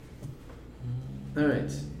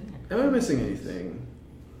Alright. Am I missing anything?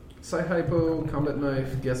 Psi hypo, combat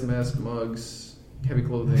knife, gas mask, mugs, heavy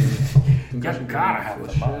clothing, concussion. You gotta have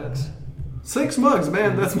the mugs. 6 mugs,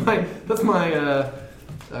 man. That's my That's his retirement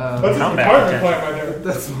plan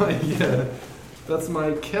right there. that's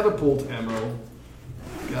my catapult ammo.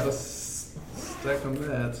 Got a stack on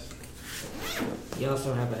that. You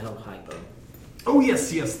also have a health hypo. Oh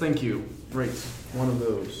yes, thank you. Right, one of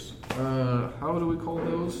those. How do we call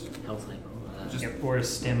those? Health hypo. Or a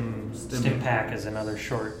stim pack is another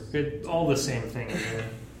short. All the same thing in here.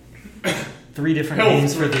 3 different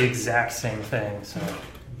names for the exact same thing, so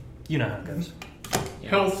you know how it goes. Yeah.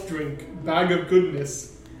 Health drink, bag of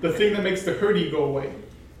goodness, the thing that makes the hurdy go away.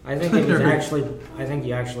 I think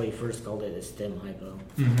you actually first called it a stim hypo.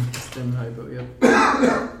 Mm-hmm. Stim hypo, yep.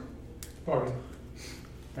 Pardon.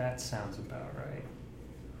 That sounds about right.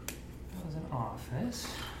 That was an office.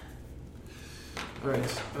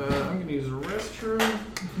 Alright, I'm going to use a restroom,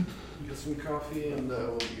 get some coffee, and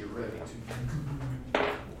we'll be ready to...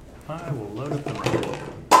 I will load up the room.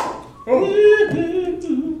 Oh!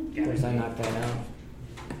 Of course, I knocked that out.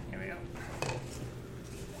 Here we go.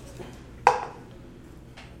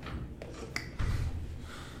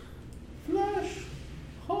 Flash!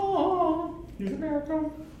 Oh! He's America.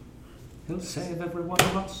 He'll save every one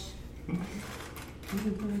of us.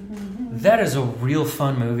 That is a real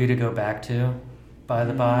fun movie to go back to, by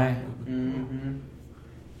the by. Mm-hmm.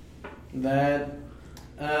 That,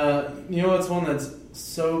 you know what's one that's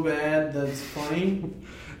so bad that's funny?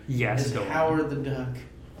 Yes. Is Howard the Duck.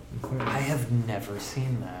 I have never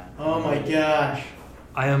seen that. Oh my gosh.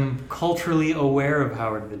 I am culturally aware of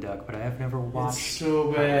Howard the Duck, but I have never watched It's so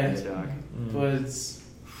Howard bad. the Duck. But it's...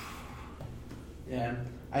 Yeah.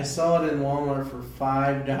 I saw it in Walmart for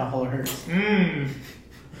 $5. Mmm.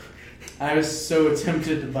 I was so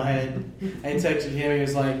tempted to buy it. I texted him, he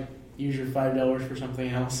was like, use your $5 for something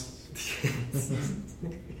else. It's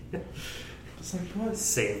like, what?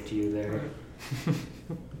 Saved you there.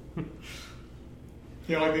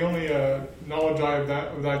 Yeah, like the only knowledge I have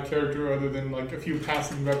of that character, other than like a few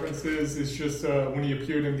passing references, is just when he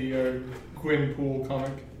appeared in the Gwenpool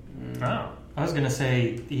comic. Oh. I was going to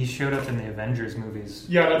say he showed up in the Avengers movies.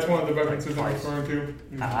 Yeah, that's one of the references I'm referring to.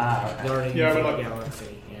 Ah, okay. Guardians Yeah, of but the like-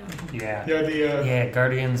 Galaxy. Yeah. Yeah,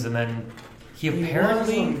 Guardians, and then he He was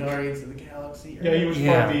apparently... on Guardians of the Galaxy. Right? yeah, he was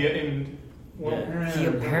Yeah. part of the in. Well, He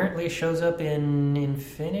apparently shows up in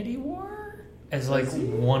Infinity War as like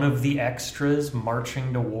one of the extras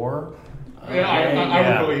marching to war. yeah,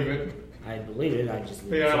 I would believe it. I believe it. I just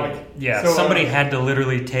Yeah, like Yeah, so, somebody had to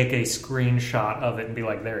literally take a screenshot of it and be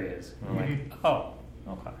like, there he is. And I'm like, oh,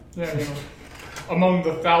 okay. Yeah, you know, among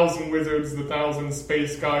the 1,000 wizards, the 1,000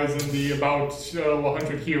 space guys, and the about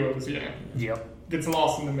 100 heroes. Yeah, Yep. gets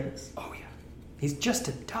lost in the mix. Oh, yeah. He's just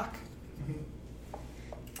a duck.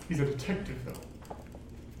 He's a detective, though.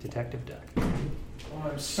 Detective Duck. Oh,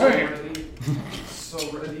 I'm so Hey. ready.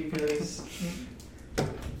 So ready, guys.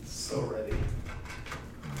 So ready.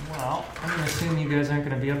 Well, I'm going to assume you guys aren't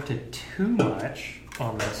going to be up to too much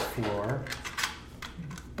on this floor.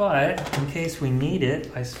 But in case we need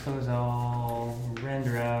it, I suppose I'll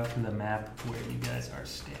render out the map where you guys are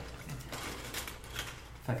standing.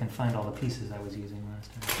 If I can find all the pieces I was using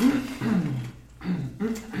last time. I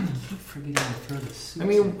keep forgetting to throw the suits. I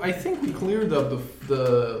mean, I think we cleared up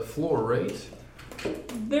the floor, right?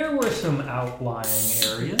 There were some outlying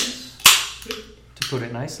areas, to put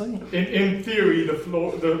it nicely. In theory, the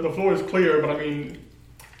floor is clear, but I mean,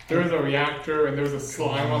 there's a reactor and there's a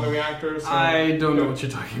slime on the reactor. So, I don't know what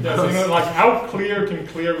you're talking yeah, about. so, you know, like how clear can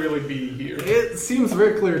clear really be here? It seems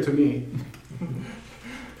very clear to me.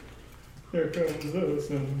 Here comes this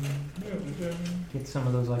and Get some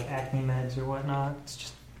of those like acne meds or whatnot. It's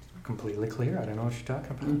just completely clear. I don't know what you're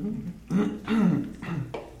talking about.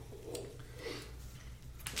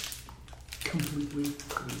 Completely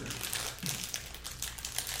clear.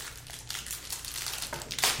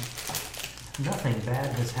 Nothing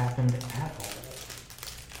bad has happened at all.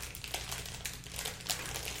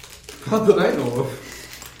 How did I know of?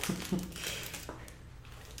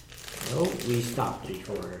 Well, we stopped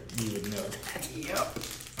before you would know that. Yep.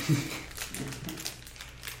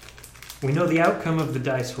 We know the outcome of the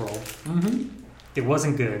dice roll. Mm-hmm. It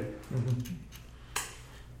wasn't good.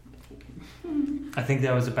 I think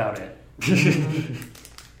that was about it.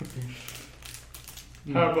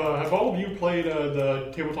 have all of you played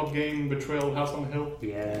the tabletop game Betrayal House on the Hill?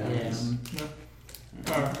 Yeah. Yes. No.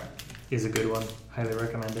 All right. Is a good one. Highly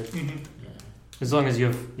recommended. Mm-hmm. As long as you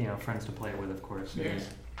have, friends to play it with, of course. Yeah. It's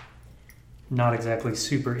not exactly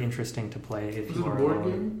super interesting to play if Is you it a are board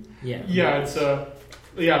alone. game? Yeah. Yeah, it's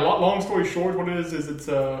long story short, what it is it's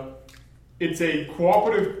it's a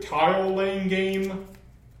cooperative tile laying game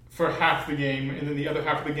for half the game, and then the other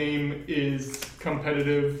half of the game is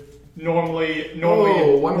competitive. Normally,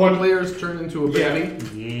 one player's turn into a baby.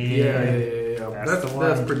 Yeah.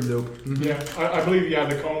 That's pretty dope. Mm-hmm. Yeah, I believe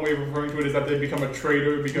the common way of referring to it is that they become a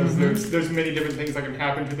traitor because there's many different things that can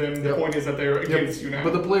happen to them. The point is that they're against you now.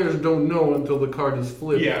 But the players don't know until the card is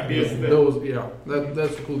flipped. Yeah,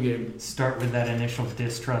 that's a cool game. Start with that initial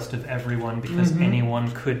distrust of everyone because anyone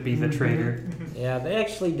could be the traitor. Yeah, they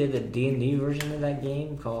actually did a D&D version of that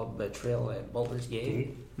game called Betrayal at Baldur's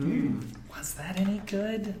Gate. Was that any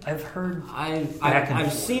good? I've heard.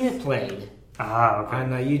 I've seen it played. Okay.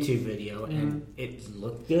 On a YouTube video, and it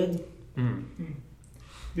looked good.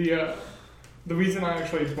 The reason I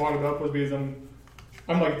actually brought it up was because I'm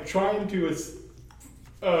like trying to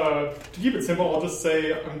keep it simple. I'll just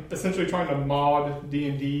say I'm essentially trying to mod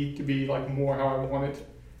D&D to be like more how I want it.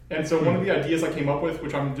 And so one of the ideas I came up with,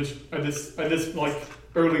 which I'm just at this like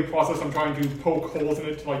early process, I'm trying to poke holes in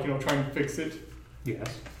it to like try and fix it. Yes.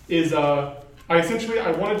 Is I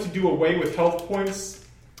wanted to do away with health points.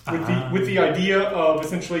 With the idea of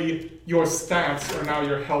essentially your stats are now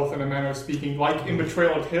your health in a manner of speaking. Like in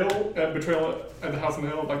Betrayal at the House on the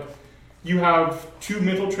Hill, like you have 2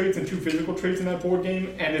 mental traits and 2 physical traits in that board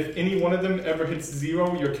game, and if any one of them ever hits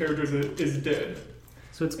 0, your character is dead.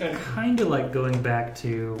 So it's kind of like going back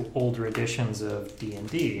to older editions of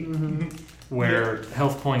D&D, where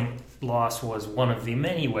health point loss was one of the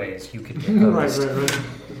many ways you could get those. Right.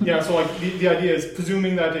 Yeah, so like the idea is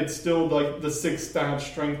presuming that it's still like the 6 stats: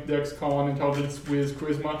 strength, dex, con, intelligence, whiz,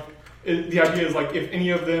 charisma. The idea is like if any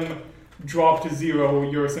of them drop to 0,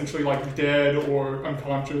 you're essentially like dead or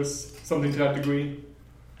unconscious, something to that degree.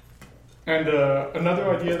 And another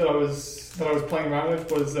idea that I was playing around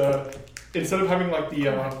with was instead of having like the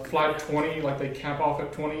flat 20, like they cap off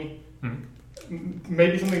at 20.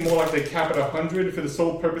 Maybe something more like they cap at 100 for the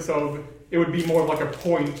sole purpose of it would be more of like a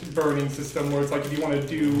point burning system where it's like if you want to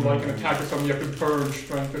do like an attack or something, you have to burn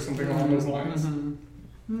strength or something along those lines.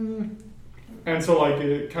 And so like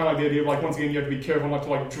it kind of like the idea of like once again you have to be careful not to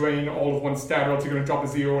like drain all of one stat or else you're going to drop a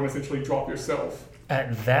 0 and essentially drop yourself.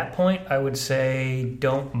 At that point, I would say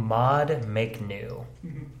don't mod, make new.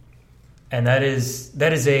 And that is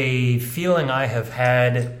a feeling I have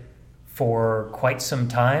had for quite some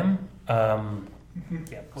time.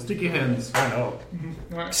 Sticky hands. I know.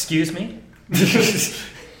 Excuse me?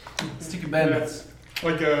 Sticky bandits.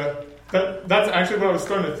 Like that's actually what I was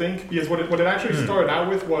starting to think, because what it actually started out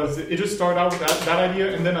with was it just started out with that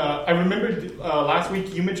idea, and then I remembered last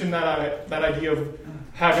week you mentioned that idea of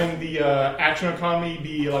having the action economy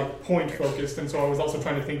be like point focused, and so I was also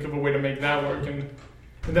trying to think of a way to make that work, and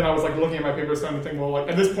then I was like looking at my paper starting to think, well, like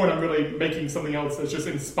at this point I'm really making something else that's just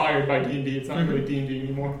inspired by D&D. It's not really D&D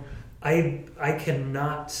anymore. I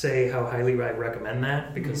cannot say how highly I recommend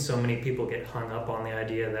that because so many people get hung up on the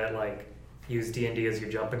idea that like use D&D as your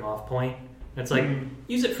jumping off point. It's like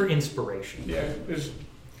use it for inspiration. Yeah.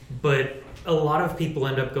 But a lot of people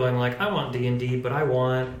end up going like, I want D&D, but I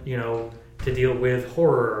want, to deal with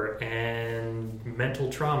horror and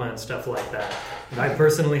mental trauma and stuff like that. And I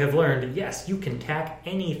personally have learned, yes, you can tack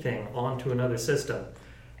anything onto another system.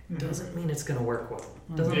 Doesn't mean it's going to work well.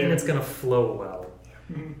 Doesn't mean it's going to flow well.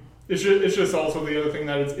 It's just also the other thing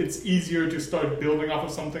that it's easier to start building off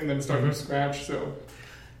of something than start from scratch. So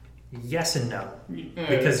yes and no,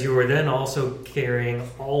 because you are then also carrying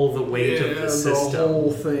all the weight of the system, the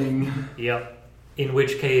whole thing. Yep. In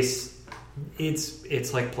which case,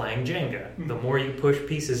 it's like playing Jenga. The more you push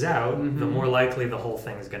pieces out, the more likely the whole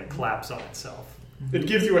thing is going to collapse on itself. It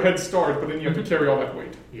gives you a head start, but then you have to carry all that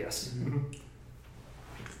weight. Yes.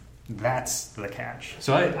 That's the catch.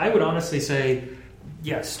 So I would honestly say,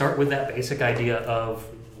 yeah, start with that basic idea of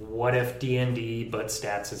what if D&D but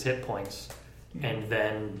stats as hit points, and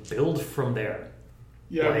then build from there.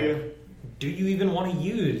 Yeah. Do you even want to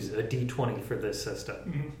use a D20 for this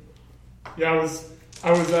system? Yeah, I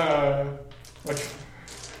was like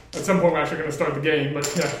at some point we're actually going to start the game, but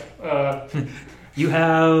yeah. You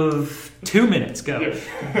have 2 minutes. Go.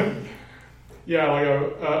 Yeah. Yeah, like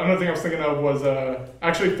another thing I was thinking of was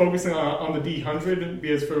actually focusing on the D100,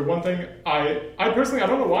 because for one thing, I personally, I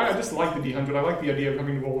don't know why, I just like the D100. I like the idea of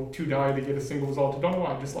having to roll 2 die to get a single result. I don't know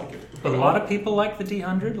why, I just like it. But a lot of people like the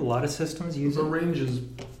D100. A lot of systems use the it. range is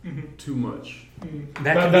too much.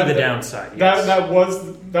 That could be the downside. Yes. That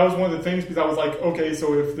was one of the things, because I was like, okay,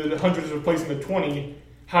 so if the 100 is replacing the 20,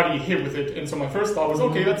 how do you hit with it? And so my first thought was,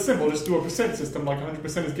 okay, that's simple. Just do a percent system. Like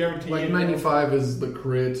 100% is guaranteed. Like 95 is the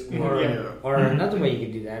crit. Or another way you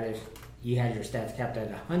could do that, if you had your stats capped at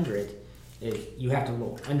 100, is you have to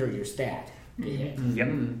roll under your stat. Yep.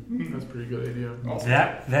 That's a pretty good idea.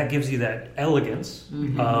 That gives you that elegance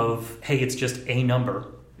of, hey, it's just a number.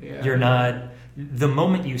 Yeah. You're not... The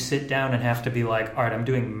moment you sit down and have to be like, all right, I'm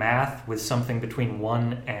doing math with something between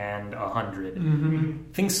 1 and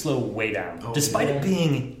 100, things slow way down, despite it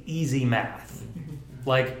being easy math.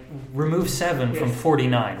 Like, remove 7 from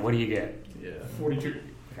 49, what do you get? Yeah. 42.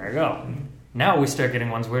 There you go. Now we start getting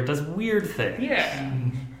ones where it does weird things. Yeah.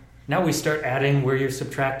 Now we start adding where you're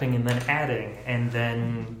subtracting and then adding, and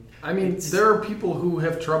then... I mean, there are people who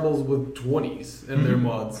have troubles with 20s in their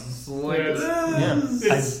mods. It's like,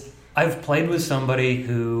 I've played with somebody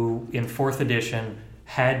who, in 4th edition,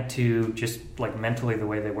 had to just, like, mentally, the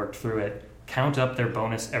way they worked through it, count up their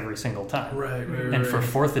bonus every single time. Right. And for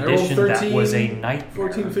 4th I rolled edition, 13, that was a nightmare.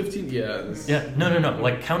 14, 15, yeah. Yeah, no.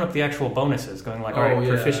 Like, count up the actual bonuses, going like, all right,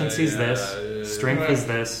 proficiency's this, strength is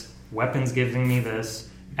this, weapons giving me this,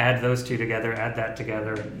 add those two together, add that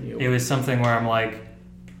together. Yep. It was something where I'm like,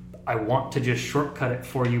 I want to just shortcut it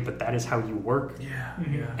for you, but that is how you work. Yeah.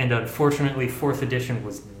 And unfortunately, 4th edition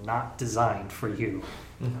was not designed for you.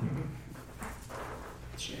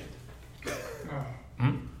 Shit.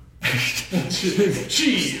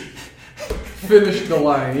 Cheese. Finish the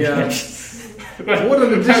line, yeah. What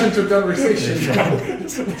an addition to conversation.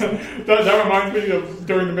 that reminds me of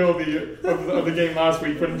during the middle of the game last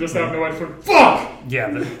week when just out no I went, fuck!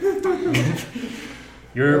 Yeah.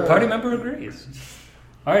 Your party member agrees.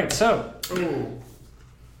 All right, so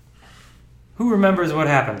who remembers what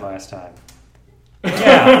happened last time?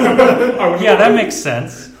 Yeah, that makes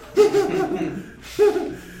sense.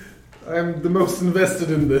 I'm the most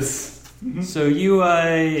invested in this. So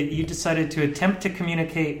you decided to attempt to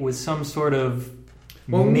communicate with some sort of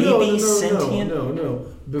sentient. No.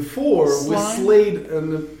 Before slime? we slayed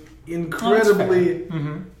an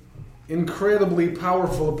incredibly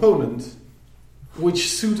powerful opponent, which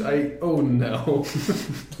suit I own now.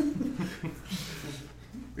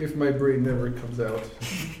 If my brain never comes out.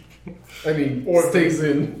 I mean, or stays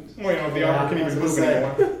in. Well, the armor can even move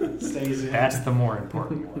anymore. Stays in. That's the more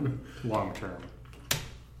important one, long term.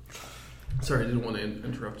 Sorry, I didn't want to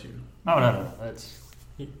interrupt you. Oh, no. That's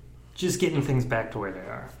just getting things back to where they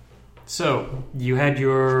are. So, you had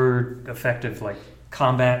your effective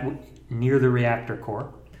combat near the reactor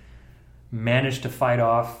core. Managed to fight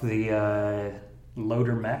off the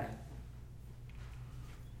loader mech.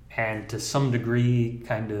 And to some degree,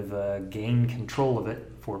 kind of gain control of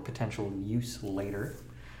it for potential use later.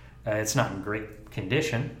 It's not in great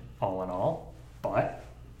condition, all in all, but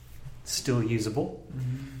still usable.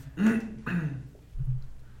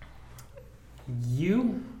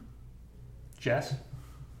 You, Jess?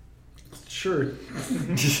 Sure. I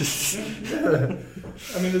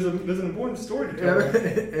mean, there's an important story to tell.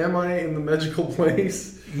 Am I in the magical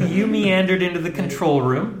place? You meandered into the control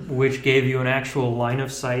room, which gave you an actual line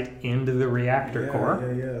of sight into the reactor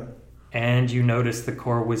core. Yeah. And you noticed the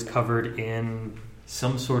core was covered in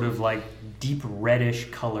some sort of deep reddish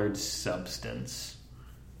colored substance.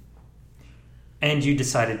 And you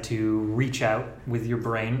decided to reach out with your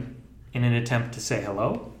brain in an attempt to say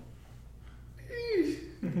hello.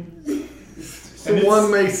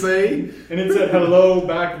 One may say. And it said hello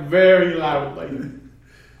back very loudly.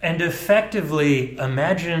 And effectively,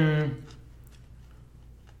 imagine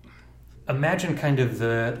kind of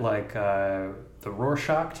the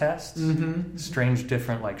Rorschach test. Strange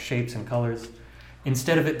different shapes and colors.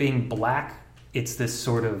 Instead of it being black, it's this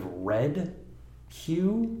sort of red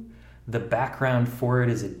hue. The background for it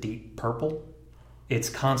is a deep purple. It's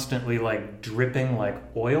constantly dripping like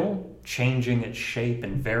oil, changing its shape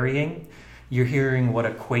and varying. You're hearing what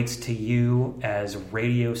equates to you as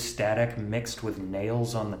radio static mixed with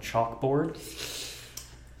nails on the chalkboard.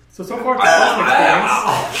 So far it's a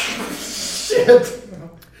awesome experience.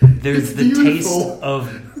 Shit. There's the taste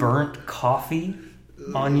of burnt coffee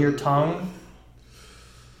on your tongue.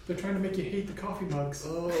 They're trying to make you hate the coffee mugs.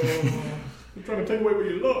 They're trying to take away what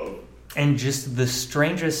you love. And just the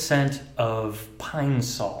strangest scent of pine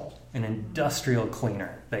sol, an industrial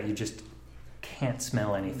cleaner that you just can't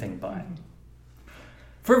smell anything by.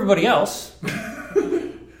 For everybody else,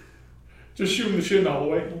 just shooting the shit all the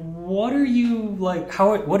way. What are you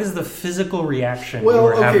what is the physical reaction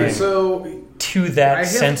you're having to that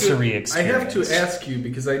sensory experience? I have to ask you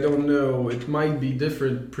because I don't know. It might be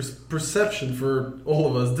different perception for all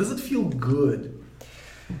of us. Does it feel good?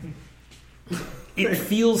 It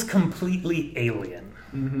feels completely alien.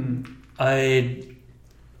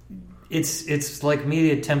 It's like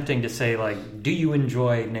me attempting to say, do you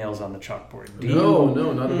enjoy nails on the chalkboard? No,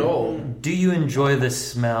 not at all. Do you enjoy the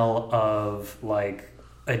smell of,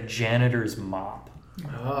 a janitor's mop?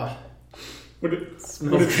 Would it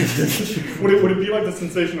be like the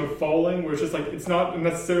sensation of falling, where it's just like it's not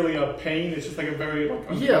necessarily a pain, it's just like a very like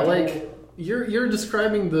Yeah, like you're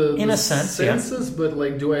describing the In a sense, senses, but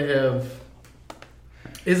like, do I have?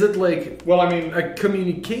 Is it like? Well, I mean, a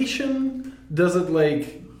communication? Does it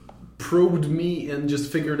like probed me and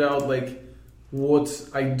just figured out like what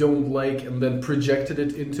I don't like and then projected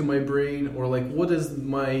it into my brain, or like what is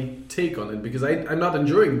my take on it? Because I'm not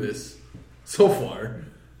enjoying this so far.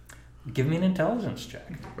 Give me an intelligence check.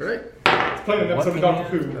 All right, it's playing an episode of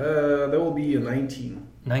Doctor Who. that will be a 19.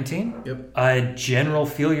 19? Yep. A general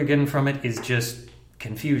feel you're getting from it is just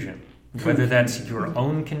confusion. Whether that's your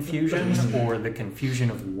own confusion or the confusion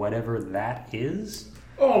of whatever that is.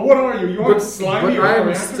 Oh, what are you? You are slimy? But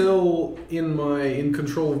I'm still in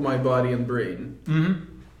control of my body and brain.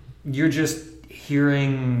 Mm-hmm. You're just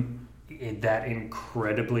hearing that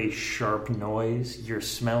incredibly sharp noise. You're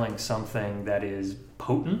smelling something that is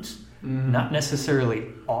potent. Not necessarily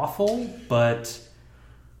awful, but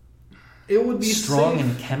it would be strong safe,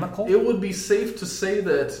 and chemical. It would be safe to say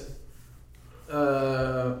that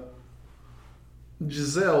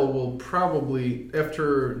Jazell will probably,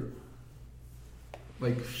 after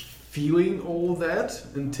like feeling all that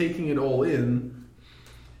and taking it all in,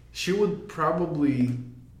 she would probably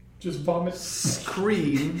just vomit,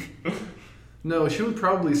 scream. No, she would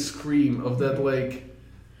probably scream of that like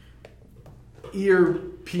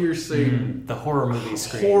ear-piercing the horror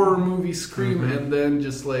movie scream. And then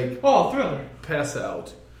just like thriller, pass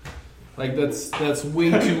out. Like that's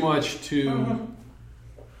way too much to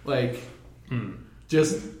like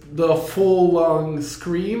just the full long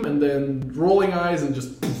scream and then rolling eyes and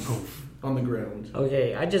just on the ground.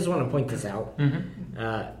 Okay, I just want to point this out.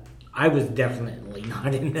 I was definitely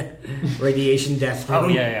not in the radiation death room. Oh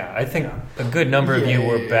yeah. I think a good number of you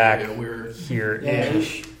were back we're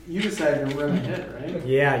here-ish. You decided to run ahead, right?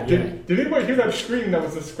 Yeah. Did anybody hear that scream that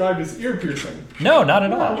was described as ear piercing? No, not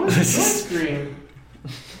at all. What scream?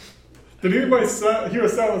 Did anybody hear a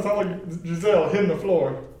sound that sounded like Jazell hitting the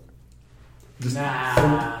floor?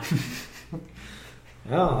 Nah.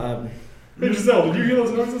 Oh, Hey Jazell, did you hear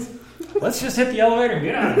those noises? Let's just hit the elevator and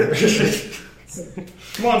get out of here.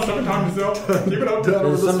 Come on, summertime Jazell. Keep it up.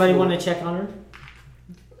 does somebody want to check on her?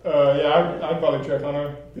 Yeah, I'd probably check on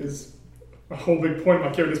her. Is a whole big point of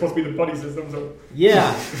my character is supposed to be the buddy system, so...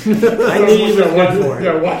 Yeah. I knew you were good for it.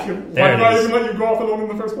 Yeah, why did I even let you go off alone in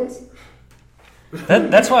the first place?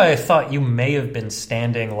 That's why I thought you may have been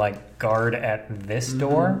standing like guard at this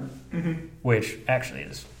door, which actually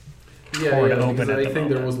is hard to open because at I the think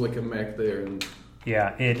there moment. was like a mech there. And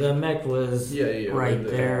Yeah, The mech was right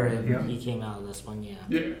there, and Yeah. he came out of this one, yeah.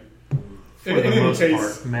 Yeah. For In the any most case,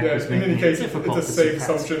 part, Mac yeah, was in any making it case, difficult it's a to safe see past.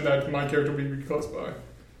 assumption that my character will be really close by.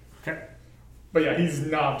 Okay. But yeah, he's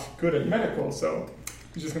not good at medical, so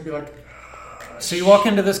he's just gonna be like. So you walk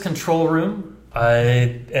into this control room.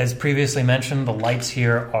 As previously mentioned, the lights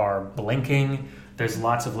here are blinking. There's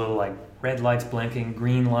lots of little like red lights blinking,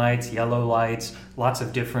 green lights, yellow lights, lots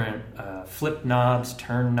of different flip knobs,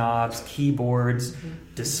 turn knobs, keyboards,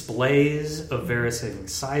 displays of varying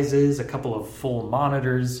sizes, a couple of full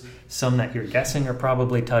monitors, some that you're guessing are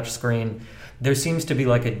probably touchscreen. There seems to be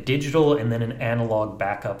like a digital and then an analog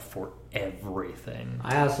backup for everything.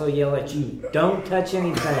 I also yell at you, don't touch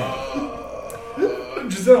anything.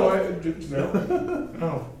 Jazell.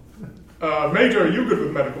 Oh. Major, are you good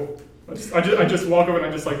with medical? I just walk over and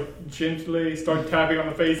I just like gently start tapping on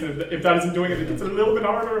the face, and if that isn't doing it, it gets a little bit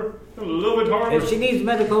harder. If she needs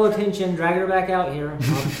medical attention, drag her back out here.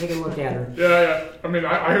 I'll take a look at her. Yeah. I mean,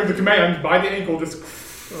 I heard the command by the ankle. Just.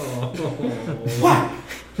 What?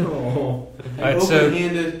 oh. Alright, so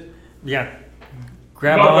Open-handed. yeah,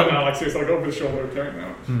 grab Not on. now, like seriously, like over the shoulder, carrying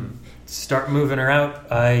out. Start moving her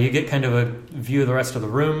out. You get kind of a view of the rest of the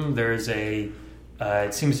room. There's it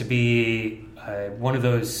seems to be one of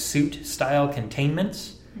those suit-style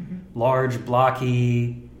containments, large,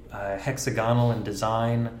 blocky, hexagonal in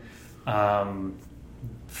design.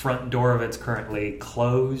 Front door of it's currently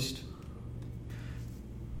closed.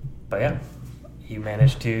 But yeah, you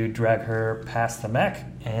manage to drag her past the mech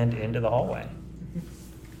and into the hallway.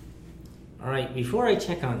 All right, before I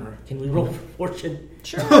check on her, can we roll for fortune?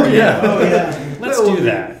 Sure. Oh yeah. Let's That would do be-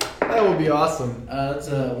 that. That would be awesome. It's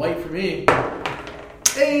a white for me.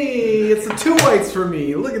 Hey, it's the 2 whites for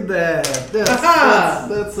me. Look at that.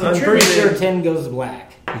 That's I'm pretty sure 10 goes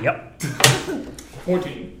black. Yep.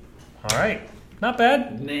 14. All right. Not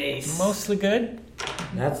bad. Nice. Mostly good.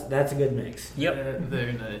 That's a good mix. Yep.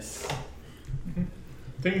 Very nice.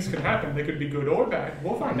 Things could happen. They could be good or bad.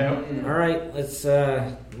 We'll find out. All right, let's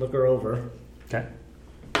look her over. Okay.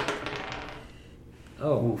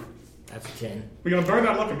 Oh, That's a 10. We're gonna burn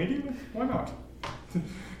that luck immediately? Why not?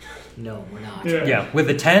 No, we're not. Yeah, with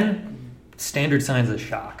a 10, standard signs of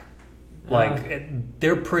shock.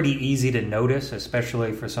 They're pretty easy to notice,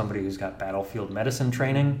 especially for somebody who's got battlefield medicine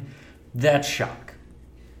training. That's shock.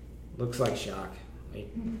 Looks like shock. We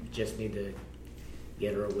just need to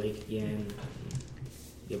get her awake again.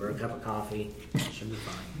 Give her a cup of coffee. She'll be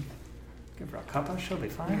fine. Give her a cuppa, she'll be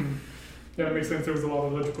fine. Yeah, it makes sense. There was a lot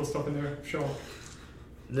of electrical stuff in there. Sure.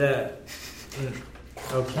 Okay.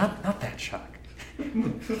 Not that shock.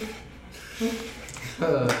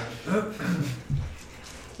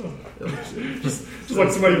 Just like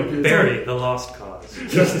somebody Barry, the lost cause. I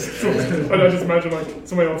just imagine like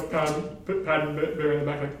somebody else patting Barry in the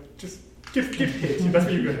back, like just give hit. That's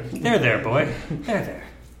what you're good at. They're there, boy. They're there.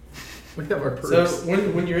 We have our So perks.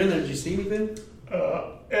 when you're in there, did you see anything?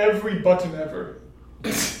 Every button ever.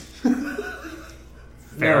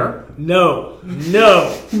 Fair. No.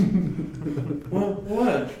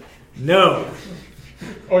 What? No.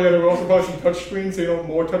 Oh yeah, there were also probably some touch screens, so you know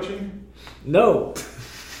more touching. No.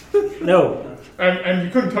 And you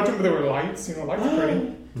couldn't touch them, but there were lights. You know, lights are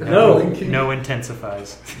pretty. No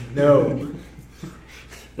intensifies. No.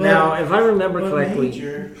 Now, if I remember correctly,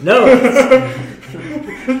 Major. no.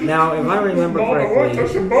 Now, if I remember correctly,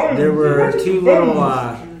 there were two little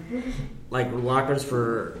like lockers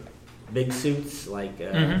for big suits, like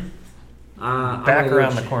Back I'm gonna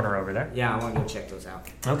around go the corner over there. Yeah, I want to go check those out.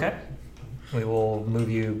 Okay. We will move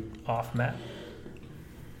you off map.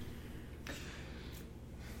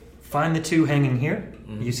 Find the two hanging here.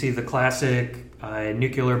 Mm-hmm. You see the classic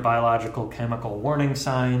nuclear, biological, chemical warning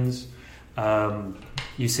signs.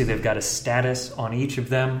 You see they've got a status on each of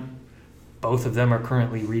them. Both of them are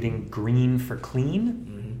currently reading green for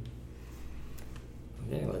clean.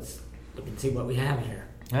 Mm-hmm. Okay, let's look and see what we have here.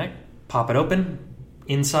 All right. Pop it open.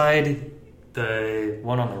 Inside the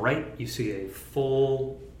one on the right, you see a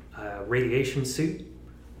full radiation suit,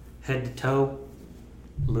 head to toe.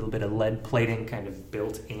 A little bit of lead plating kind of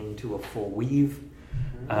built into a full weave.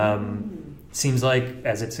 Seems like,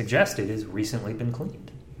 as it suggested, has recently been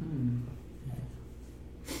cleaned.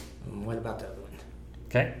 What about the other one?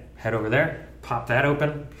 Okay, head over there. Pop that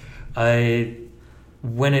open.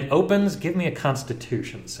 When it opens, give me a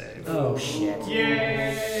Constitution save. Oh, shit.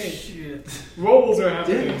 Yay! Shit. Rolls are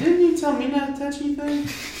happening. Didn't you tell me not to touch anything?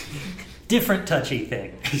 Different touchy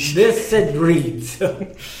thing. This said reads.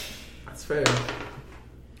 That's fair.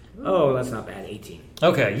 Oh, that's not bad. 18.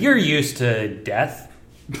 Okay, you're used to death.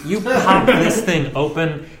 You pop this thing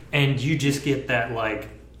open, and you just get that, like,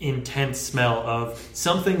 intense smell of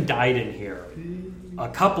something died in here a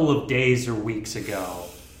couple of days or weeks ago.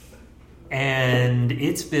 And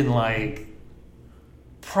it's been, like,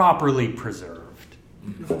 properly preserved.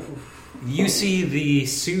 You see the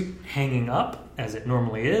suit hanging up, as it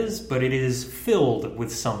normally is, but it is filled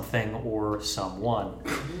with something or someone.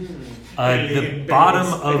 The bottom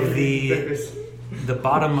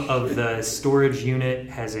of the storage unit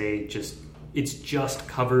has it's just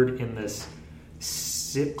covered in this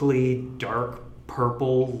sickly, dark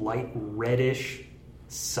purple, light reddish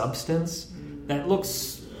substance that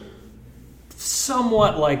looks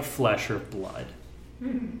somewhat like flesh or blood.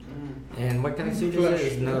 And what kind of suit is it?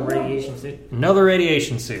 Is it another radiation suit? Another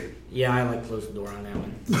radiation suit. Yeah, I close the door on that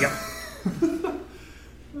one. Yep.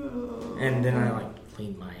 And then I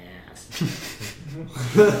cleaned my ass.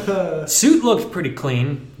 Suit looked pretty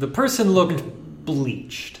clean. The person looked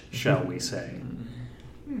bleached, shall we say.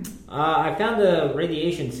 I found a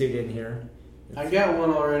radiation suit in here. I got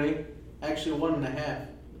one already. Actually, 1.5.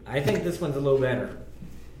 I think this one's a little better.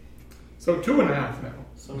 So 2.5 now.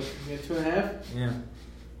 So you got 2.5? Yeah.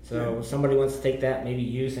 So if somebody wants to take that, maybe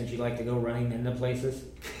you, since you like to go running into places.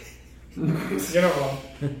 You're not wrong.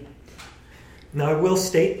 Now, I will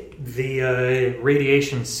state the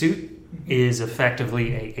radiation suit is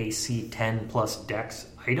effectively a AC 10 plus Dex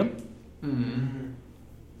item.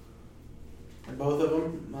 Are both of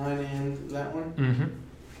them? Mine and that one?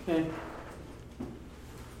 Okay.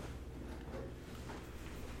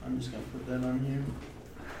 I'm just going to put that on here.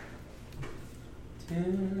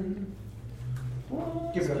 10.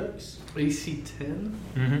 Give it up. AC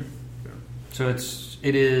 10? So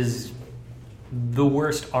it is the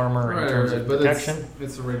worst armor in terms of but protection.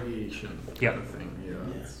 It's a radiation Yep. kind of thing. Yeah.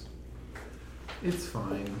 It's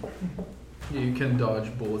fine. You can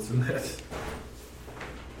dodge bullets in that.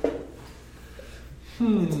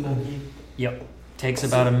 Yep. Takes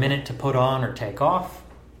about a minute to put on or take off.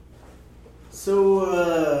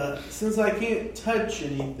 So, since I can't touch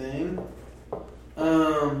anything,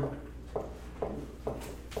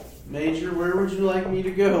 Major, where would you like me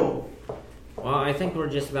to go? Well, I think we're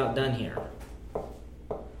just about done here.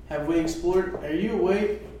 Have we explored? Are you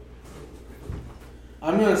awake?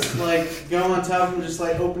 I'm gonna like go on top of him, just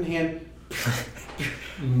like open hand.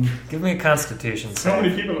 Give me a Constitution So many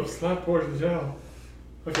save. people have slapped poor Jazell.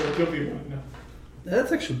 Okay, you'll be one now.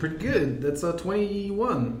 That's actually pretty good. That's a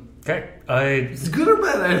 21. Okay, It's good or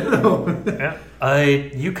bad? I don't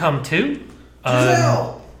know. you come to.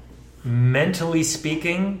 Jazell! Mentally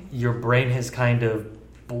speaking, your brain has kind of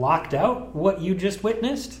blocked out what you just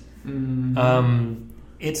witnessed.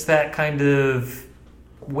 It's that kind of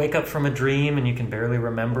wake up from a dream and you can barely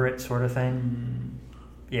remember it sort of thing.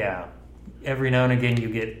 Yeah. Every now and again you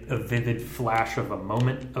get a vivid flash of a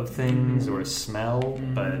moment of things or a smell,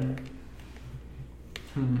 but...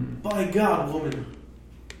 By God, woman.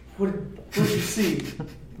 What did you see?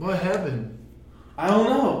 What happened? I don't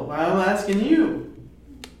know. I'm asking you.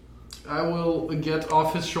 I will get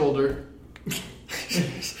off his shoulder.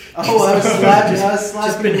 Oh, I was slapping.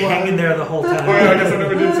 Just been hanging there the whole Oh time. yeah, I guess I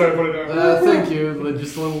never did say put it down. Thank you.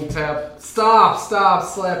 Just a little tap. Stop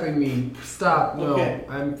slapping me. Stop. No, Okay.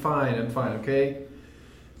 I'm fine, okay?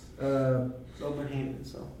 Open handed,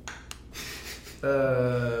 so.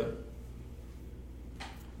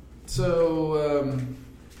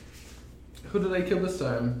 Who did I kill this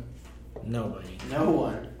time? Nobody. No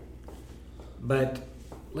one. But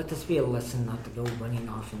let this be a lesson not to go running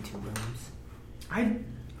off into rooms.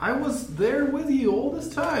 I was there with you all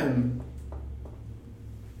this time.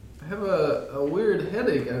 I have a weird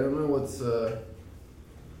headache. I don't know what's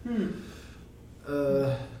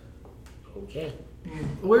Okay.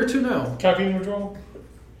 Where to now? Caffeine withdrawal?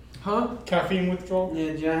 Huh? Caffeine withdrawal?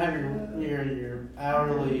 Yeah, do you have your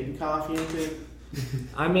hourly coffee intake?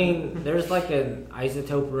 I mean, there's like an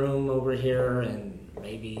isotope room over here and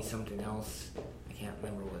maybe something else. I can't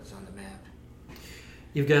remember what's on the map.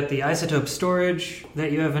 You've got the isotope storage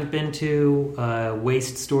that you haven't been to,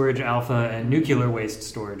 waste storage alpha, and nuclear waste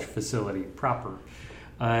storage facility proper.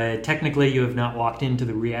 Technically, you have not walked into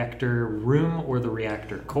the reactor room or the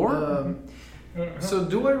reactor core. So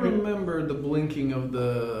do I remember the blinking of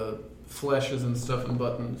the flashes and stuff and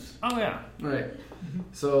buttons? Oh, yeah. Right.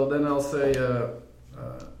 So then I'll say,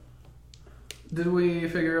 did we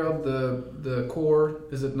figure out the core?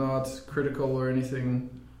 Is it not critical or anything?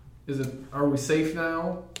 Are we safe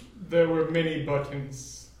now? There were many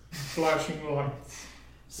buttons, flashing lights.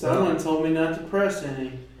 Someone told me not to press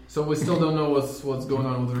any. So we still don't know what's going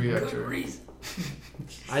on with the reactor.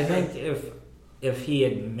 I think if he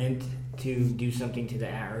had meant to do something to the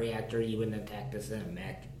reactor, he wouldn't have attacked us in a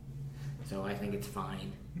mech. So I think it's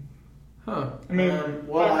fine. Huh. I mean,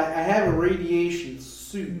 I have a radiation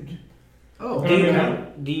suit. Oh. Do you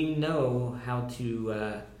Do you know how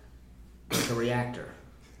to make a reactor?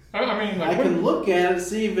 I mean, like, I can look at it,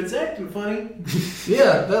 see if it's acting funny.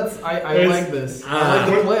 Yeah, I like this. I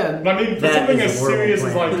like the plan. I mean, for That something is as a horrible serious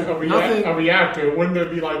as plan. like Nothing- a reactor, wouldn't there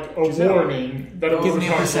be like a Jazell. warning that it was Give me a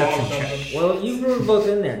time to perception off check. something? Well, you were both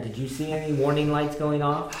in there. Did you see any warning lights going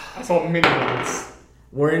off? I saw many lights.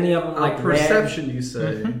 Were any of them like Perception, you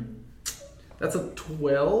say? That's a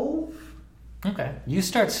 12? Okay. You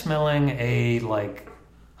start smelling a,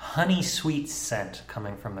 honey sweet scent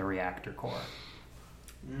coming from the reactor core.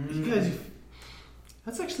 You guys,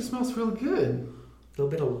 that actually smells really good. A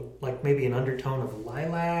little bit of, maybe an undertone of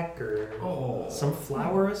lilac or some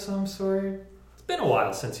flower of some sort. It's been a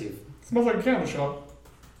while since you've... Smells like a candle shop.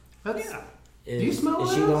 That's, Yeah. Do you smell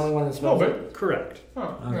Is she that? the only one that A smells little it? bit. Correct. Oh,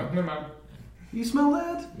 Okay. no, never mind. You smell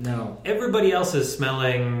that? No. Everybody else is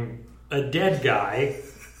smelling a dead guy,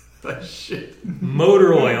 Oh, shit.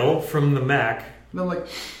 motor oil from the mech. And I'm like,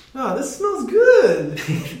 this smells good.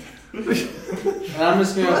 And I'm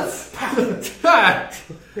just gonna What?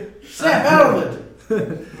 snap out of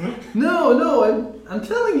it. No, I'm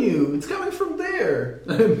telling you, it's coming from there.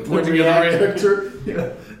 I'm pointing The at the reactor. reactor.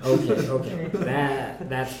 Yeah. Okay.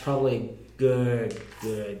 That's probably a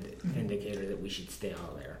good indicator that we should stay out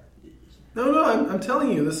of there. No, I'm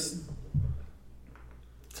telling you this.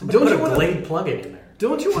 Somebody Don't put you a wanna- Glade plug-in in there.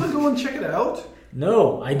 Don't you want to go and check it out?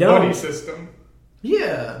 No, I Buddy don't. system.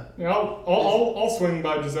 Yeah. Yeah, I'll swing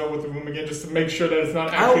by Jazell with the room again just to make sure that it's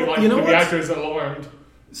not actually you know the what? reactor is alarmed.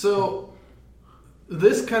 So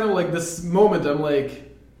this kind of this moment, I'm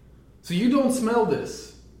like, so you don't smell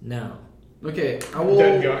this? No. Okay,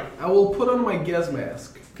 Dead guy. I will put on my gas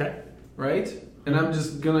mask, Okay. right? And I'm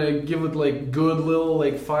just gonna give it good little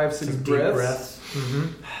 5-6 Some deep breaths. breaths.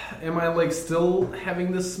 Mm-hmm. Am I still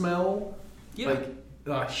having this smell? Yeah.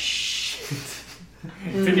 Shit.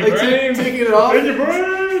 Take your brain. Taking it off. Take your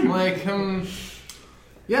brain.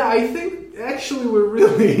 Yeah, I think actually we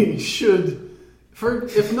really should,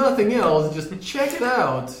 if nothing else, just check it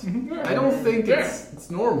out. I don't think it's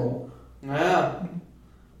normal. Yeah.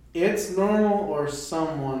 it's normal or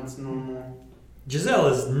someone's normal,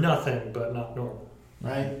 Jazell is nothing but not normal.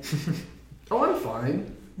 right? Oh, I'm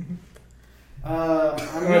fine. I'm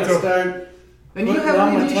gonna start And you putting have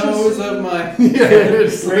on my radiation toes suit? of my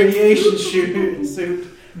it's like- radiation suit.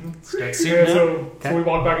 Start Yeah, suiting up. so we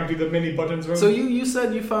walk back into the mini buttons room. So you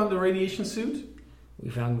said you found a radiation suit? We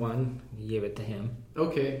found one. We gave it to him.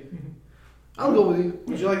 Okay. I'll go with you.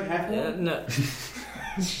 Would you like half one? No.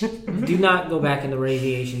 Do not go back in the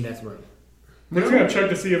radiation death room. We're just gonna check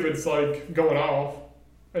to see if it's like going off,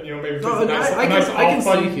 and maybe if No, it's a nice, I a nice can, I can off see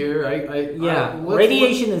button. here. Yeah, let's-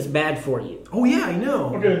 radiation is bad for you. Oh yeah, I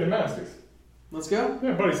know. Okay, the Damascus. Let's go.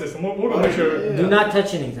 Yeah, buddy system. We'll make sure. Yeah. Do not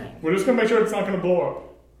touch anything. We're just gonna make sure it's not gonna blow up.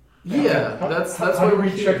 Yeah, that's how why do we're we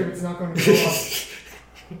check here. if it's not gonna blow up?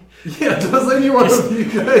 Yeah, does anyone of you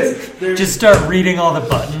guys? There's, Just start reading all the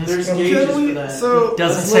buttons. there's Can gauges we- for that. so-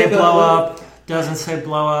 Doesn't Let's say look blow up- up. Doesn't say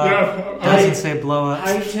blow up. Yeah, Doesn't say blow up.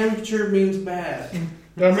 High temperature means bad.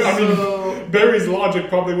 I mean, So- Barry's logic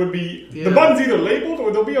probably would be Yeah. the button's either labeled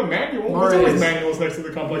or there'll be a manual. There's always Right. manuals next to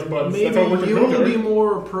the complex buttons. Maybe That's how it works in you will be military.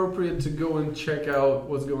 more appropriate to go and check out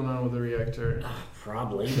what's going on with the reactor.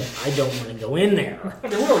 Probably, but I don't want to go in there. I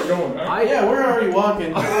mean, where are we going, man? Yeah, we're already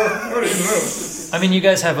walking. We're already in the room. I mean, you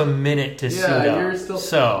guys have a minute to suit up. you're still.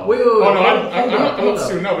 So, Wait, Oh no, hold I'm up. not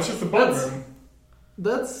suiting up. It's just the button That's- room.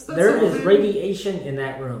 That's There is something- radiation in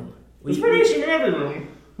that room. There's radiation in every room.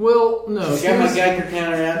 Well, no. I got my Here's, Geiger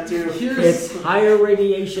counter out too. here's, It's higher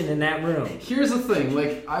radiation in that room. here's the thing.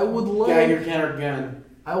 Like, I would Geiger like. counter gun.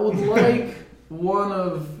 I would like one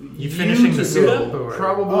of You finishing to the suit go. up, or-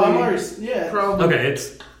 Probably. Oh, I'm already. Yeah. Probably. okay, it's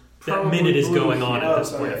that Probably minute is blue. going on at Oh, this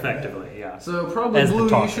sorry. point, effectively. Yeah. So probably As the blue. You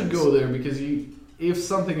talk should is. go there because if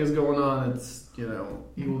something is going on, it's you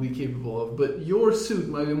will be capable of. But your suit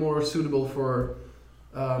might be more suitable for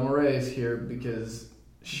Moraes here because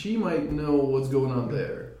she might know what's going on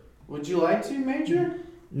there. Would you like to, Major?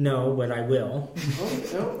 No, but I will.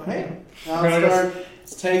 Oh, hey. Yeah, I I'll start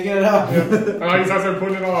taking it off. And I just started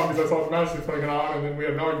putting it on because I saw the mouse was putting it on, and then we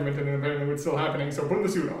had an argument, and then apparently it was still happening. So putting the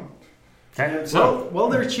suit on. Okay. So So, while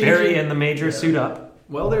they're changing, Barry and the Major Yeah. suit up.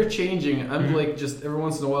 while they're changing, I'm Mhm. like just every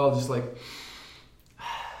once in a while, just like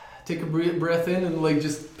take a breath in and like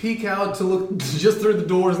just peek out to look just through the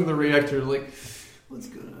doors in the reactor, like what's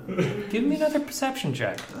going on? Give me another perception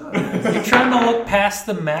check. Oh. You're trying to look past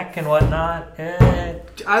the mech and whatnot.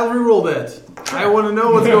 I'll reroll that. I want to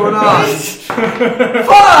know what's going on.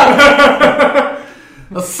 Fuck!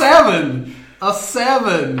 A 7. A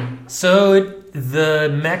 7. So the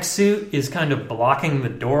mech suit is kind of blocking the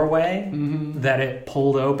doorway Mm-hmm. that it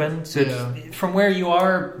pulled open. So Yeah. from where you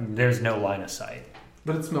are, there's no line of sight.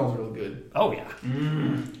 But it smells real good. Oh yeah,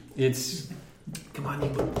 it's Come on, you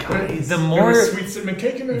guys. the There more was sweet cinnamon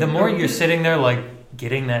cake in there. the more you're sitting there like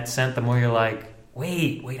getting that scent, the more you're like,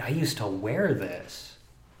 wait, I used to wear this.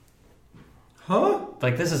 Huh?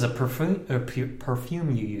 Like this is a perfume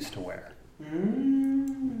you used to wear.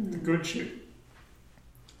 Good shit.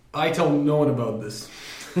 I tell no one about this.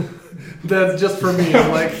 That's just for me.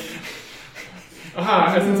 I'm like,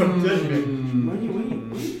 Aha, essence of judgment. What are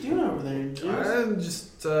you doing over there?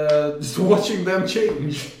 Juice? I'm just watching them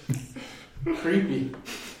change. Creepy.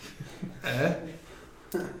 Eh?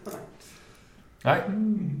 All right,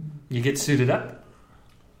 you get suited up.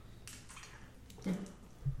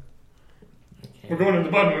 We're going in the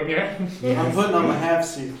button room, yeah? I'm putting on my half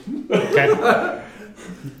suit. Okay.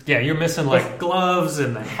 Yeah, you're missing like gloves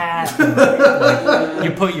and the hat. And, like,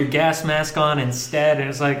 you put your gas mask on instead, and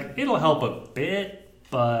it's like it'll help a bit,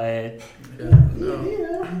 but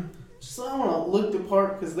Yeah. Just I want to look the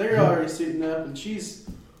part because they're already suiting up and she's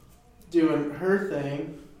doing her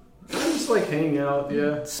thing, I'm just like hanging out,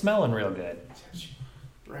 yeah. it's smelling real good.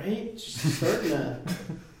 right? She's starting to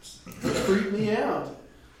freak me out.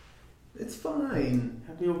 It's fine.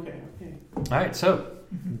 I'll be okay. Okay. All right, so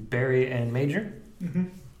Barry and Major Mm-hmm.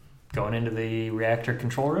 going into the reactor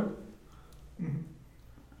control room.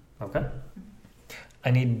 Mm-hmm. Okay.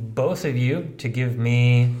 I need both of you to give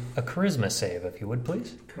me a charisma save, if you would,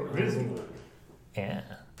 please. Charisma. Yeah.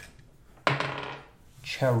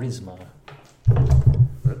 Charisma.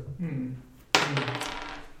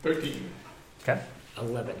 13. Okay.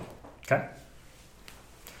 11. Okay.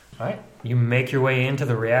 All right. You make your way into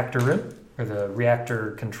the reactor room, or the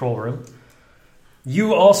reactor control room.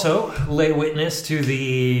 You also lay witness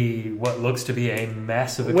to what looks to be a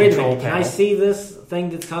mess of a Wait a control minute, can panel. I see this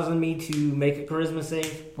thing that's causing me to make a charisma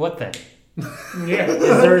save? What then? Yeah.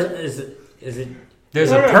 Is it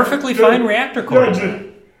There's Yeah, a perfectly yeah. fine reactor core. Yeah,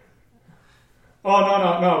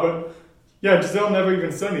 no, but yeah, Jazell never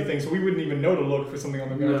even said anything, so we wouldn't even know to look for something on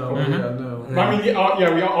the ground. No, Mhm. yeah, no. I mean,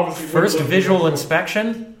 yeah, we obviously would First look. visual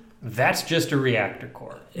inspection, That's just a reactor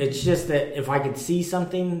core. It's just that if I could see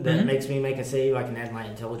something that makes me make a save, I can add my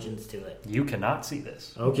intelligence to it. You cannot see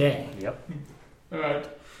this. Okay. Yep. All right.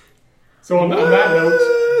 So on that note,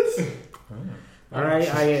 All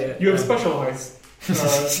right. you have specialized.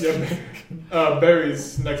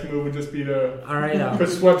 Barry's next move would just be to All right.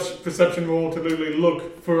 perception roll to literally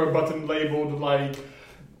look for a button labeled like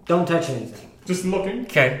Don't touch anything. just looking.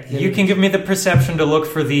 Okay, you can give me the perception to look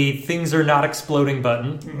for the things are not exploding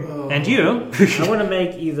button. And you? I want to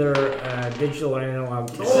make either digital or analog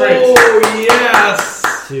test Oh,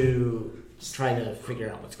 yes! to try to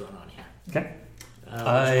figure out what's going on here. Okay. Which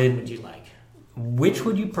one would you like? Which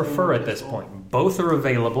would you prefer at this point? Both are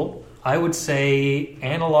available. I would say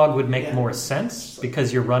analog would make more sense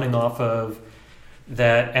because you're running off of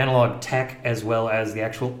that analog tech as well as the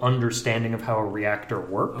actual understanding of how a reactor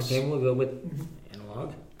works. Okay, we'll go with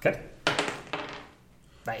analog. Okay. Oh,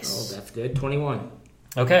 Nice. that's good. 21.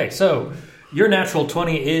 Okay, so your natural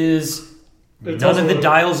 20 is It's none of also the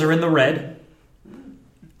dials are in the red.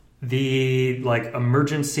 The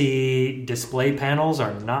emergency display panels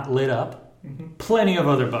are not lit up. Plenty of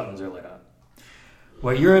other buttons are lit up.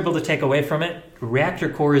 What you're able to take away from it, reactor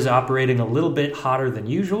core is operating a little bit hotter than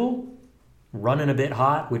usual, running a bit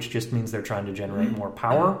hot, which just means they're trying to generate more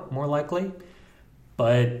power, more likely.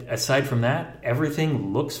 But aside from that,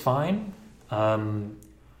 everything looks fine.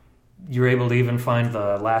 You're able to even find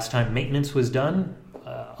the last time maintenance was done.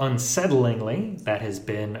 Unsettlingly, that has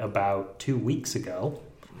been about 2 weeks ago.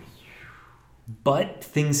 But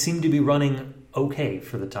things seem to be running okay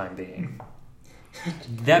for the time being.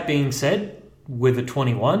 That being said, with a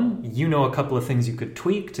 21, you know a couple of things you could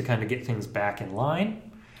tweak to kind of get things back in line.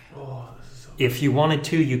 If you wanted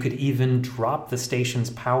to, you could even drop the station's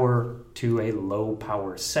power to a low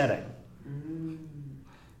power setting.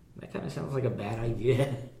 That kind of sounds like a bad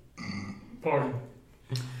idea. Pardon.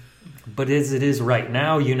 But as it is right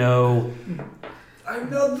now, you know... I'm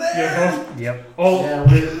not there! Yeah. Yep. Oh,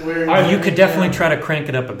 Yeah, You could definitely try to crank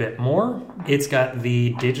it up a bit more. It's got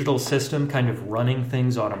the digital system kind of running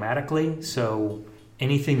things automatically, so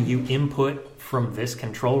anything you input from this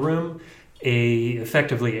control room,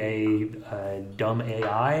 effectively a dumb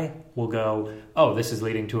AI will go, oh, this is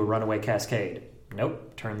leading to a runaway cascade.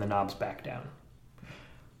 Nope, turn the knobs back down.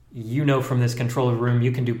 You know from this control room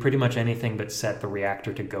you can do pretty much anything but set the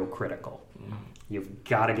reactor to go critical. You've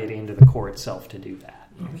got to get into the core itself to do that.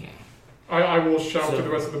 Okay. I will shout to the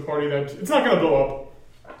rest of the party that it's not going to blow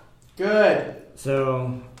up. Good.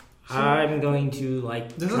 So I'm going to Does try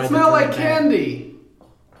it to smell turn like it candy?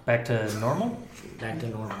 Back to normal? Back to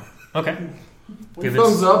normal. Okay. Give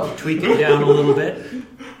Thumbs up. Tweak it down a little bit.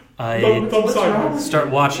 Thumb sideways. Start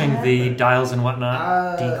watching the dials and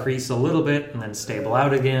whatnot decrease a little bit and then stable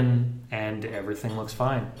out again, and everything looks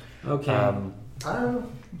fine. Okay. I don't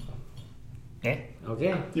know. Yeah.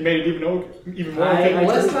 Okay. You made it even more I okay.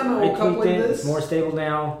 Last time I woke up tweaked like it. this. It's more stable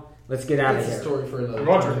now. Let's get out of That's a here. story for another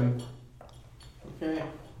Roger. time. Okay.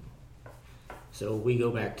 So we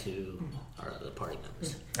go back to our other party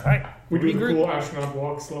members. All right. We do the Regroup. cool astronaut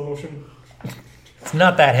walk, slow motion. It's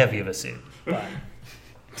not that heavy of a suit, but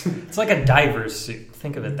it's like a diver's suit.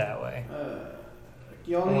 Think of it that way.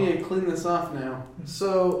 Y'all need to clean this off now.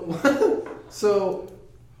 So,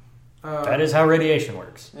 That is how radiation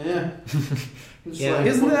works. yeah. It's Yeah. like-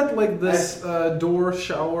 Isn't that like this door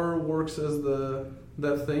shower works as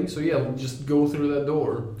that thing? So yeah, we'll just go through that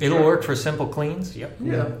door. It'll work for simple cleans. Yep.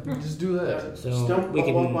 Yeah, just do that. So Just don't we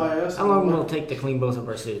can. walk by us. How long will it take to clean both of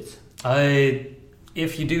our suits?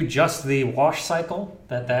 If you do just the wash cycle,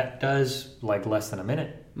 that does like less than a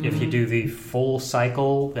minute. If you do the full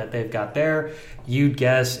cycle that they've got there, you'd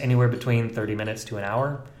guess anywhere between 30 minutes to an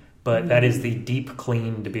hour. But that is the deep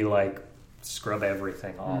clean to be like scrub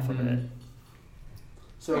everything off of it.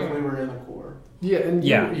 So if we were in the core. Yeah, and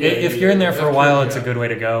If you're in there for a after- while, it's a yeah. good way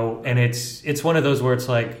to go. And it's one of those where it's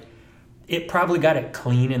like, it probably got it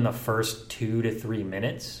clean in the first 2 to 3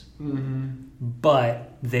 minutes.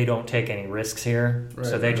 But they don't take any risks here.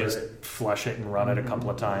 So Right, they right, just right. flush it and run it a couple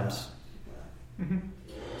of times.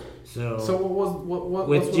 So what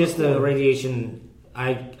with what's just the core? radiation,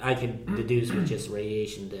 I could deduce with just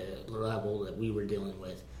radiation the level that we were dealing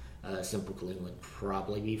with, simple clean would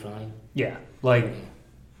probably be fine. Yeah. Like,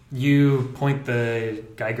 you point the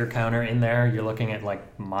Geiger counter in there, you're looking at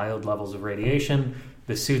like mild levels of radiation.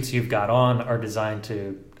 The suits you've got on are designed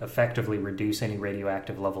to effectively reduce any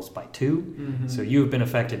radioactive levels by 2. So you've been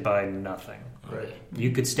affected by nothing. Right.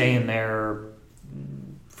 You could stay in there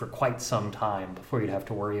for quite some time before you'd have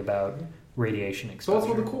to worry about radiation So exposure.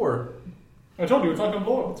 what's with the core? I told you it's not going to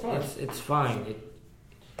blow up. It's fine. It's fine.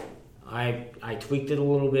 I tweaked it a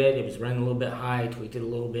little bit. It was running a little bit high. I tweaked it a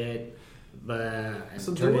little bit, but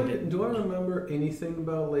So do I remember anything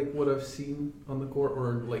about like what I've seen on the core,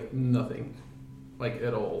 or like nothing, like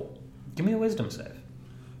at all? Give me a wisdom save.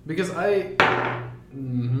 Because I.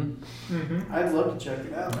 I'd love to check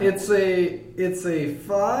it out. It's a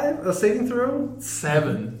 5, a saving throw,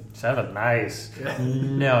 7. 7, nice. Yeah.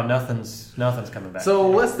 No, nothing's coming back. So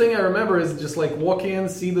last thing I remember is just like walk in,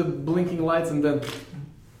 see the blinking lights, and then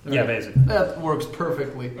yeah, basically that works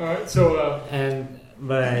perfectly. All right, so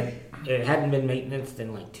but it hadn't been maintained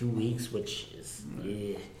in like 2 weeks, which is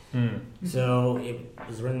so it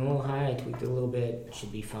was running a little high. I tweaked it a little bit. It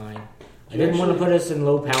should be fine. I didn't want to put us in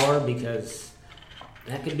low power because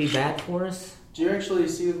that could be bad for us. Do you actually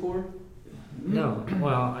see the core? No.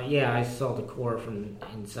 Well, yeah, I saw the core from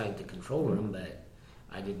inside the control room, but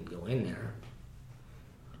I didn't go in there.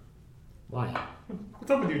 Why? what's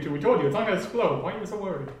up with you two? We told you it's not gonna explode. Why are you so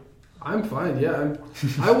worried? I'm fine. Yeah,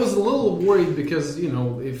 I was a little worried because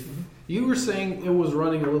if you were saying it was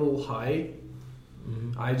running a little high,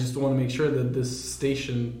 I just want to make sure that this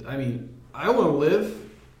station. I mean, I want to live.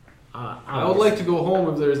 I would like to go home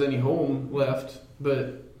if there's any home left,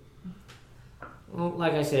 but well,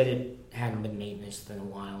 like I said, it hadn't been maintained in a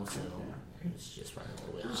while, so it's just running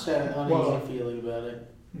a little I just bit had high. an uneasy feeling about it.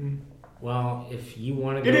 Well, if you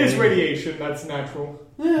want to It go is in, radiation. That's natural.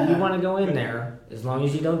 Yeah. you want to go in there, as long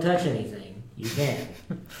as you don't touch anything, you can.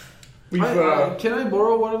 We've can I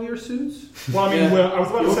borrow one of your suits? well, I mean, Yeah. well, I was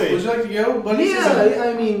about to say. Would you like to go? But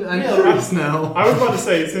I mean, I'm Yeah. curious now. I was about to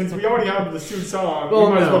say, since we already have the suits on, Well,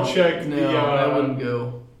 we might as no, well check no, the. I wouldn't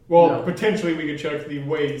go. Well, No. potentially we could check the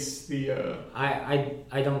weights. The.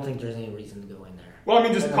 I don't think there's any reason to go in there. Well, I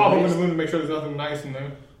mean, just And pop the open weights? the moon to make sure there's nothing nice in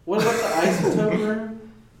there. What about the isotope room?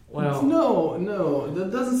 Well, No,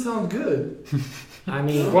 that doesn't sound good. I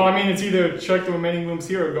mean, Well, I mean, it's either check the remaining rooms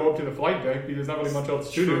here or go up to the flight deck because there's not really much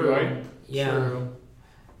else to do, True. right? yeah. True.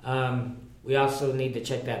 We also need to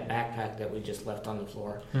check that backpack that we just left on the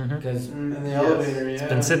floor because In the Yes. elevator, yeah. It's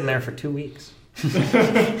been sitting there for 2 weeks.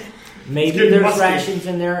 maybe getting there's rusty. rations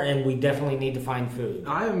in there, and we definitely need to find food.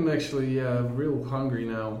 I'm actually real hungry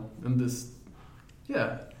now, and this,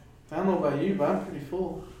 yeah. I don't know about you, but I'm pretty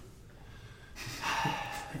full.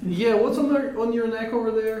 Yeah, what's on your neck over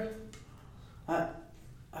there? I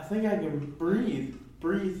think I can breathe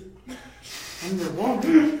underwater.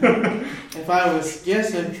 If I was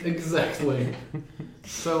guessing. Exactly.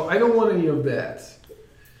 So I don't want any of that.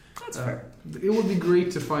 That's fair. It would be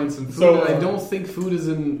great to find some food. So, and I don't think food is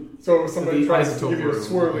in. So if somebody The tries to isotope give you a room.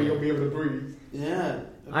 swirly, you'll be able to breathe. Yeah.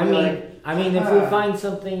 I mean, if we find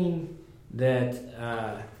something that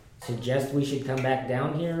suggests we should come back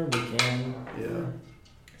down here, we can. Yeah.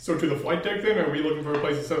 So to the flight deck then, or are we looking for a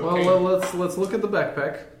place to set up camp? Well, let's look at the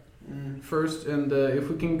backpack Mm. first, and if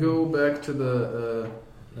we can go back to the.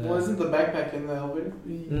 Wasn't the backpack in the elevator?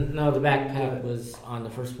 No, the backpack was on the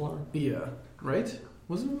first floor. Yeah. Right.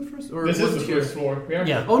 Was it on the first? Or This was is it the here? first floor. Yeah.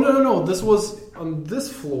 Yeah. Oh no! This was on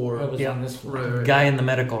this floor. It was Yeah. on this floor. Right. Guy in the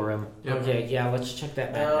medical room. Yep. Okay, yeah, let's check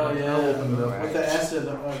that backpack. Oh yeah. I'll open it up. With the acid.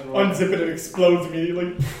 Unzip it, it explodes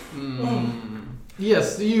immediately.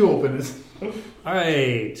 Yes, you open it. All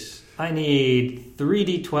right. I need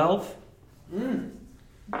 3d12 Mm.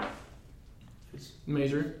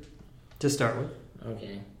 Major. to start with.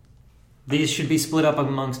 Okay. These should be split up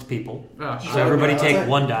amongst people. Ah, So everybody I'll take take-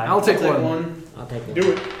 one die. I'll take one. I'll take one.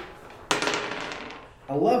 Do it.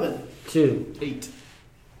 11. 2. 8.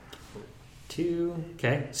 2.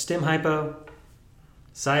 Okay. Stim hypo.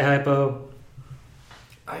 Psi hypo.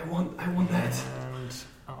 I want that. And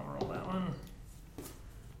I'll roll that one.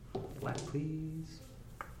 Black, please.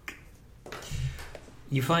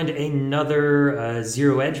 You find another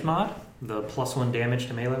zero edge mod, the +1 damage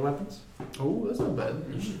to melee weapons. Oh, that's not bad.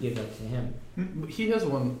 You should give that to him. He has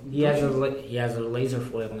one. He has a laser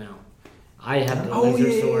foil now. I have the Oh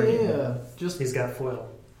laser sword. yeah. Just He's got foil.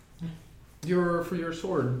 for your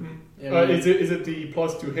sword. Yeah, Is it the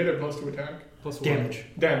 +2 hit or +2 attack? +1. Damage.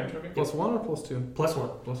 Damage. Okay. +1 or +2? +1.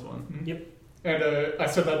 +1. And I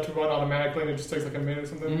set that to run automatically, and it just takes like a minute or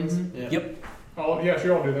something. Mhm. Yeah. Yep. Yeah,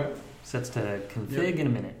 sure, I'll do that. Sets to config in a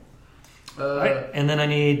minute. Uh, Alright, and then I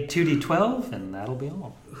need 2d12, and that'll be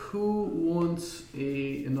all. Who wants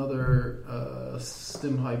another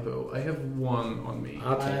stim hypo? I have one on me.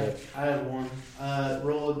 I'll take it. I have one.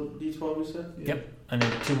 Roll a d12, you said? Yep. I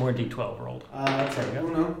need 2 more d12 rolled. That's There we go.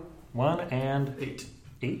 Uno. 1 and 8.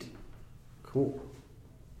 8. Cool.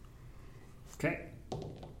 Okay.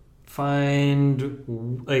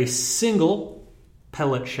 Find a single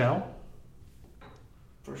pellet shell.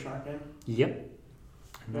 For shotgun. Yep.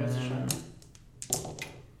 And That's a then shotgun.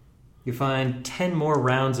 You find 10 more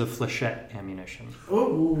rounds of flechette ammunition.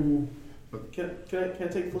 Oh, can I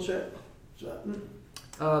take flechette?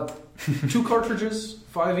 2 cartridges,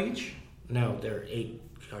 5 each. No, there are 8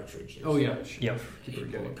 cartridges. Oh yeah. Yep.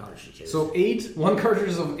 8 bullet cartridges. So 8, 1 cartridge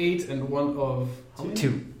is of 8 and 1 of how many?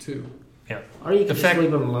 2. Or you can Effect- just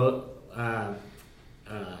leave them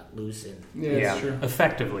loose and... Yeah, that's true.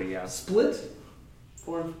 Effectively, yeah. Split?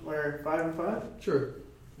 4 or 5 and 5? Sure.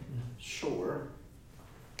 Sure.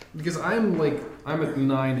 Because I'm at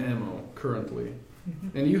 9 ammo currently,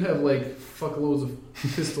 and you have like fuckloads of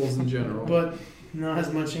pistols in general. But not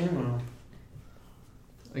as much ammo.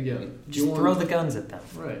 Again, Just throw the guns at them.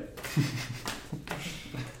 right.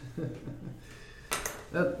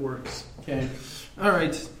 That works. Okay. All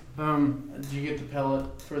right. Did you get the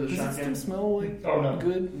pellet for the Does it shotgun? still smell like Oh no.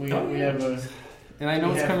 good? We Oh, yeah. have a. And I know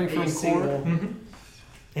we it's have coming a from single- core. Mm-hmm.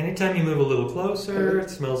 Anytime you move a little closer, it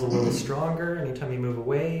smells a little stronger. Anytime you move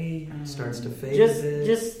away, it starts to fade a bit.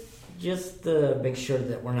 Just to make sure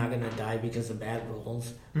that we're not going to die because of bad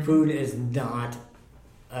rolls. Mhm. Food is not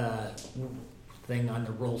a thing on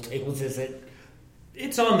the roll tables, is it?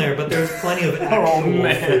 It's on there, but there's plenty of actual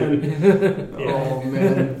food. Yeah. Oh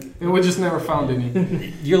man! And we just never found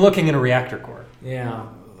any. You're looking at a reactor core. Yeah.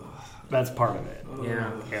 That's part of it. Yeah.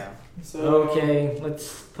 Yeah. So, Okay,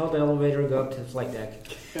 let's call the elevator, go up to the flight deck.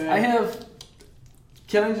 okay. I have.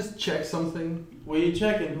 Can I just check something What are you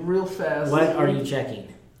checking? real fast? What are you checking?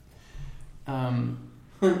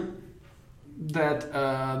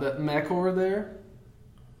 That mech over there.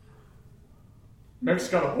 Meg's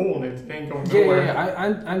got a hole in it. It ain't going Yeah, nowhere.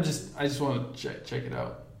 I just want to check it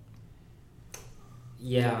out,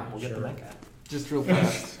 Yeah, We'll sure. get the mech out. just real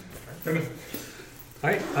fast. All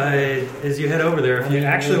right. As you head over there, if you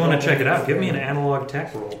actually want to check it out, give me an analog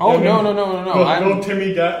tech roll. Oh Yeah, no! Little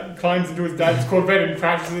Timmy climbs into his dad's Corvette and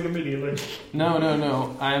crashes it immediately.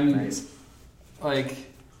 No! I'm like,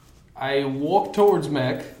 I walk towards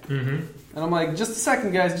mech, Mm-hmm. and I'm like, just a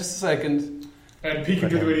second, guys, just a second. And peek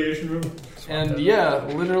into the radiation room. And yeah,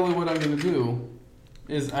 literally, what I'm gonna do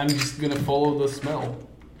is I'm just gonna follow the smell.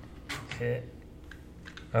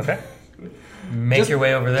 Okay. Make Just- your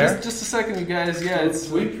way over there. Just a second, you guys. Yeah, it's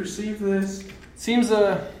we perceive this. seems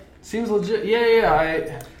legit.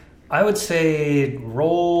 Yeah. I would say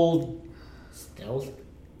roll, Stealth?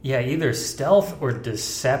 either stealth or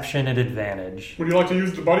deception at advantage. Would you like to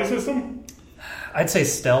use the buddy system? I'd say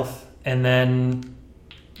stealth, and then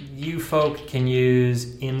you folk can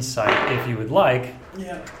use insight if you would like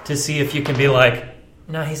Yeah. to see if you can be like,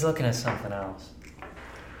 no, he's looking at something else.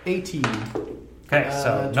 18. Okay,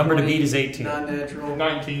 so number to 20, beat is 18. Not natural.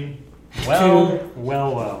 19.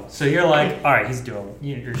 Well. So you're like, all right, he's doing,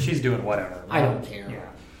 or she's doing whatever. I don't care. Yeah.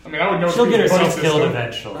 I mean, I would know. She'll to get use the buddy herself killed system.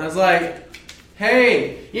 eventually. I was like,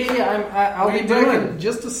 hey, I'll What be are you doing doing?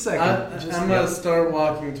 just a second. I'm gonna start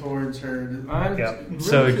walking towards her. I'm Yep. really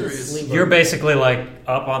So curious. you're basically like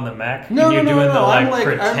up on the mech. No, and you're no, doing no, the no, like I'm like-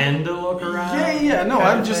 pretend to look around. Yeah. No, Kind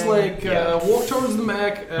I'm of just thing. like Yeah. walk towards the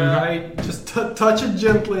mech. I just touch it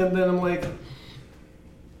gently, and then I'm like,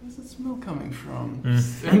 where's that smell coming from?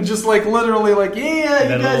 And just like literally, like yeah,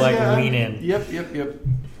 Then you guys, we'll, like, yeah. lean in. Yep.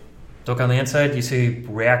 Look on the inside, you see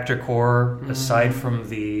reactor core. Aside from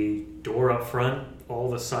the door up front, all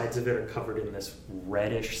the sides of it are covered in this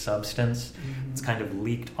reddish substance. It's kind of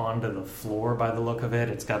leaked onto the floor by the look of it.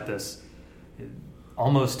 It's got this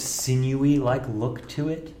almost sinewy like look to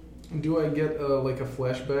it. Do I get like a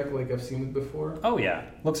flashback like I've seen it before? Oh yeah,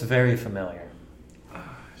 looks very familiar.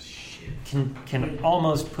 Shit. Can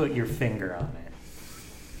almost put your finger on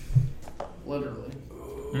it. Literally.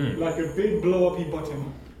 Like a big blow-uppy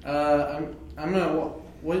button. I'm gonna.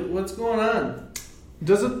 What's going on?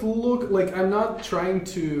 Does it look like I'm not trying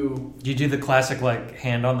to? You do the classic like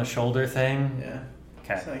hand on the shoulder thing. Yeah.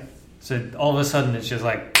 Okay. It's like, So all of a sudden it's just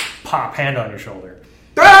like pop, hand on your shoulder.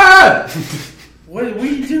 Ah! what are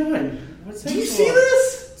you doing? What's Do you see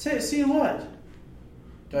this? See what?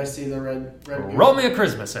 Do I see the red? Roll me a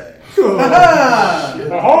charisma save. Ah!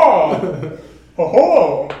 Aha!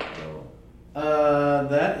 Ho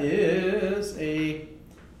That is a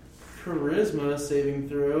charisma saving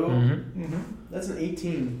throw. Mm-hmm. That's an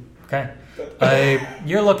 18. Okay.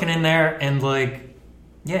 You're looking in there and like,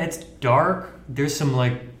 yeah, it's dark. There's some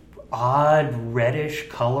like odd reddish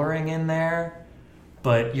coloring in there,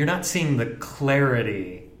 but you're not seeing the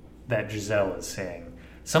clarity that Jazell is seeing.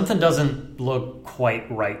 Something doesn't look quite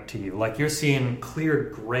right to you. Like you're seeing clear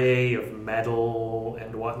gray of metal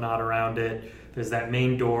and whatnot around it. There's that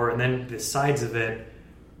main door, and then the sides of it,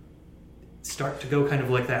 start to go kind of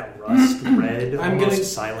like that rust red,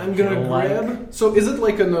 almost Silent Hill. I'm gonna grab. So is it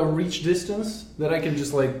like in a reach distance that I can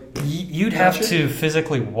just like? You'd have to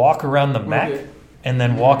physically walk around the mech and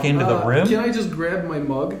then walk into the room. Can I just grab my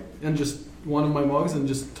mug and just one of my mugs and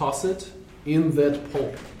just toss it in that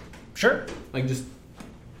pulp? Sure. Like just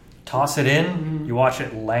toss it in. You watch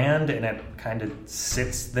it land, and it kind of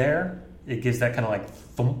sits there. It gives that kind of like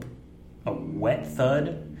thump, a wet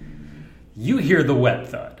thud. You hear the wet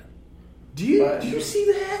thud. Do you see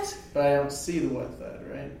that? But I don't see the wet thud,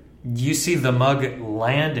 right? You see the mug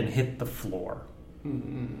land and hit the floor.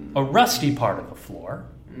 A rusty part of the floor.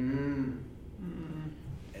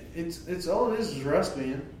 It's all it is rust,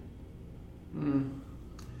 man.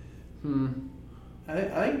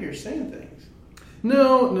 I think you're saying things.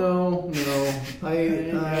 No.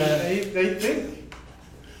 I think.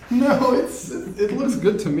 No, it looks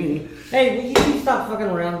good to me. Hey, will you stop fucking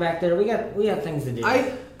around back there? We got things to do.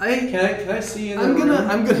 Can I see in the I'm room?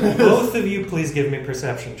 gonna. Both of you, please give me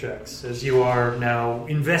perception checks as you are now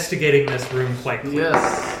investigating this room quite clearly.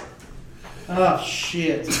 Yes. Oh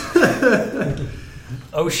shit.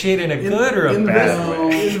 Oh shit, in a good or a bad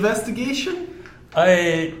way? Investigation?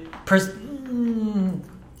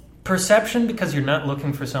 Perception, because you're not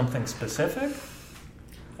looking for something specific?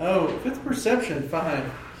 Oh, fifth perception, fine.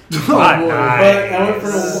 Oh, boy. But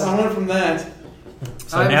I went from that.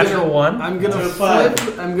 So natural one. I'm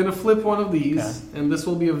gonna flip one of these, and this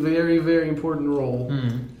will be a very, very important roll.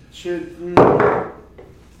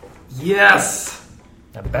 Yes.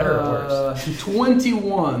 Better or worse?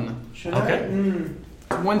 21. Should Okay.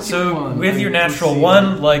 21. So with your natural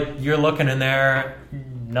one, like you're looking in there,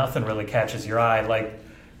 nothing really catches your eye. Like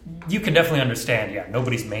you can definitely understand. Yeah,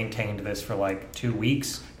 nobody's maintained this for like 2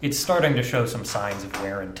 weeks. It's starting to show some signs of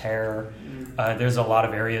wear and tear. There's a lot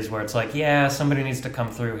of areas where it's like, yeah, somebody needs to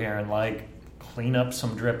come through here and like clean up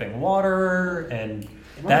some dripping water, and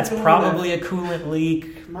that's probably a coolant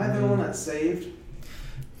leak. Am I the one that saved?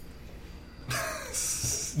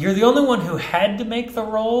 You're the only one who had to make the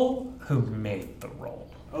roll who made the roll.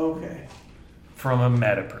 Okay. From a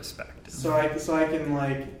meta perspective. So I can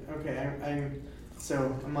like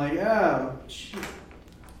I'm like, oh shit.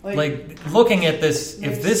 Like looking at this,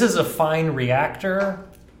 if this is a fine reactor,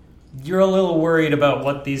 you're a little worried about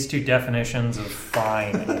what these two definitions of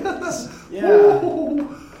fine is. Yeah.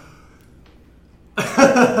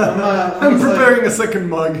 I'm preparing a second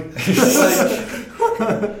mug.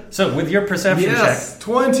 So with your perception check,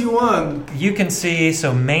 21. you can see,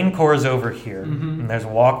 so main core is over here, and there's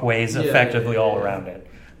walkways effectively all around it.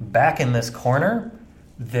 Back in this corner,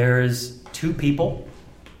 there's 2 people,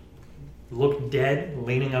 look dead,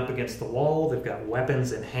 leaning up against the wall. They've got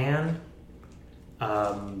weapons in hand.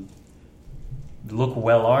 Look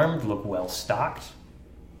well armed, look well stocked.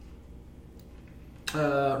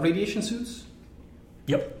 Radiation suits?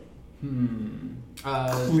 Yep.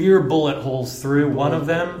 Clear bullet holes through one of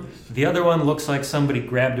them. The other one looks like somebody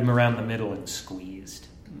grabbed him around the middle and squeezed.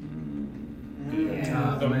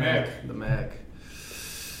 The mech. The mech.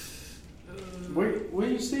 What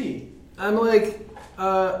do you see? I'm like,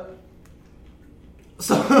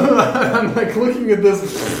 so I'm like looking at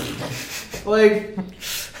this, like,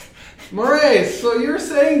 Murray, so you're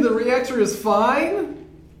saying the reactor is fine?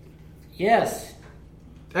 Yes.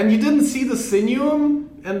 And you didn't see the sinuum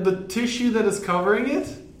and the tissue that is covering it?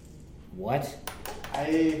 What?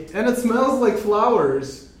 And it smells like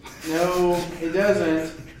flowers. No, it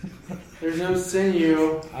doesn't. There's no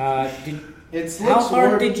sinew. How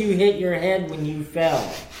hard did you hit your head when you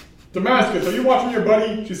fell? Damascus, are you watching your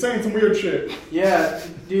buddy? She's saying some weird shit. Yeah,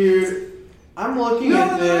 dude. I'm looking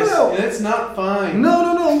at this, and it's not fine.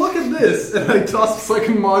 No, look at this. And I toss the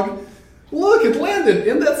second mug. Look, it landed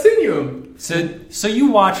in that sinuum. So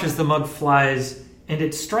you watch as the mug flies, and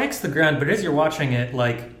it strikes the ground, but as you're watching it,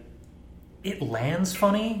 like, it lands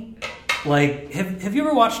funny. Like, have you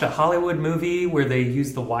ever watched a Hollywood movie where they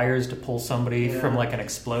use the wires to pull somebody from, like, an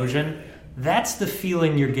explosion? That's the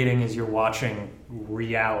feeling you're getting as you're watching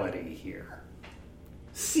reality here.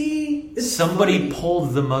 See? It's somebody funny.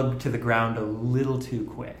 pulled the mug to the ground a little too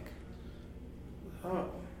quick. Oh.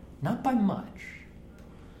 Not by much.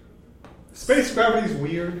 Space gravity's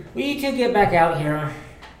weird. Will you two get back out here?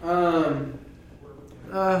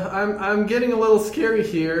 I'm getting a little scary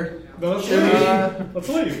here. No, let's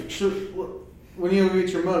leave. When you get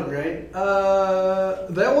your mug, right?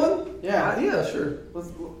 That one? Yeah. Yeah, sure.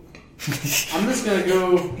 I'm just gonna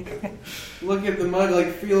go look at the mug,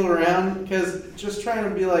 like feel around, because just trying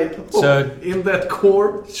to be like. So in that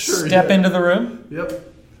core, sure. Step into the room. Yep.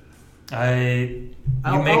 You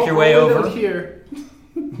make your way over here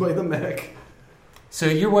by the mech. So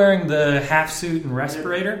you're wearing the half suit and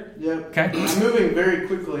respirator? Yep. Okay. I'm moving very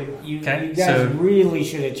quickly. You Okay, guys so- really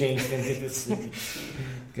should have changed into this.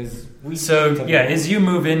 Because as you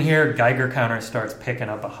move in here, Geiger counter starts picking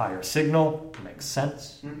up a higher signal. Makes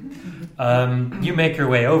sense. You make your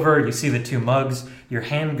way over. You see the two mugs. Your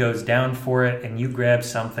hand goes down for it, and you grab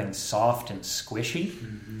something soft and squishy.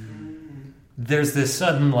 There's this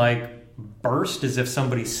sudden, burst as if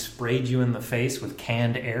somebody sprayed you in the face with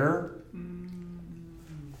canned air.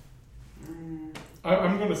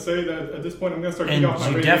 I'm going to say that at this point I'm going to start And taking off my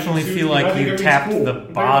you radiation definitely suit, feel and I like think you everything's tapped cool. the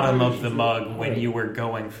bottom of the Radiation mug when you were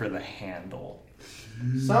going for the handle.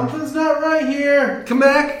 Something's not right here. Come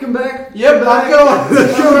back, come back. Yep, I'm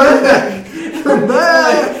going. Come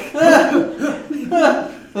back.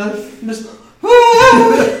 Just.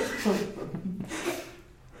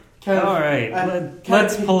 All right,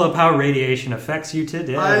 let's pull up how radiation affects you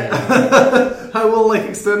today. I will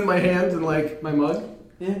extend my hand and my mug.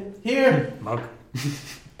 Yeah, here. Mug.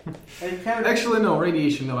 Actually, no,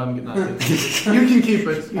 radiation. No, I'm not. You can keep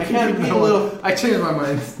it. I can't keep be it. a little. I changed my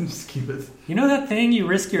mind. Just keep it. You know that thing you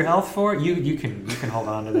risk your health for? You can hold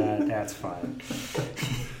on to that. That's fine.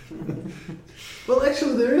 Well,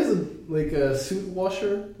 actually, there is a suit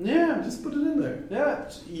washer. Yeah, Just put it in there. yeah.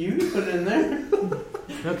 You can put it in there.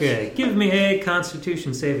 Okay, give me a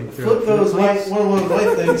Constitution saving throw. Flip those please. one of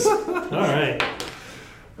those light things. All right.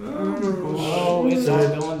 Oh, it's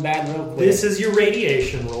all going bad real quick. This is your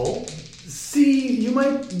radiation roll. See, you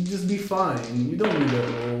might just be fine. You don't need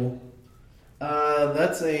that roll.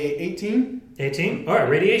 That's a 18. 18. All right,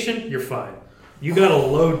 radiation. You're fine. You got a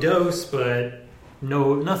low dose, but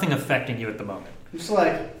nothing affecting you at the moment. I'm just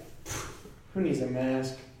like, who needs a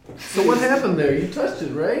mask? So what happened there? You touched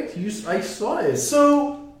it, right? I saw it.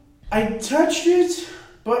 So I touched it,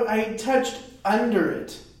 but I touched under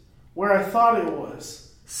it, where I thought it was.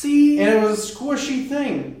 See, And it was a squishy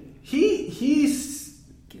thing. he's.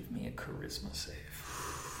 Give me a charisma save.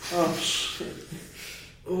 Oh shit.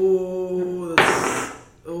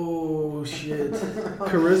 Oh shit.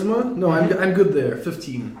 Charisma? No, I'm good there.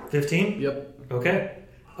 15. 15. Yep. Okay.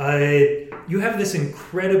 You have this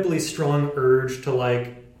incredibly strong urge to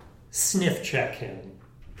sniff check him.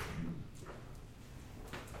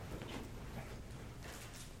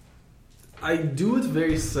 I do it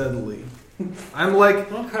very subtly. I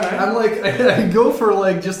go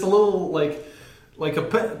for just a little like a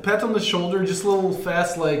pat on the shoulder, just a little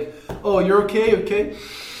fast, oh, you're okay? You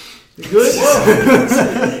good?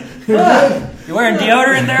 You wearing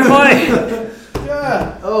deodorant there, boy?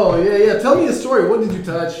 Yeah. Oh, yeah. Tell me a story. What did you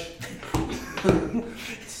touch?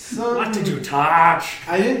 What did you touch?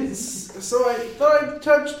 I didn't. So I thought I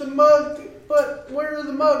touched the mug, but where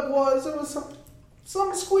the mug was, it was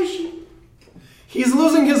something squishy. He's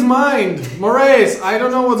losing his mind. Moraes, I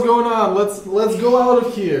don't know what's going on. Let's go out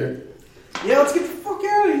of here. Yeah, let's get the fuck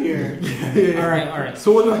out of here. All right.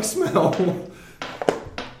 So what do I smell?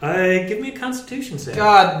 Give me a Constitution save.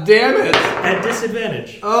 God damn it. At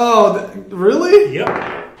disadvantage. Oh, really?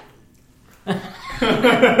 Yep.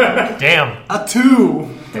 Damn. A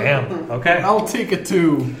 2. Damn. Okay. I'll take a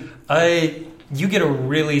 2. You get a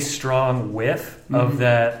really strong whiff of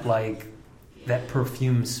that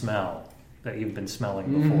perfume smell that you've been smelling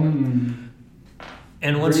before.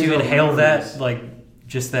 And once you inhale that,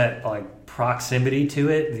 just that proximity to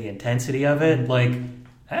it, the intensity of it,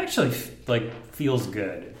 actually feels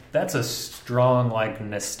good. That's a strong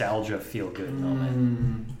nostalgia feel good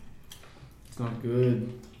moment. It's not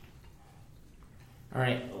good. All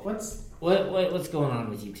right. What's going on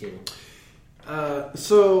with you two?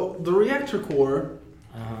 So the reactor core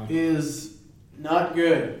is Not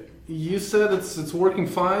good. You said it's working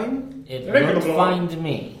fine. It looked fine to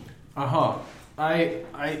me.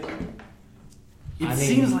 It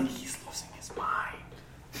seems like he's losing his mind.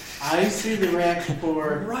 I see the reactor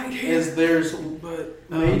core Right here. as there's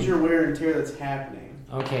major wear and tear that's happening.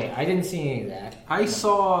 Okay, I didn't see any of that. I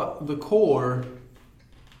saw the core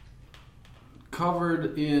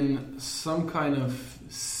covered in some kind of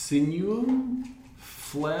sinew,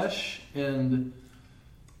 flesh, and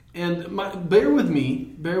bear with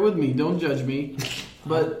me, don't judge me.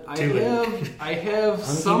 But I have I'm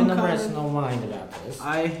some giving the kind rest of, no mind about this.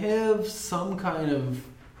 I have some kind of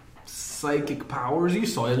psychic powers. You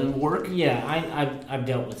saw it in work. Yeah, I've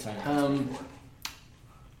dealt with that.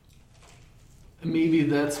 Maybe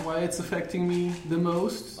that's why it's affecting me the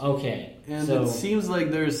most. Okay, And so it seems like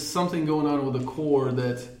there's something going on with the core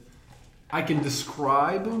that I can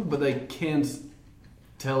describe, but I can't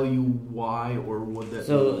tell you why or what that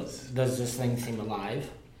means. does this thing seem alive?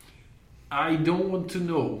 I don't want to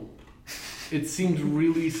know. it seemed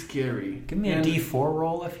really scary. Give me a D4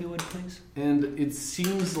 roll, if you would, please. And it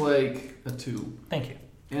seems like a 2. Thank you.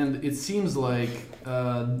 And it seems like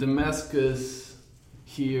Damascus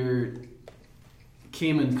here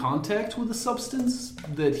came in contact with a substance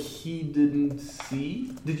that he didn't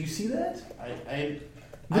see. Did you see that?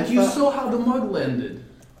 But you saw how the mug landed.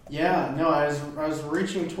 Yeah, no, I was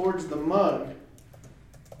reaching towards the mug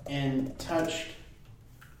and touched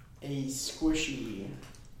a squishy.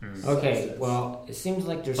 Okay, substance. well, it seems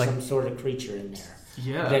like there's some sort of creature in there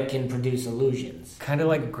Yeah. that can produce illusions. Kind of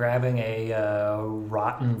like grabbing a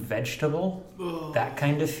rotten vegetable. That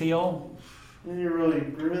kind of feel. You really.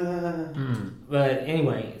 But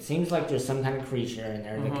anyway, it seems like there's some kind of creature in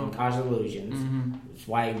there that can cause illusions. It's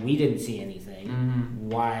why we didn't see anything.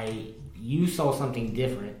 Why you saw something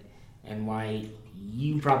different, and why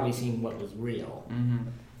you probably seen what was real.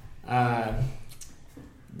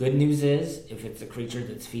 Good news is, if it's a creature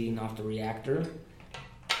that's feeding off the reactor,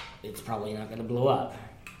 it's probably not going to blow up.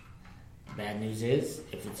 Bad news is,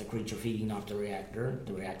 if it's a creature feeding off the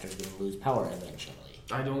reactor's going to lose power eventually.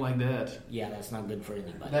 I don't like that. Yeah, that's not good for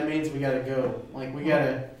anybody. That means we gotta go. Like, we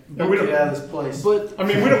gotta get out of this place. But I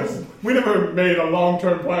mean, we never made a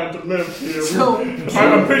long-term plan to live here. So-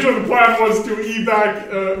 I'm pretty sure the plan was to evac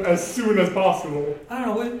as soon as possible. I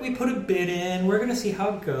don't know. We put a bid in. We're going to see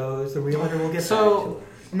how it goes. The realtor will get back to so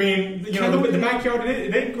I mean, you know, the backyard,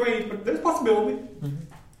 it ain't great, but there's a possibility.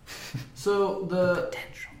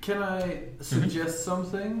 can I suggest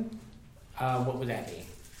something? What would that be?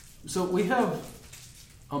 So we have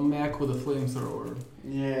a Mac with a flamethrower.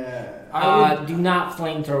 Yeah. Do not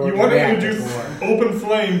flamethrower You the want to reactor introduce core. open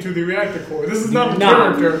flame to the reactor core. This is not a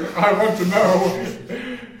not. character. I want to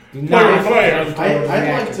know. Do not Player. flamethrower the I'd like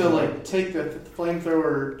reactor to core. take the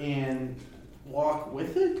flamethrower and walk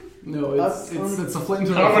with it. No, it's a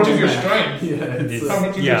flamethrower. How much is your Mac. strength? Yeah, it's How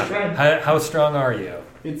much is your Yeah. strength? How strong are you?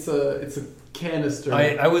 it's a canister.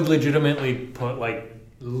 I would legitimately put, like,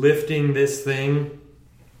 lifting this thing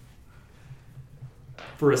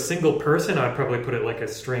for a single person, I'd probably put it like a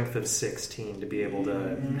strength of 16 to be able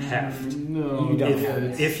to heft. No, You don't yeah, have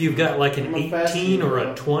it's- If you've got like an I'm a fast 18 or a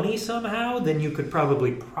user. 20 somehow, then you could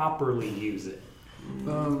probably properly use it.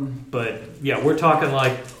 But yeah, we're talking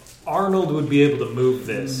like Arnold would be able to move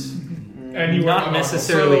this, And you not are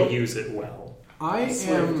necessarily So- use it well. I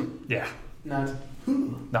am Yeah,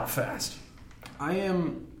 not fast. I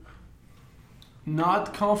am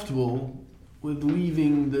not comfortable with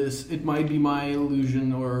leaving this. It might be my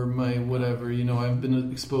illusion or my whatever. You know, I've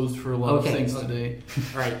been exposed for a lot of things today.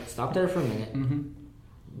 Alright, stop there for a minute. Mm-hmm.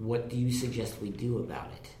 What do you suggest we do about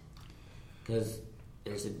it? Because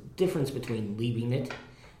there's a difference between leaving it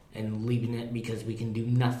and leaving it because we can do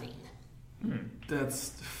nothing. That's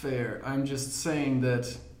fair. I'm just saying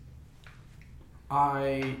that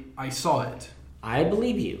I saw it. I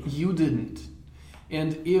believe you. You didn't.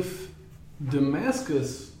 And if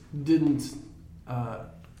Damascus didn't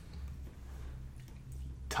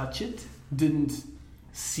touch it, didn't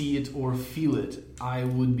see it or feel it, I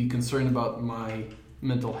would be concerned about my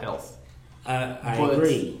mental health. I But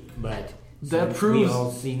agree, but That since proves. we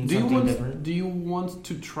all seen Do you something want? different. Do you want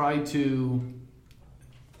to try to?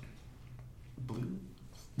 Blue.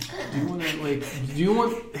 Do you want to Do you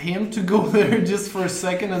want him to go there just for a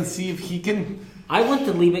second and see if he can? I want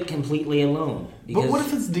to leave it completely alone because But what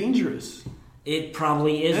if it's dangerous? it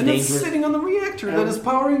probably is And it's dangerous. sitting on the reactor that is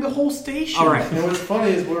powering the whole station. All right. And what's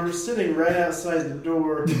funny is we're sitting right outside the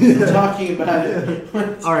door talking about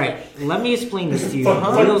it. All right, let me explain this to you.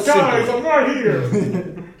 But real guys, simply. I'm right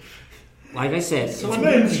here. Like I said, My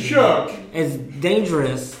name's Chuck. it's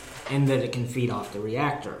dangerous in that it can feed off the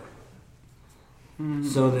reactor.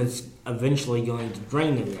 So that's eventually going to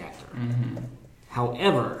drain the reactor.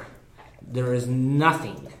 However, there is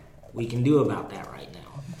nothing we can do about that right now.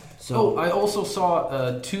 So I also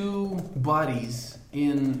saw 2 bodies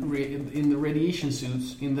in the radiation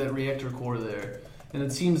suits in that reactor core there, and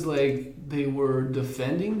it seems like they were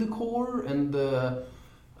defending the core, and the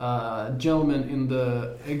gentleman in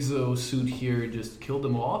the exo suit here just killed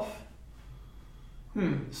them off.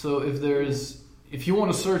 So if you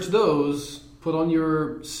want to search those, put on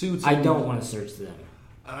your suits. I and- don't want to search them.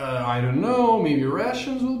 I don't know. Maybe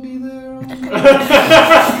rations will be there.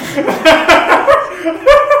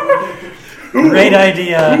 Great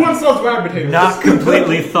idea. Who wants those rabbit potatoes? Not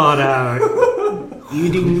completely thought out.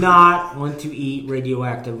 You do not want to eat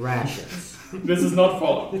radioactive rations. This is not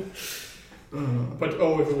Fallout. But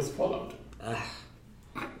if it was Fallout.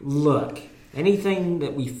 Look, anything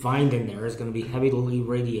that we find in there is going to be heavily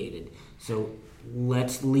radiated. So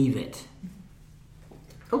let's leave it.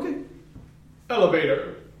 Okay.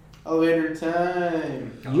 Elevator. Elevator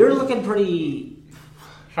time. You're looking pretty.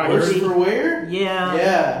 Worse for wear? Yeah.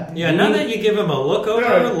 Yeah. Yeah, now that you give him a look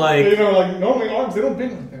over, normally arms, they don't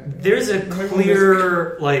bend like that. there's a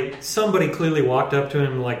clear, somebody clearly walked up to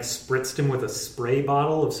him, spritzed him with a spray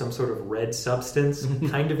bottle of some sort of red substance,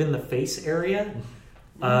 kind of in the face area.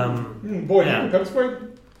 Boy, yeah. pepper spray?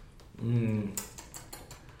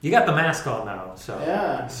 You got the mask on now, so.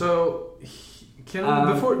 Yeah. So,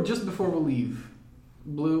 before we leave,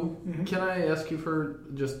 Blue, can I ask you for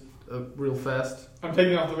just real fast? I'm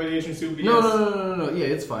taking off the radiation suit. No. Yeah,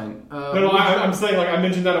 it's fine. I'm saying I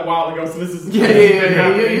mentioned that a while ago, so this is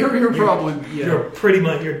Yeah. You're probably You're pretty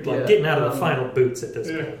much getting out of the final boots at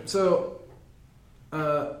this point. So,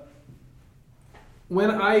 when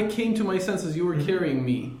I came to my senses, you were carrying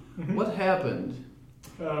me. What happened?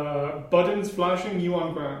 Buttons flashing, you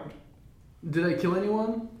on ground. Did I kill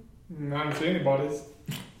anyone? I don't see any bodies.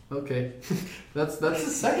 Okay, that's the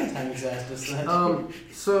second time he's asked us that.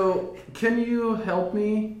 So, can you help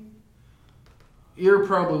me? You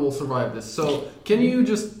probably will survive this. So, can you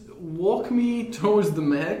just walk me towards the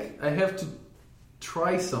mech? I have to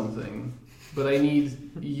try something, but I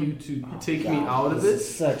need you to take me out of it. This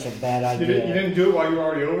is such a bad idea. You didn't do it while you were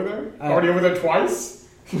already over there? Already over there twice?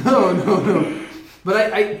 No.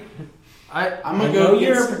 But I'm I gonna know go.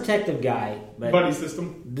 you're a protective guy, but Buddy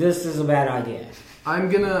system. this is a bad idea.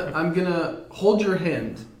 I'm gonna hold your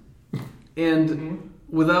hand, and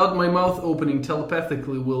without my mouth opening,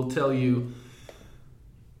 telepathically will tell you,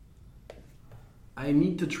 I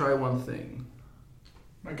need to try one thing.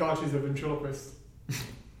 My God, she's a ventriloquist.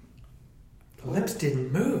 The lips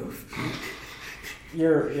didn't move.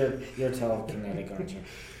 You're telekinetic, aren't you?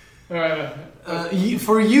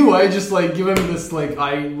 For you, I just give him this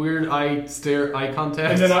weird eye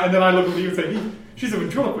contact. And then I look at you and say, she's a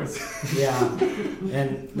ventriloquist. Yeah,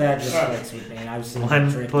 and that just fits with me. I've seen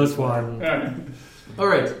 1 plus 1. All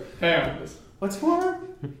right. Hang on. What's more?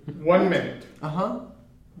 1 minute.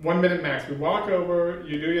 1 minute max. We walk over,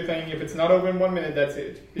 you do your thing. If it's not over in 1 minute, that's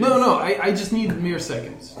it. No, I just need mere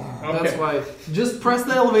seconds. Okay. That's why. Just press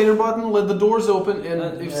the elevator button, let the doors open,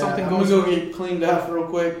 and if something I'm goes... gonna go get cleaned up real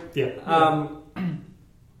quick. Yeah.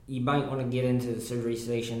 You might want to get into the surgery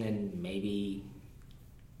station and maybe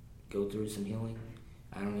go through some healing.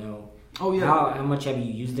 I don't know. Oh, yeah. How much have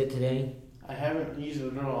you used it today? I haven't used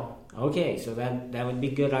it at all. Okay, so that would be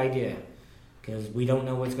a good idea. Because we don't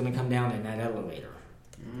know what's going to come down in that elevator.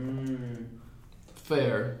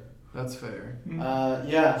 Fair. That's fair.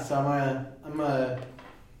 Yeah, so I'm gonna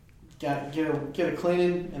get a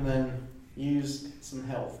cleaning and then use some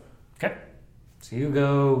health. Okay. So you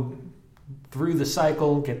go through the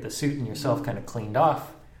cycle, get the suit and yourself kind of cleaned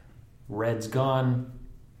off. Red's gone.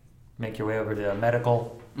 Make your way over to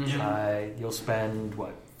medical. You'll spend,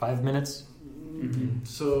 5 minutes?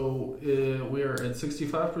 So we are at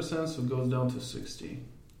 65%, so it goes down to 60.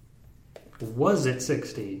 Was it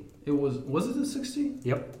 60? It was it a 60?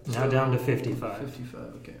 Yep. Now down to 55. 55,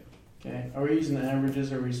 okay. Okay, are we using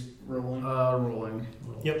averages or are we rolling? Rolling.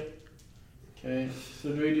 Yep. Okay,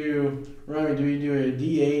 so do we do a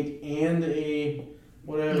D8 and a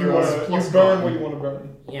whatever? You burn what you want to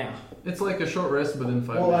burn. Yeah. It's like a short rest, but in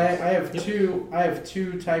 5 Well, I minutes. have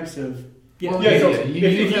two types of. So You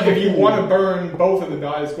if you want to burn both of the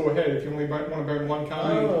dice, go ahead. If you only want to burn one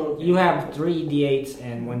kind. Oh, You have 3 D8s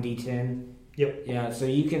and 1 D10. Yep. Yeah, so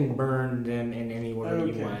you can burn them in any order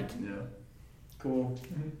you want. Yeah. cool.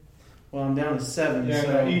 Well, I'm down to 7. Yeah,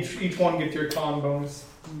 so. each one gets your con bonus.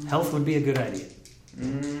 Health would be a good idea.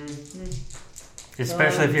 Mm-hmm.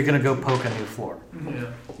 Especially if you're going to go poke a new floor.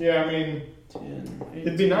 Yeah, I mean, 10,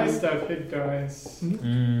 it'd be nice to have hit dice.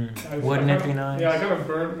 Wouldn't it be nice? Yeah, I kind of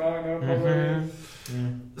burnt mine up already.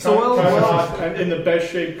 So Not in the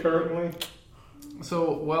best shape currently.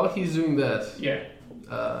 So while he's doing that, Yeah,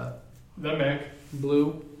 the mech.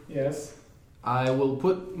 Blue, Yes. I will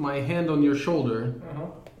put my hand on your shoulder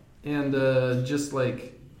and just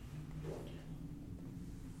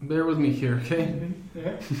bear with me here, okay?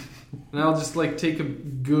 Yeah. And I'll just take a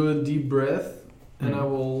good deep breath, and I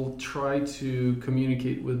will try to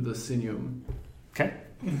communicate with the Sinuum. Okay.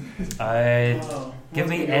 Give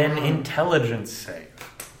me Let's an go. intelligence save.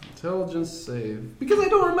 Intelligence save. Because I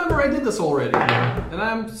don't remember I did this already. And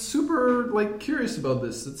I'm super curious about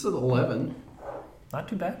this. It's at 11. Not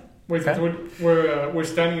too bad. Wait, Okay. so we're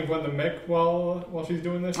standing in front of the mech while she's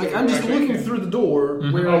doing this? I'm just Actually, looking through the door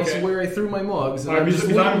where I threw my mugs. And I'm I'm just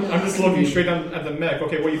looking straight at the mech.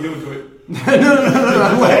 Okay, what are you doing to it?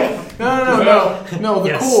 No,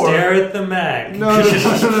 the core. Stare at the mag. No,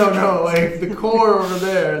 the core over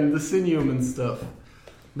there and the Sinuum and stuff.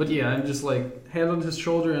 But yeah, I'm just hand on his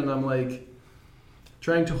shoulder and I'm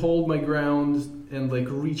trying to hold my ground and like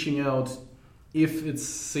reaching out if it's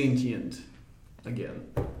sentient again.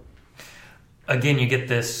 Again, you get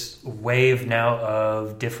this wave now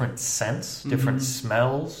of different scents, different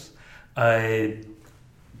smells.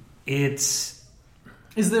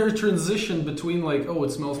 Is there a transition between like, oh,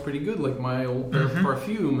 it smells pretty good, like my old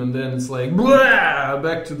perfume, and then it's like, blah,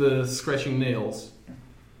 back to the scratching nails?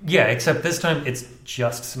 Yeah, except this time it's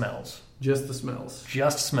just smells. Just the smells.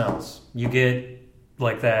 Just smells. You get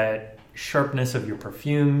like that sharpness of your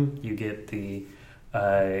perfume. You get the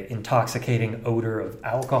intoxicating odor of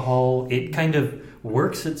alcohol. It kind of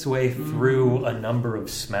works its way through a number of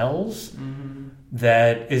smells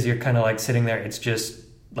that as you're kind of like sitting there, it's just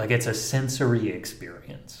like it's a sensory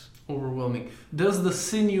experience. Overwhelming. Does the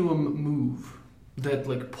sinuum move? That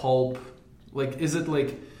like pulp? Like, is it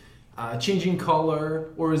like changing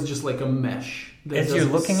color, or is it just like a mesh? As you're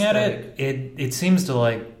looking at it, it seems to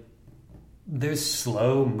like there's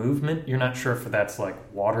slow movement. You're not sure if that's like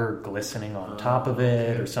water glistening on top of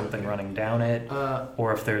it or something running down it,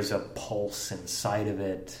 or if there's a pulse inside of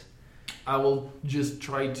it. I will just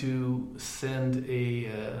try to send a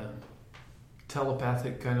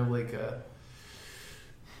telepathic kind of like a...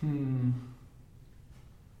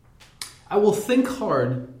 I will think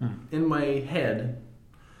hard in my head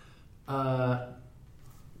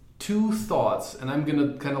two thoughts, and I'm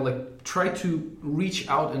gonna kind of like try to reach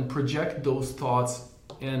out and project those thoughts,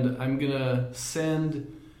 and I'm gonna send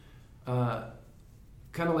kind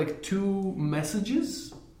of like two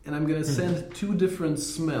messages, and I'm gonna send two different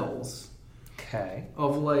smells. Okay.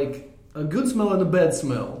 Of like a good smell and a bad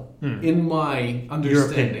smell in my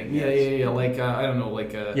understanding. Your opinion, Yeah. Like I don't know,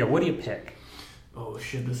 like yeah. What do you pick? Oh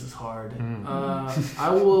shit, this is hard. I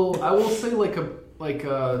will say like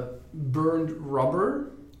a burned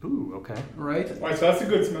rubber. Ooh, okay. Right. Right, so that's a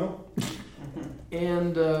good smell.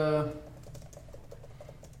 And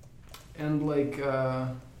like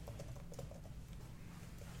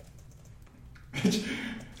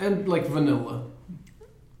and like vanilla.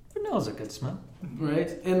 Vanilla's a good smell. Right?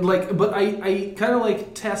 And like, but I kind of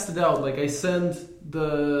like test it out. Like I send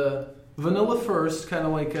the vanilla first, kind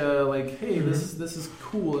of like hey, this is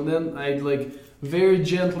cool, and then I like very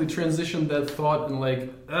gently transition that thought and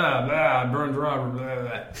like burned rubber, blah,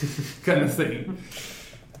 blah, kind of thing.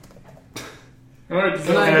 All right,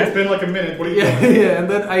 so it's been like a minute. What do you? Yeah, and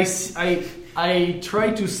then I try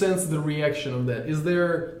to sense the reaction of that. Is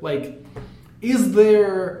there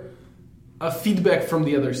a feedback from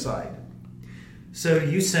the other side? So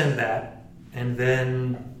you send that, and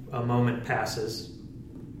then a moment passes,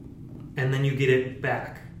 and then you get it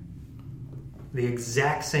back. The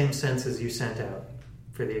exact same sense as you sent out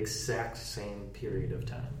for the exact same period of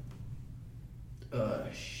time.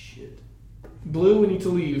 Shit. Blue, we need to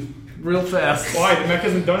leave real fast. Why? The mech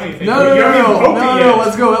hasn't done anything. No,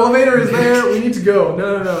 let's go. Elevator is there. We need to go.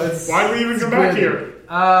 No. Why do we even come back here?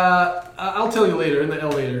 I'll tell you later in the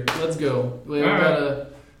elevator. Let's go. We gotta.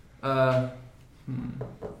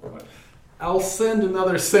 I'll send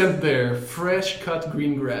another scent there. Fresh cut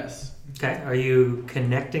green grass. Okay. Are you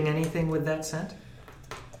connecting anything with that scent?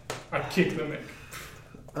 I kick the mech.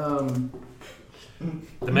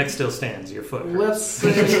 The mech still stands. Your foot hurts.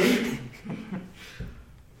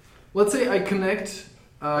 Let's say I connect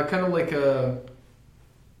kind of like a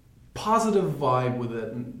positive vibe with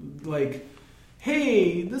it, like,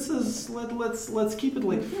 hey, this is let's keep it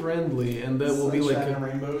like friendly, and that will be like sunshine and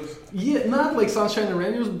rainbows. Yeah, not like sunshine and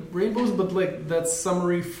rainbows, but like that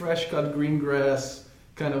summery, fresh cut green grass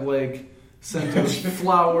kind of like scent of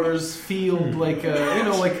flowers, field, like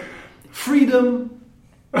like freedom.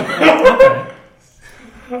 Okay.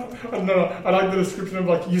 No, I like the description of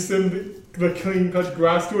like you send the clean cut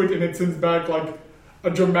grass to it, and it sends back like a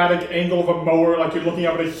dramatic angle of a mower, like you're looking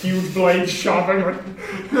up at a huge blade chopping.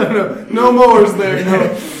 No mowers there.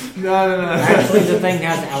 No. Actually, the thing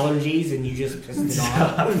has allergies, and you just pissed it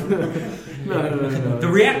off. No. The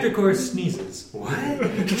reactor core sneezes. What?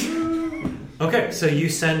 Okay, so you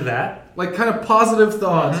send that. Like kind of positive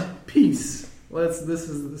thought. Peace. Let's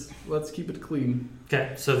keep it clean.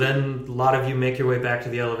 Okay, so then a lot of you make your way back to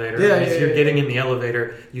the elevator. Yeah, and as you're getting in the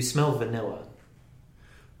elevator, you smell vanilla.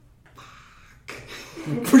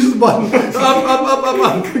 Push the button.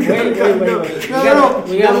 Up. Wait. No.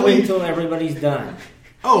 We gotta wait until everybody's done.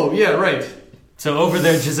 Oh, yeah, right. So over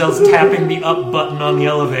there, Jazell's tapping the up button on the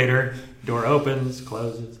elevator. Door opens,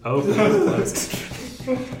 closes, opens, closes.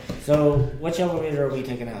 So, which elevator are we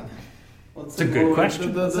taking out? It's a good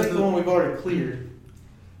question. That's like the one we've already cleared.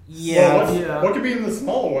 Yeah. What could be in the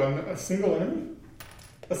small one? A single enemy?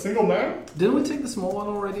 A single man? Didn't we take the small one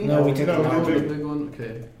already? No, we took the the big one.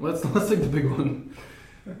 Okay, let's take the big one.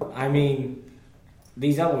 I mean,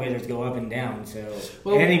 these elevators go up and down, so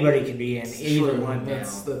Well, anybody can be in either Sure, one now.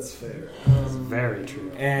 that's fair. That's very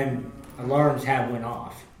true. And alarms have went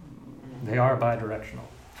off. They are bi-directional.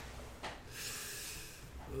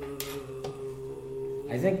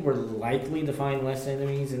 I think we're likely to find less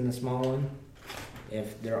enemies in the small one,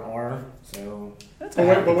 if there are. So, That's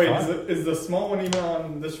But wait, is the small one even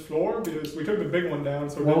on this floor? Because we took the big one down.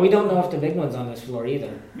 So well, we don't know if the big one's on this floor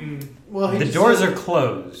either. Well, he the just doors said- are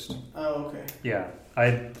closed. Oh, okay. Yeah,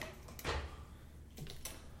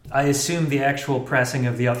 I assume the actual pressing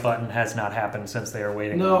of the up button has not happened since they are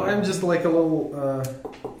waiting. No, on you. I'm just like a little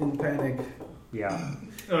in panic. Yeah.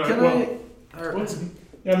 Can well, I? or-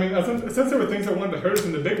 Yeah, I mean, since there were things that wanted to hurt us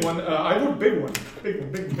in the big one, I vote big one. Big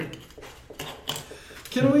one.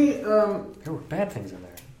 Can we? There were bad things in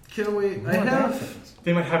there. Can we? More I bad have. things.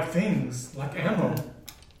 They might have things like ammo.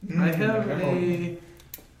 I have ammo.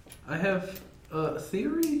 a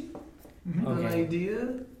theory, an Okay,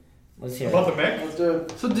 idea. let's hear About it. the mech? Let's do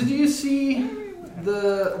it. So, did you see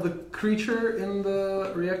the creature in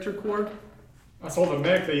the reactor core? I saw the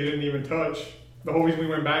mech that you didn't even touch. The whole reason we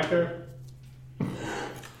went back there.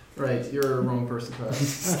 Right, you're a wrong person to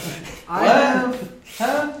ask. I What? have.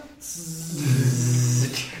 Huh?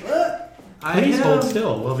 Please hold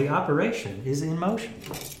still while the operation is in motion.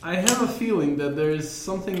 I have a feeling that there is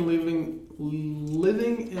something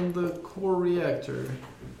living in the core reactor,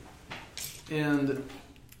 and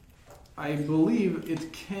I believe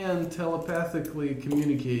it can telepathically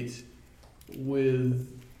communicate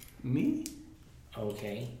with me.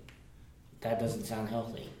 Okay, that doesn't sound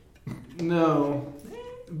healthy. No,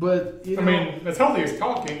 but you know, I mean, as healthy as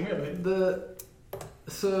talking, really. the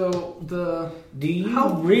Do you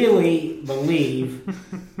How- really believe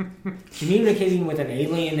communicating with an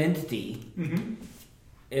alien entity Mm-hmm.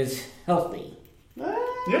 is healthy?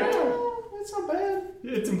 Yeah. It's not bad.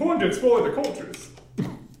 It's important to explore the cultures.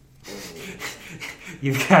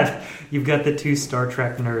 You've got the two Star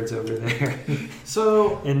Trek nerds over there,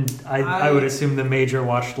 so and I would assume the major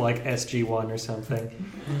watched like SG-1 or something.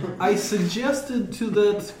 I suggested to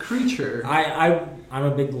that creature. I'm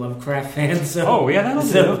a big Lovecraft fan, so Oh yeah, that'll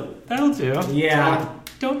So- do. That'll do. yeah.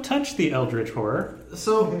 Don't touch the Eldritch horror.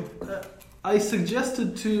 So, I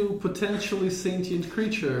suggested to potentially sentient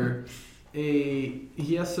creature a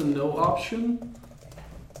yes and no option.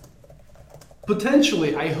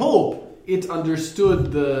 Potentially, I hope it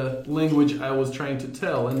understood the language I was trying to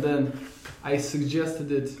tell, and then I suggested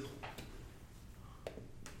it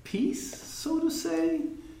peace, so to say.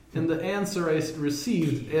 And the answer I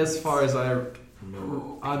received, as far as I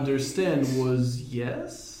understand, was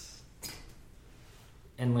yes.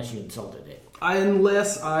 Unless you insulted it.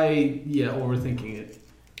 Unless overthinking it.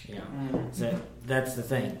 Yeah. So that's the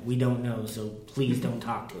thing. We don't know, so please don't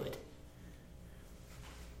talk to it.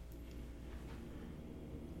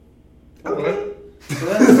 Okay. So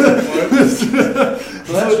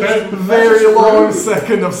that's Very long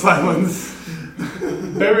second of silence.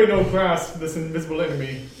 Barry no grasp this invisible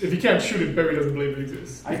enemy. If you can't shoot it, Barry doesn't believe it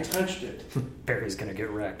exists. I touched it. Barry's gonna get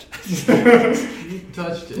wrecked. You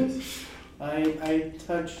touched it. I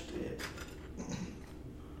touched it.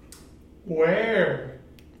 Where?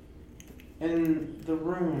 In the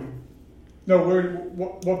room. No, where?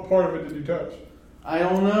 What part of it did you touch? I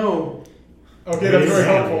don't know. Okay, that's very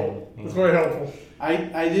helpful. That's very helpful.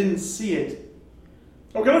 I didn't see it.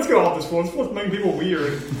 Okay, let's get off this floor. This floor's making people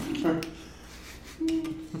weird.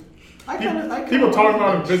 People talk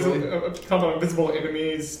about invisible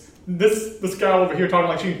enemies. This guy over here talking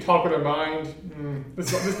like she can talk with her mind.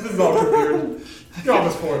 This is all too weird. Get off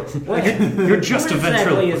this floor. You're just a What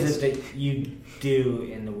exactly is ventriloquist. it that you do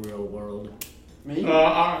in the real world? Me?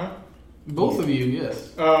 Both of you,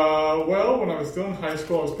 yes. Well, when I was still in high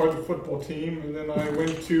school, I was part of the football team, and then I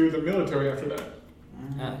went to the military after that.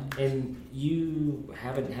 And you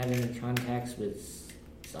haven't had any contacts with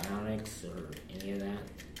psionics or any of that?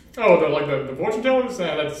 Oh, the fortune tellers?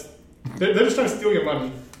 They're just trying to steal your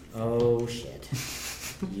money. Oh shit!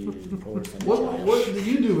 You poor son of a What child. did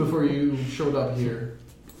you do before you showed up here?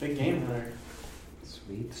 Big game hunter.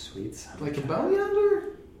 Sweet, sweet son. Like a bounty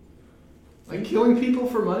hunter? Like killing people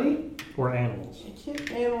for money? Or animals. I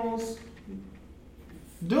can't animals.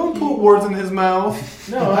 Don't put words in his mouth.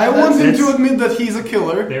 No, I want him to that's- admit that he's a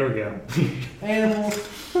killer. There we go. animals,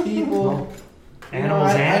 people.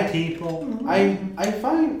 Animals I- and I- people. I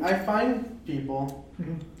find people.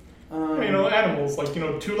 Animals, like,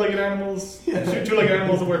 two-legged animals. Two-legged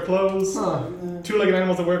animals that wear clothes. Huh. Two-legged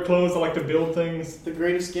animals that wear clothes that like to build things. The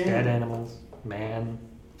greatest game. Dead animals. Man.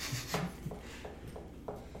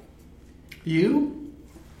 You?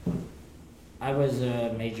 I was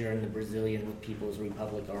a major in the Brazilian People's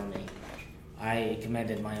Republic Army. I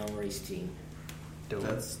commanded my own race team. Dope.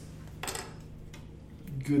 That's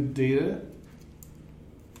good data.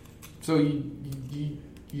 So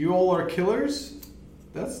you all are killers?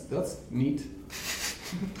 That's neat.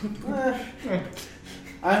 I'm kind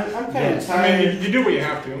of Yes. I tired. mean, you do what you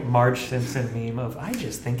have to. Marge Simpson meme of I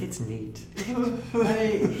just think it's neat. I'm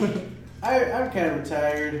kind of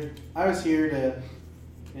retired. I was here to,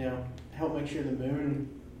 help make sure the moon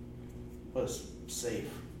was safe.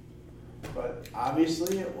 But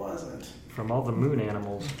obviously it wasn't. From all the moon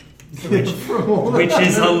animals. Which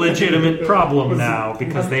is a legitimate problem now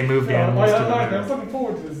because they moved animals to the I moon. was looking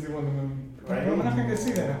forward to visiting on the moon. Right. We're not going to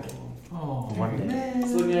see that. Oh, One day. I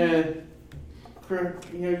was looking at,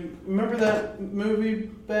 remember that movie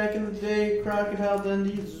back in the day, Crocodile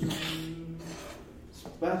Dundee? It's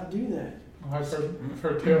about to do that. I've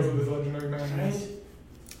heard tales of this legendary man. Right?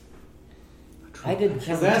 I did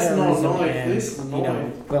Because that's not counterterrorism annoying. and, This is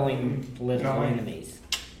annoying. quelling political No. enemies.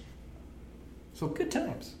 So Good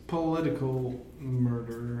times. political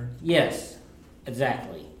murder. Yes,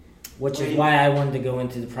 exactly. Which is Wait. why I wanted to go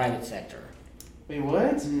into the private sector. Wait,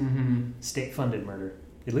 what? Mm-hmm. State-funded murder.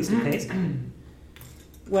 At least it pays.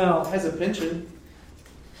 Well, Has a pension.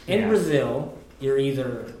 in Yeah. Brazil, you're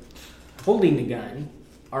either holding the gun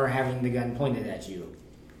or having the gun pointed at you.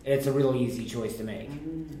 It's a real easy choice to make.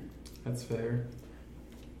 That's fair.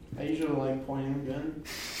 I usually like pointing the gun.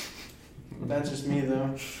 That's just me,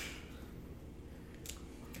 though.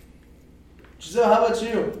 Giselle, how about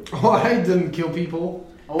you? Oh, I didn't kill people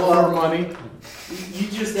Oh, for well, money. you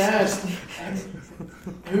just asked,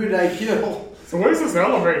 who did I kill? So where's this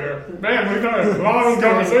elevator? Man, we've had a long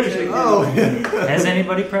conversation. Oh, Has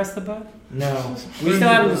anybody pressed the button? No. We still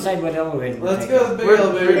haven't decided what elevator we're Let's taking. go to the big we're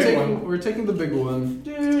elevator. taking the big one.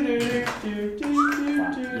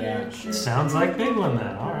 Yeah. Sounds like big one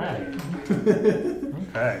then. All right.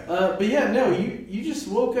 Okay. But yeah, no, you just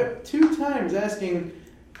woke up 2 times asking,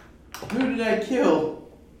 who did I kill?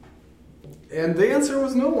 And the answer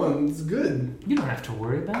was no one. It's good. You don't have to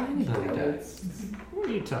worry about anybody dying. What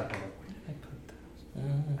are you talking about? Where did I put that?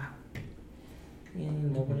 Yeah,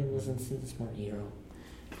 nobody listens to the smart hero.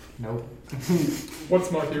 Nope. What's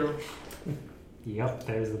Smart Hero? Yep,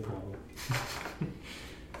 there's the problem.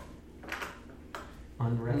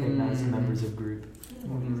 Unrecognized members of group.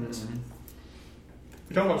 What is this?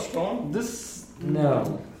 You talking about Strong? This.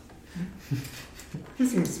 No. He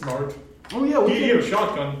seems smart. Oh yeah, He had a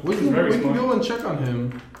shotgun. we He's can very we can smart. go and check on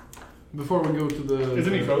him before we go to the.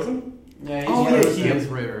 Isn't he frozen? Yeah, Oh yeah, frozen. he is.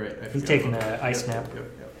 Right. I He's forgot taking about an that. ice nap.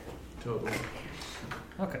 Yep. Totally.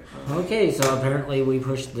 Okay. Okay, so apparently we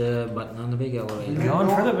pushed the button on the big elevator. Going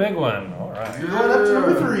for the big one. All right. You're going up to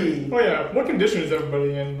number 3. Oh yeah. What condition is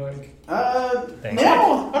everybody in? Like, Thanks.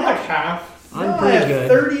 Now I'm like half. I'm I pretty have good.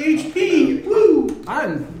 30 HP. Woo!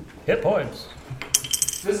 I'm Hit points.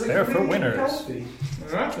 Physically They're for winners. healthy.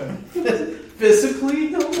 Alright then. Physically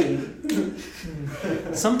healthy.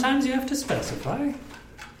 Sometimes you have to specify.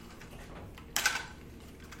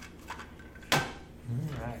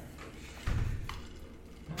 Alright.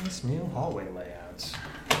 Nice new hallway layouts.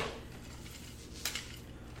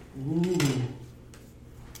 Ooh.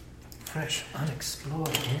 Fresh, unexplored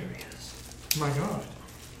areas. My God.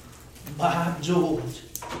 By George,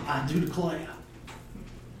 I do declare.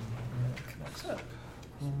 Connects up.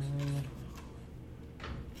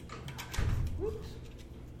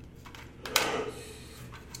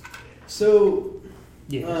 So,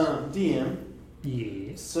 Yes. DM.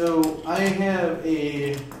 Yes. So I have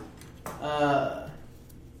a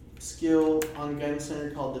skill on Guidance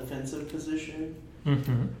Center called Defensive Position.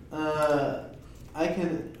 Mm-hmm. I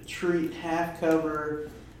can treat half cover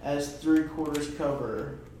as 3/4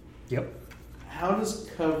 cover. Yep. How does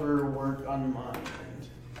cover work on my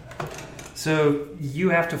end? So you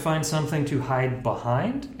have to find something to hide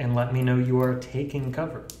behind and let me know you are taking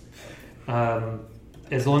cover.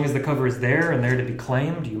 As long as the cover is there and there to be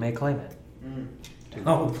claimed, you may claim it.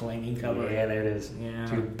 Oh, claiming cover. Yeah, there it is. Yeah.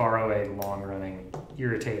 To borrow a long-running,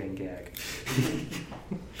 irritating gag.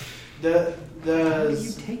 Does How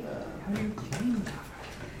do you claim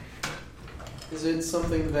cover? is it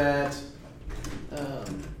something that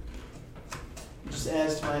just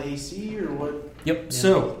adds to my AC or what? Yep. Yeah.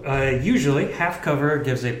 So usually half cover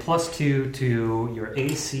gives a +2 to your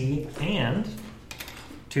AC and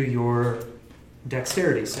to your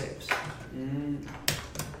dexterity saves.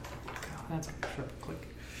 That's a sharp click.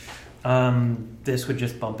 This would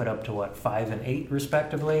just bump it up to 5 and 8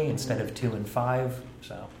 respectively instead of 2 and 5.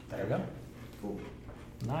 So there you go. Cool.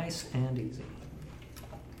 Nice and easy.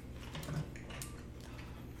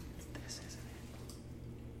 This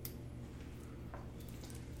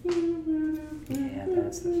isn't it. Yeah, Yeah,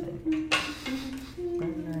 that's the thing.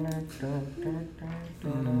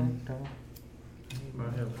 I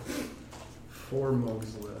have 4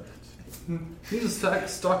 mugs left. Need to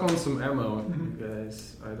stock on some ammo,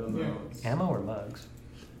 guys. I don't know. Ammo or mugs?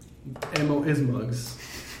 Ammo is mugs.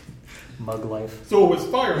 Mug life. So it was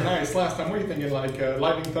fire and ice last time. What are you thinking? Like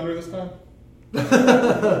lightning thunder this time?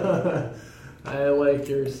 I like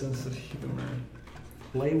your sense of humor.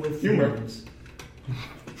 Play with Humor. fumes.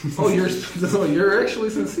 Oh, you're actually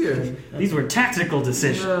sincere. These were tactical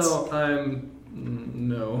decisions.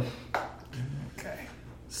 No. Okay.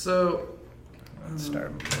 So Let's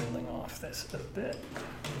start building off this a bit.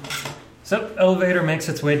 So, elevator makes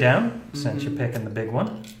its way down, since you're picking the big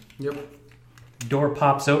one. Yep. Door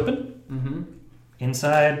pops open. Mm-hmm.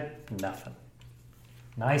 Inside, nothing.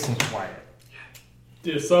 Nice and quiet.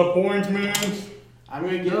 Disappointment. I'm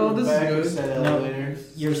gonna get No, in the this back is of good. said No. elevator.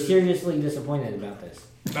 You're seriously disappointed about this.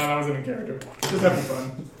 Nah, that wasn't in character. Just having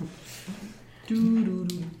fun.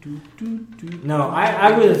 No,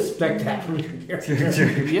 I would expect that from your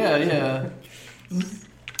character. Yeah.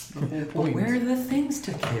 But where are the things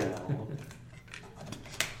to kill?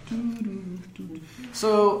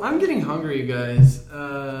 So I'm getting hungry, guys.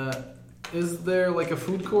 Is there like a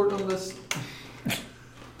food court on this?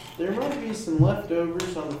 There might be some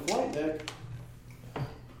leftovers on the flight deck.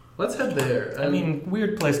 Let's head there. I mean,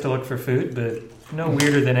 weird place to look for food, but no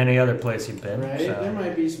weirder than any other place you've been. Right? So. There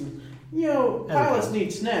might be some. Pilots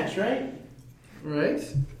need snacks, right? Right?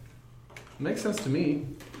 Makes sense to me.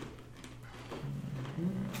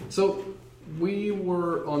 So we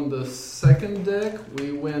were on the second deck.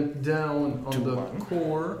 We went down on To the one.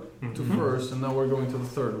 core to first, and now we're going to the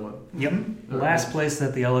third one. Yep. All Last right. place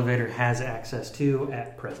that the elevator has access to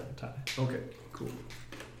at present time. Okay, cool.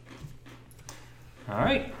 All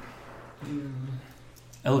right.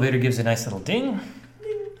 Elevator gives a nice little ding.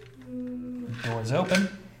 Door's open.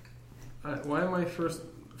 Why am I first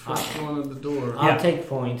one at the door? Yeah. I'll take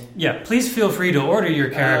point. Yeah, please feel free to order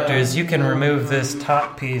your characters. You can remove this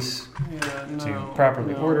top piece to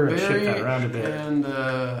properly order and shift that around a bit. And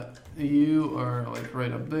you are like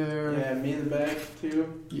right up there. Yeah, me in the back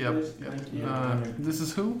too. Yep. please. Yep. Thank you. This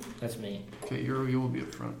is who? That's me. Okay, you will be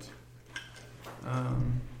up front.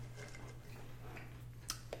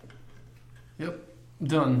 Yep.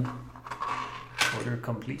 Done. Order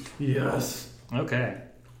complete. Yes. Okay.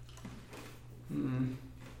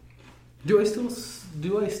 Do I still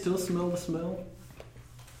smell the smell?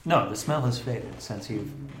 No, the smell has faded since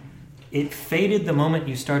you've... It faded the moment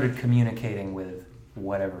you started communicating with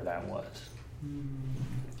whatever that was.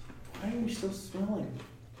 Why are we still smelling?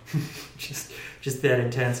 Just that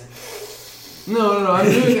intense. No.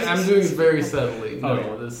 I'm doing it very subtly. No,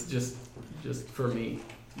 Okay. this just for me.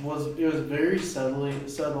 It was very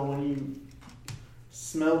subtle when you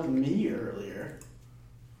smelled me earlier.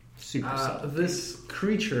 Super subtle. This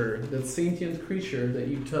creature, that sentient creature that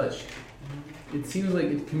you touched, it seems like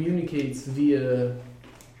it communicates via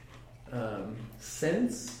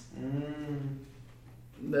sense.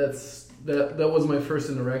 That was my first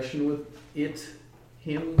interaction with it,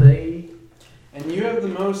 him, they. And you have the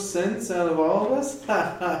most sense out of all of us?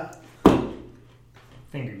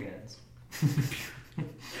 Finger guns.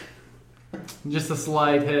 Just a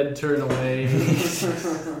slight head turn away.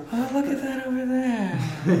 Oh, look at that over there.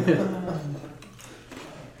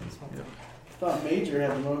 Thought Major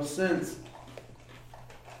had the most sense.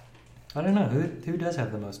 I don't know. Who does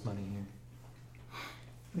have the most money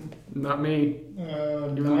here? Not me.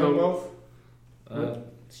 Nine though- both.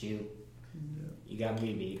 It's you. You got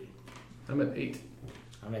me beat. I'm at 8.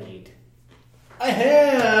 I'm at 8. I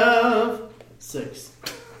have 6.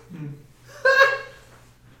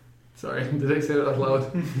 Sorry, did I say that out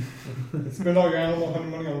loud? Spend all your animal hunting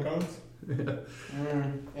money on guns.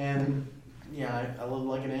 And yeah, I live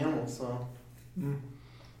like an animal, so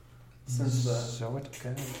since So it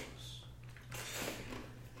goes.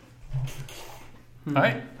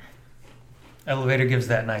 Alright. Elevator gives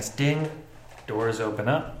that nice ding. Doors open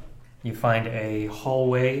up. You find a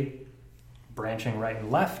hallway branching right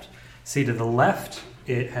and left. See to the left,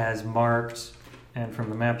 it has marked, and from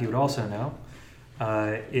the map you would also know,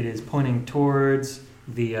 it is pointing towards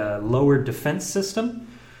the lower defense system.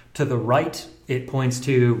 To the right, it points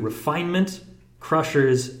to refinement,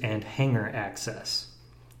 crushers, and hangar access.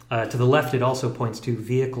 To the left, it also points to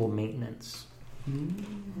vehicle maintenance.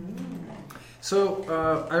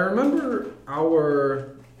 So I remember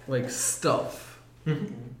our stuff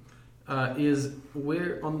is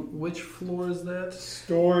where on which floor is that?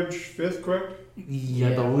 Storage 5th, correct? Yeah, I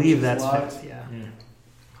Yeah, believe which that's is locked. fixed, yeah.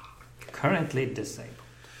 Currently disabled.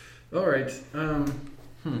 All right.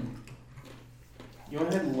 You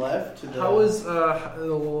want to head left to the... How is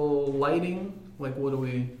lighting? Like, what do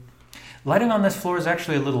we... Lighting on this floor is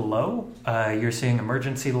actually a little low. You're seeing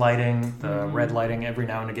emergency lighting, the red lighting. Every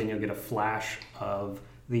now and again you'll get a flash of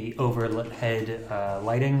the overhead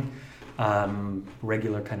lighting.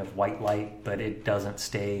 Regular kind of white light, but it doesn't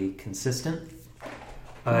stay consistent.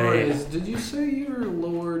 Did you say you're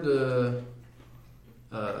lowered...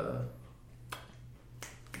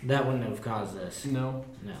 That wouldn't have caused this. No?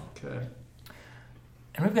 No. Okay.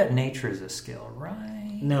 And we've got nature as a skill,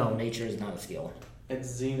 right? No, nature is not a skill.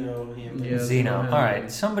 It's Xeno. Yeah, Xeno. All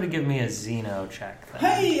right, somebody give me a Xeno check. Then.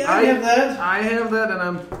 Hey, I have that. I have that, and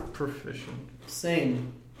I'm proficient.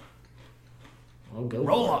 Same. Oh, go.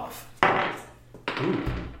 Roll off. Ooh.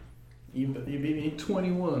 You beat me.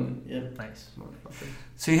 21. Yep. Nice. Motherfucker.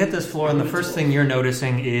 So you hit this floor, and the first thing you're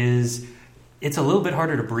noticing is it's a little bit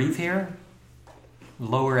harder to breathe here.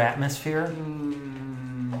 Lower atmosphere.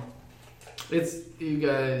 It's, you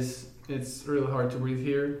guys, it's really hard to breathe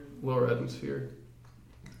here. Lower atmosphere.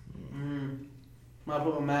 I'll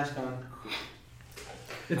put my mask on.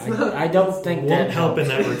 It's not. I don't think that Won't help in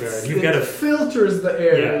that regard. You've got It to. filters the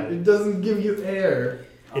air. Yeah. It doesn't give you air.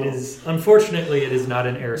 It is unfortunately it is not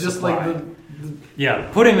an air Just supply. like yeah,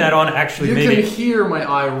 putting that on actually you made can it hear my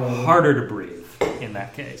eye roll. harder to breathe in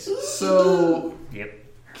that case. So Yep.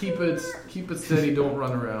 keep it steady. Don't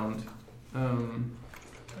run around.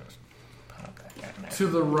 To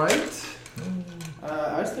the right.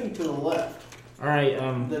 I was thinking to the left. All right.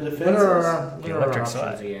 The What defenses. are our electric options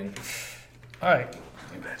side. again? All right.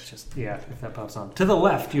 That's just if that pops on. To the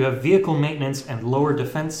left, you have vehicle maintenance and lower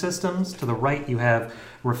defense systems. To the right, you have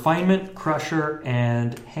refinement, crusher,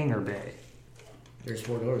 and hangar bay. There's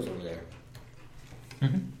 4 doors over there.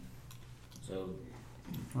 Mm-hmm. So,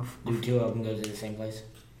 do 2 of them go to the same place?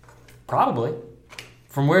 Probably.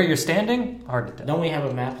 From where you're standing, hard to tell. Don't we have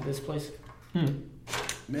a map of this place? Man.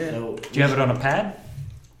 So, Do you have it on a pad?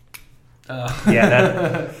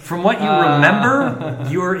 From what you remember,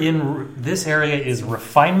 you're in this area is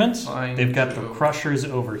refinement. They've got the crushers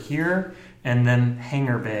over here, and then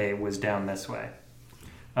hangar bay was down this way.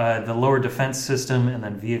 The lower defense system, and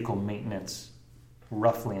then vehicle maintenance,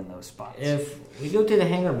 roughly in those spots. if we go to the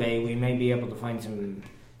hangar bay, we may be able to find some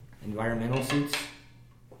environmental suits.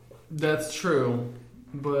 That's true,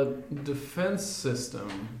 but defense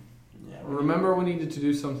system. Yeah, Remember, we needed to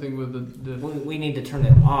do something with the We need to turn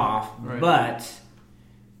it off, Right. but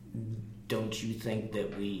don't you think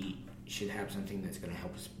that we should have something that's going to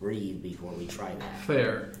help us breathe before we try that?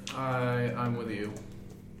 fair. I'm with you.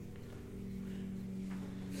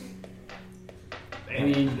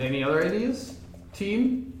 Any other ideas,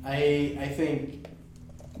 team? I think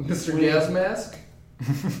Mr. Gas Mask.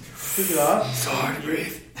 took it off. So hard to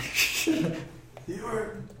breathe.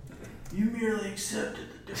 You merely accepted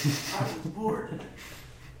the difference. I was bored.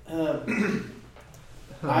 Oh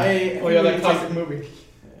yeah, that classic movie.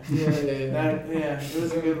 Yeah. It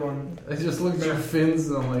was a good one. I just looked at your fins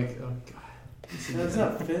and I'm like, oh god. That's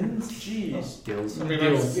not fins. Jeez. Skills. I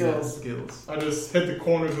mean, Skills. I just hit the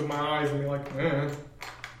corners with my eyes and be like, Now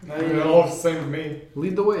They're you all the same to me.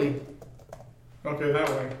 Lead the way. Okay, that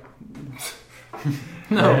way.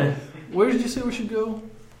 No. Where did you say we should go?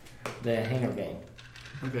 The hangar bay.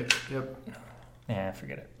 Okay. Yep. Yeah,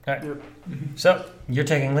 forget it. All right. Yep. So you're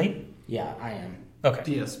taking lead. Yeah, I am.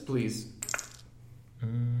 Okay. Yes, please.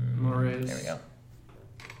 Moraes. There we go.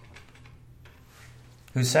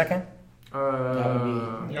 Who's second?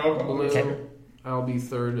 That Yeah, I'll go. Blue. Okay. I'll be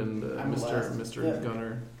third, and I'm last. Mr. Yeah.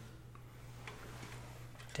 Gunner.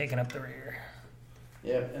 Taking up the rear.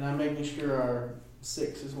 Yep, and I'm making sure our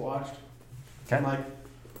 6 is watched. Okay. I'm like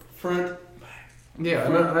front. Yeah,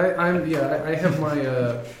 I have my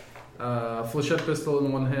flechette pistol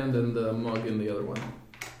in one hand and the mug in the other one.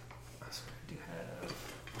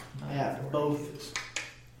 I have both.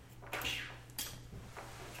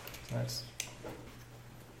 That's.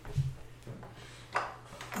 Oh,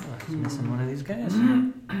 he's missing one of these guys.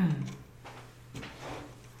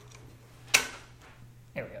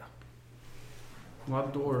 There we go. A lot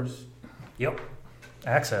of doors. Yep.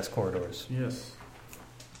 Access corridors. Yes.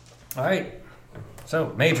 All right.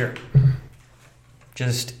 So, Major.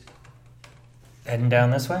 Just heading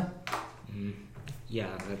down this way? Yeah,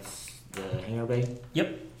 that's the hangar bay?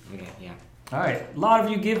 Yep. Okay, yeah. All right. A lot of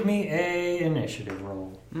you give me a initiative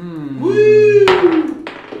roll. Woo!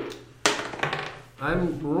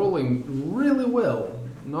 I'm rolling really well.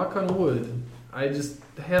 Knock on wood. I just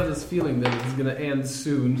have this feeling that it's going to end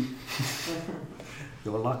soon.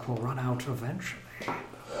 Your luck will run out eventually.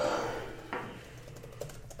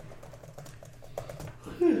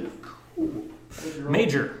 Cool.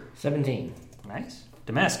 Major. 17. Nice.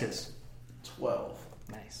 Damascus. 12.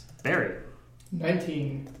 Barry.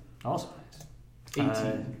 19. Also nice.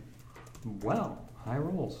 18. Well, high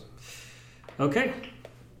rolls. Okay.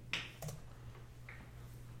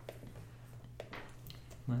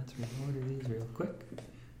 Let's reorder these real quick.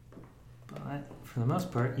 But for the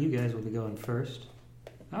most part, you guys will be going first.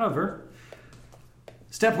 However,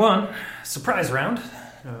 step 1, surprise round.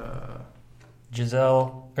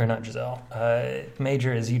 Jazell, or not Jazell,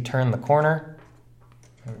 Major, as you turn the corner,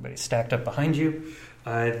 everybody's stacked up behind you,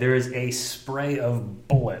 there is a spray of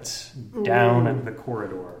bullets down the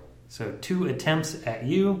corridor. So 2 attempts at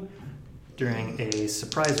you during a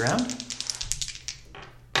surprise round.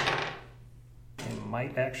 It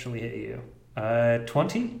might actually hit you.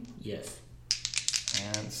 20? Yes.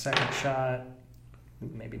 And second shot,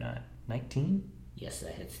 maybe not. 19? Yes,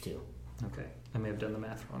 that hits too. Okay. I may have done the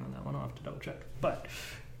math wrong on that one. I'll have to double check. But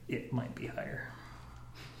it might be higher.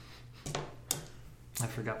 I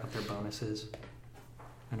forgot what their bonus is.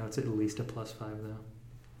 I know it's at least a +5 though.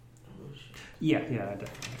 Yeah, it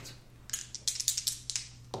definitely is.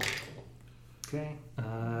 Okay.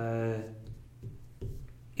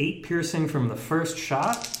 8 piercing from the first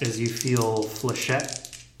shot as you feel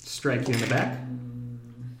Flechette strike you in the back.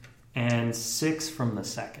 And 6 from the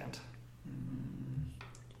second.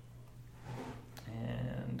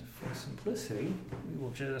 And for simplicity, we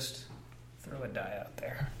will just throw a die out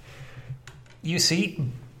there. You see,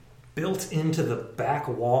 built into the back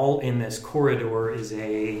wall in this corridor is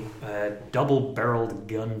a double-barreled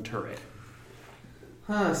gun turret.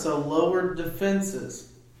 Huh, so lowered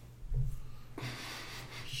defenses.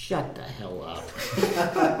 Shut the hell up.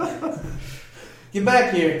 Get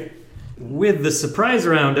back here. With the surprise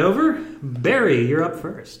round over, Barry, you're up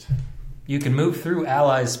first. You can move through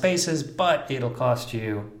allies' spaces, but it'll cost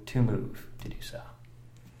you 2 move to do so.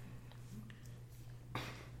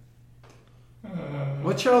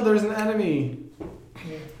 Watch out, there's an enemy.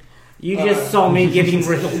 You just saw me giving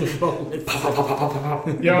riddle bullets.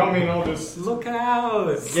 Yeah, I mean, I'll just... Look out!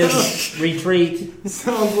 Just retreat.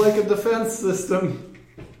 Sounds like a defense system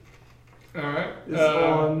Alright. is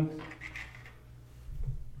on.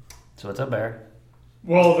 So what's up, Barry?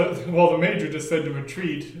 Well, the major just said to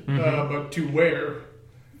retreat, but to where?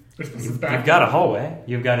 You've got a hallway.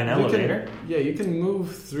 You've got an elevator. You can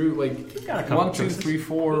move through You've got a couple 1, 2, choices. 3,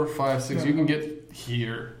 4, 5, 6. You can get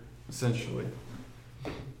here, essentially.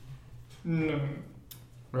 No.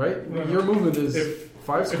 Right? No. Your movement is If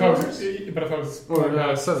 5 If I was, squares? but if I was...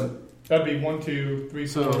 Or 7. That'd be 1, 2, 3,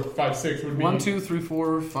 4, So, 5, 6 would be... 1, 2, 3,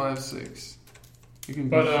 4, 5, 6. You can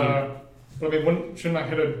But, be here. but I mean, shouldn't I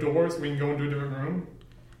hit a door so we can go into a different room?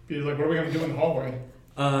 Because, what are we going to do in the hallway?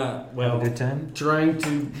 Well, Good time. Trying to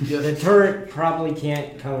the get... turret probably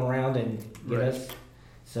can't come around and get Right. us.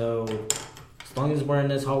 So, as long as we're in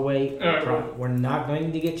this hallway, Alright, we're not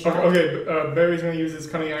going to get shot. Okay, Barry's going to use his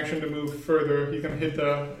cunning action to move further. He's going to hit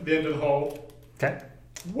the end of the hall. Okay.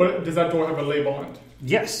 What does that door have a label on it?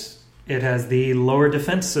 Yes, it has the lower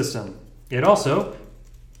defense system. It also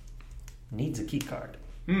needs a key card.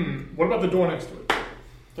 What about the door next to it?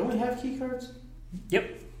 Don't we have key cards?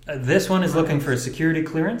 Yep. This one is looking for a security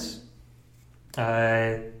clearance.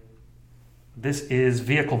 This is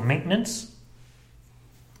vehicle maintenance.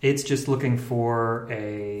 It's just looking for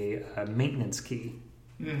a maintenance key.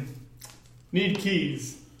 Need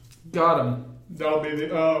keys. Got him. That'll be the.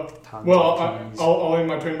 Tons Well, of keys. I'll end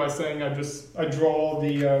my turn by saying I draw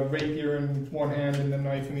the rapier in one hand and the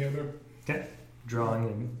knife in the other. Okay. Draw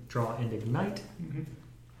and ignite.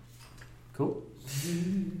 Cool.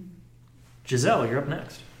 Jazell, you're up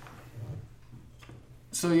next.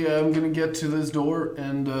 So yeah, I'm gonna get to this door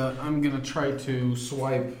and I'm gonna try to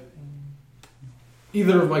swipe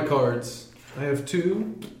either of my cards. I have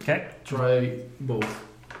 2. Okay. Try both.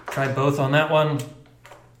 Try both on that one.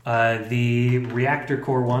 The reactor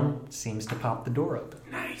core one seems to pop the door open.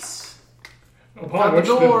 Nice. Upon Got the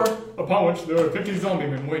door. Upon which there are 50 zombie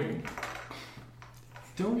men waiting.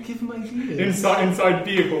 Don't give him ideas. Inside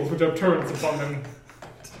vehicles which have turrets upon them.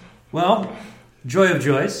 Well, joy of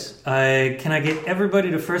joys. Can I get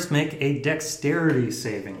everybody to first make a dexterity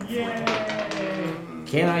saving? Yay!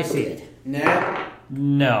 Can I see it? Nat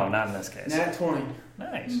No, not in this case. Nat 20.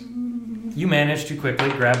 Nice. You managed to quickly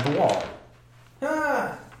grab the wall.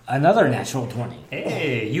 Ah! Another natural 20.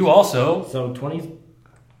 Hey, you also... So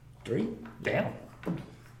 23? Damn.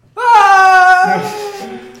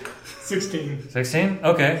 16. 16?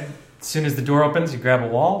 Okay. As soon as the door opens, you grab a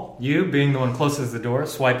wall. You, being the one closest to the door,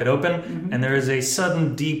 swipe it open, and there is a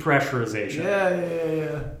sudden depressurization.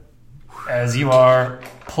 Yeah. As you are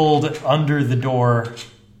pulled under the door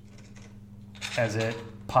as it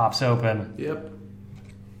pops open. Yep.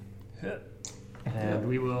 And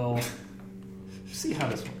we will see how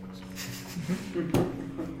this works.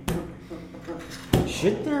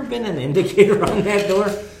 Should there have been an indicator on that door?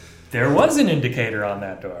 There was an indicator on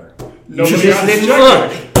that door. Nobody You just else didn't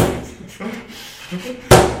checked look. it.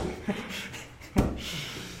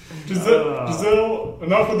 Jazell,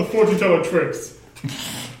 enough with the fortune teller tricks.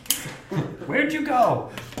 Where'd you go?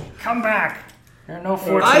 Come back. There are no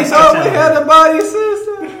fortunes. I to thought we tell. had a body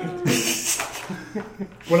system.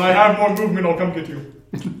 When I have more movement, I'll come get you.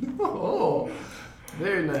 Oh,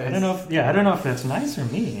 very nice. I don't know. I don't know if that's nice or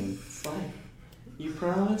mean. Fine. You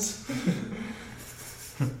promise?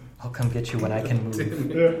 I'll come get you when I can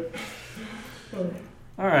move. Yeah.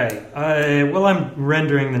 All right. Well, I'm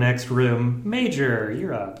rendering the next room. Major,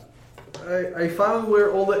 you're up. I found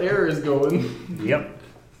where all the air is going. Yep.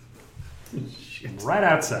 Right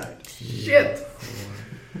outside. Shit.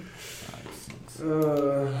 4, 5, 6.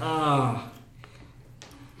 Uh,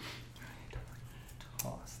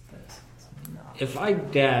 Toss this. If I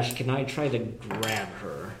dash, can I try to grab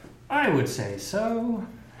her? I would say so.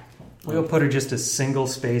 We'll put her just a single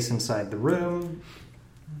space inside the room,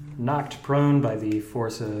 knocked prone by the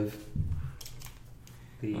force of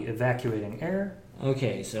the evacuating air.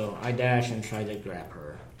 Okay, so I dash and try to grab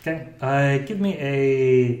her. Okay. Give me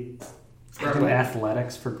a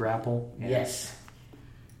athletics for grapple. Yeah. Yes.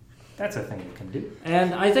 That's a thing you can do.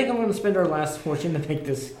 And I think I'm going to spend our last fortune to make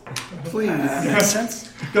this. please. Makes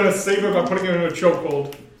sense. Gonna save her by putting her in a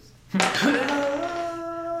chokehold.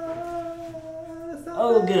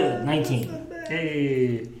 Oh, good. 19.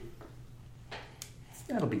 Hey.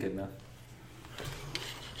 That'll be good enough.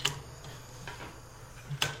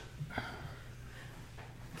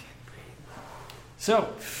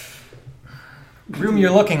 So, room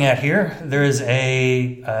you're looking at here, there's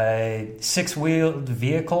a six-wheeled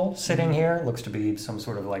vehicle sitting here. Looks to be some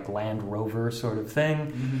sort of like Land Rover sort of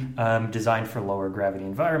thing, designed for lower gravity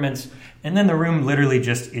environments. And then the room literally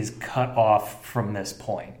just is cut off from this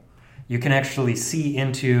point. You can actually see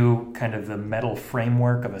into kind of the metal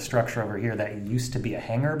framework of a structure over here that used to be a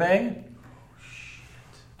hangar bay.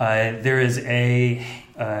 There is a...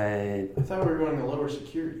 I thought we were going to lower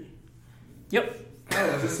security. Yep. Oh,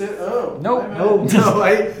 is this it? Oh. Nope. No,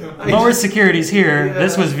 I Lower security's here. Yeah.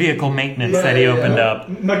 This was vehicle maintenance that he opened up.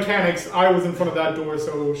 Mechanics, I was in front of that door,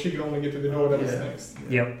 so she could only get to the door that was next.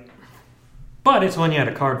 Yep. But it's one you had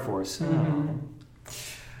a card for, so...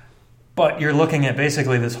 But you're looking at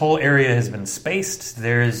basically this whole area has been spaced.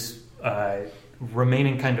 There's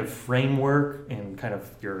remaining kind of framework and kind of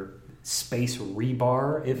your space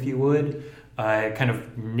rebar, if you would, kind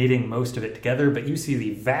of knitting most of it together. But you see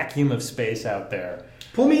the vacuum of space out there.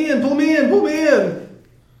 Pull me in, pull me in, pull me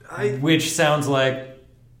in. Which sounds like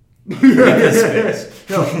this space.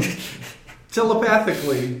 No.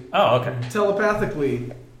 Telepathically. Oh, okay.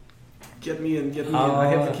 Telepathically. Get me in, get me in. I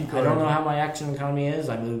have the key I card. don't know how my action economy is.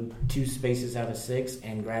 I moved 2 spaces out of 6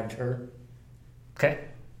 and grabbed her. Okay.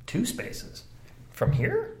 2 spaces. From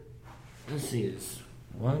here? Let's see this.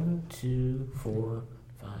 1, 2, 4,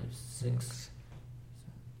 5, 6.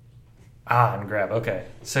 And grab. Okay.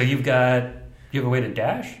 So you have a way to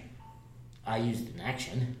dash? I used an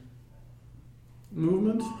action.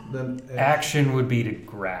 Movement, then Action would be to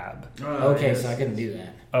grab. Okay, yes. so I couldn't do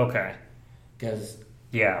that. Okay. Because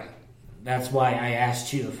Yeah. that's why I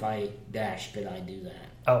asked you if I dash, could I do that?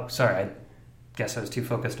 Oh, sorry. I guess I was too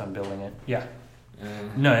focused on building it. Yeah. Uh,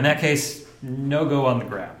 No, in that case, no go on the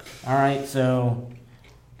grab. Alright, so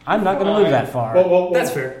I'm not going to move that far. Well,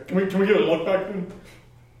 That's fair. Can we get a look back then?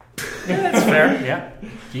 Yeah, that's fair. Yeah.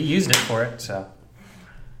 You used it for it, so.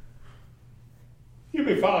 You'll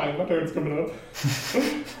be fine. My turn's coming up.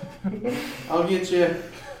 I'll get you.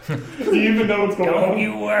 Do you even know what's going Don't on?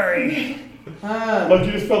 you worry. Like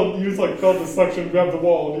you just felt the suction grab the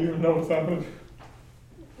wall. Do you even know what's happening?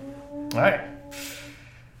 Alright.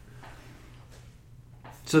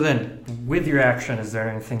 So then, with your action, is there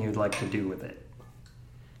anything you'd like to do with it?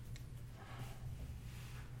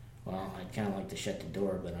 Well, I'd kind of like to shut the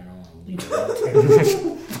door, but I don't want to leave it out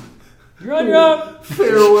there. You're on your own.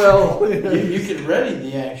 Farewell. You can ready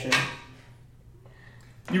the action.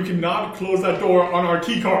 You cannot close that door on our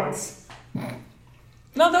key cards.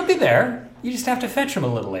 No, they'll be there. You just have to fetch them a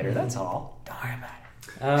little later, that's all. Don't worry about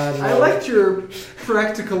it. I liked your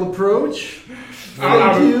practical approach.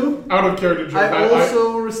 Out Thank you. Out of character joke. I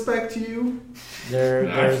also respect you.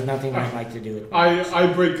 There's nothing I'd like to do with it.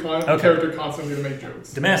 I break Okay. character constantly to make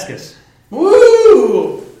jokes. Damascus.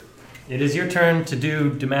 Woo! It is your turn to do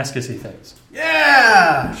Damascus-y things.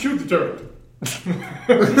 Yeah! Shoot the turret.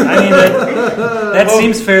 I mean, that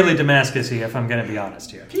seems fairly Damascus-y, if I'm going to be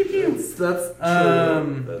honest here. Pew pew. That's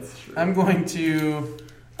true. That's true. I'm going to.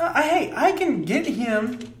 Hey, I can get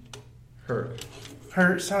him. Her.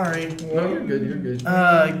 her. Sorry. No, you're good. You're good.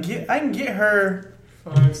 I can get her.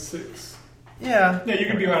 5, 6. Yeah, Yeah, you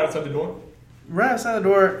can be right outside the door. right outside the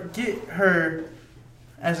door. Get her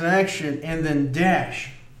as an action, and then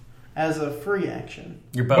dash as a free action.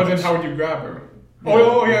 Your But bonus. then how would you grab her?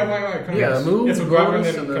 Oh, yeah, right. Yeah, move, Yeah, so grab her and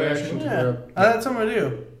bonus, then and then cut action. action. Yeah, that's what I'm gonna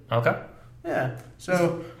do. Okay. Yeah.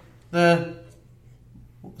 So the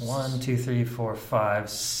 1, 2, 3, 4, 5,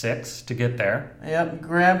 6 to get there.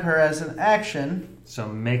 grab her as an action. So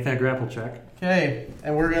make that grapple check. Okay,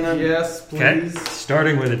 and we're gonna. Yes, Okay. please.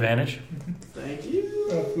 Starting with advantage. Thank you.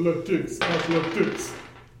 Athletics.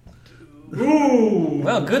 Ooh.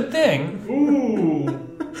 Well, good thing, Ooh.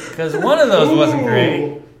 because one of those wasn't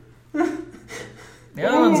great. The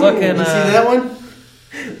other one's looking. You see that one?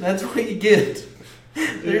 That's what you get.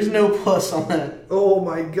 There's no plus on that. Oh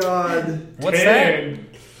my god. What's 10.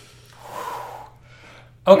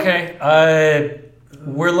 that? Okay.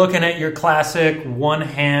 We're looking at your classic one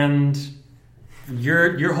hand.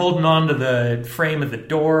 You're holding on to the frame of the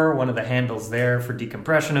door, one of the handles there for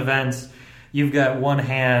decompression events. You've got one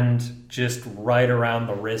hand just right around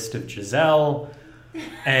the wrist of Jazell,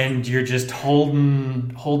 and you're just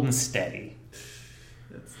holding steady.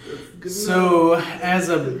 That's good So, as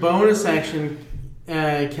a bonus action,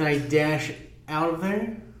 can I dash out of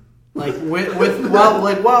there? Like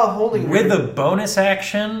while holding With her? a bonus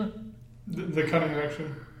action, The cunning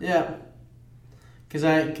action. Yeah. Because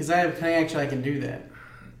I have cunning action, I can do that.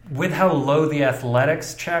 with how low the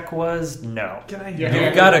athletics check was, no. Can I? Yeah.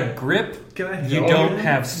 You've got a grip. Can I? You Oh, don't yeah.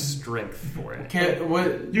 have strength for it. Can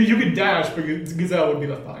what? You could dash, but Gazelle would be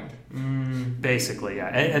left behind. Basically, yeah.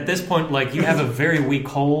 At this point, like, you have a very weak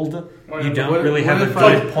hold. You don't What- really what have a if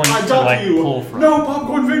I- good point I to got like you. pull from. No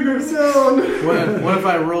popcorn fingers. What if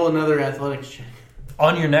I roll another athletics check?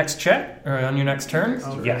 On your next check or on your next turn,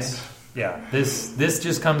 Okay. yes, yeah. This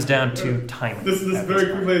just comes down to timing. This at very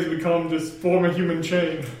point. quickly has become just form a human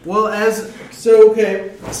chain. Well, so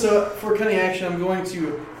for cunning action, I'm going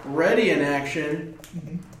to ready an action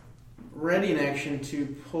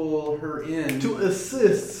to pull her in. To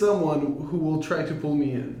assist someone who will try to pull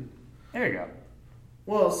me in. There you go.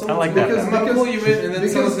 Well, someone's like that. I'm gonna pull you in, and then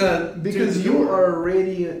someone's gonna because do the you door. are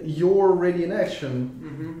ready. Your ready in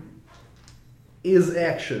action is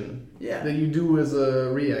action Yeah. that you do as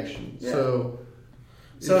a reaction. Yeah. So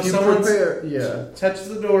So if you someone's prepare, yeah. touches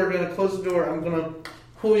the door, gonna close the door. I'm gonna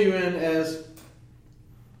pull you in as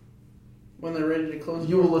when they're ready to close.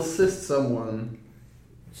 You the door. will assist someone.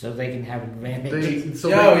 So they can have advantage.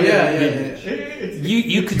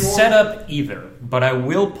 You could set up either, but I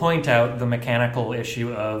will point out the mechanical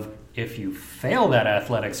issue of if you fail that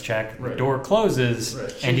athletics check, the Right. door closes,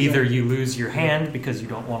 Right. and either you lose your hand because you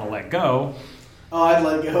don't want to let go, Oh, I'd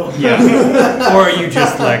let go. yeah, or you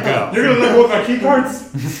just let go. You're gonna let go of my key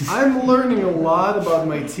cards? I'm learning a lot about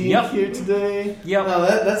my team Yep. here today. Yep. No,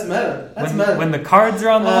 that's meta. That's meta. When the cards are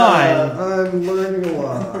on the line, I'm learning a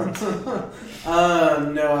lot.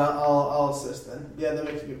 No, I'll assist then. Yeah, that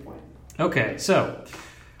makes a good point. okay, so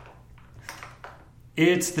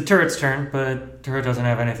it's the turret's turn, but turret doesn't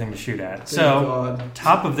have anything to shoot at. Thank So, God.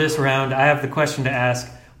 top of this round, I have the question to ask: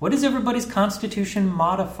 what is everybody's Constitution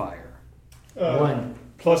modifier? 1.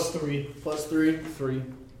 +3. Plus 3. 3.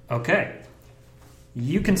 Okay,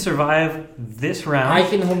 you can survive this round. I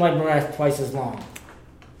can hold my breath twice as long.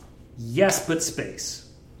 Yes, but space.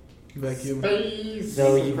 Vacuum.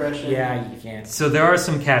 So you, Suppression. yeah, you can't. So there are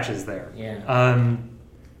some catches there. Yeah.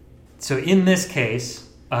 So in this case,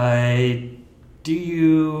 do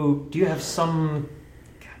you have some?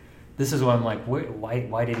 This is why I'm like,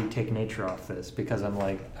 why did he take nature off this? Because I'm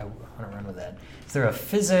like, I want to run with that. Is there a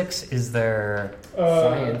physics? Is there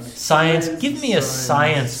Science. science? Give me a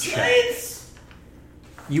science check.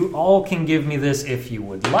 You all can give me this if you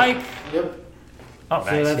would like. Yep. Oh,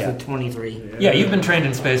 So nice. that's Yeah. a 23. Yeah, you've been trained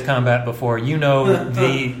in space combat before. You know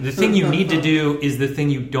the thing you need to do is the thing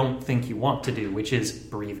you don't think you want to do, which is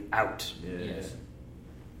breathe out. Yes.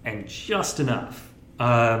 And just enough.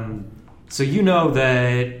 So you know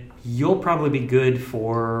that you'll probably be good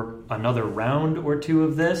for another round or two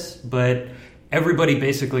of this, but everybody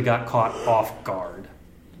basically got caught off guard.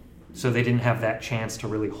 So they didn't have that chance to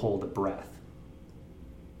really hold a breath.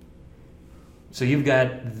 So you've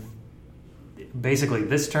got basically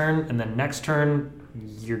this turn, and then next turn,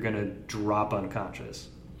 you're going to drop unconscious.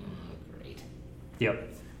 Great. Yep.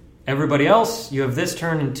 Everybody else, you have this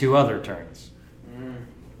turn and 2 other turns.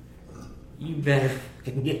 You better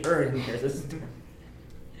fucking get her in here. This is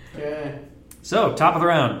Okay. So, top of the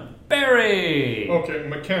round, Barry! Okay,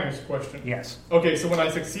 mechanics question. Yes. Okay, so when I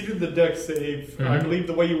succeeded the deck save, I believe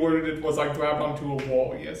the way you worded it was I grabbed onto a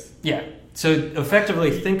wall, yes? Yeah. So,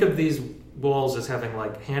 effectively, think of these walls as having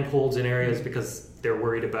like handholds in areas because they're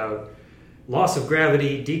worried about loss of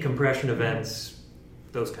gravity, decompression events,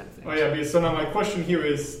 those kind of things. Oh yeah, because so now my question here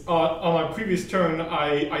is, on my previous turn,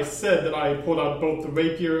 I said that I pulled out both the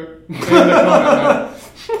rapier and the combat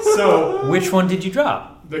knife. So Which one did you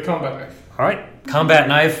drop? the combat knife. All right, combat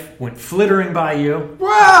knife went flittering by you,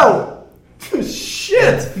 Wow!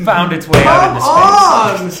 Shit! found its way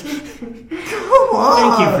out into space. Come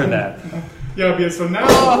on! Thank you for that. Yeah, because so now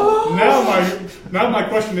my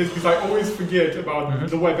question is, because I always forget about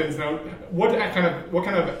the weapons. Now, what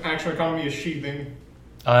kind of action economy is sheathing?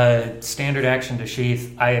 Standard action to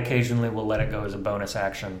sheath. I occasionally will let it go as a bonus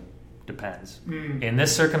action. Depends. In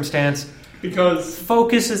this circumstance, Because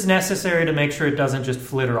focus is necessary to make sure it doesn't just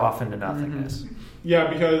flitter off into nothingness.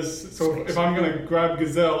 if I'm gonna grab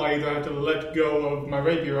Jazell, I either have to let go of my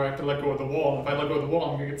rapier or I have to let go of the wall. If I let go of the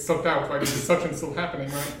wall, I'm gonna get sucked out, right? Because the suction's still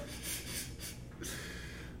happening, right?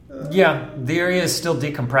 Yeah, the area is still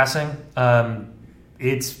decompressing.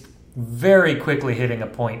 It's very quickly hitting a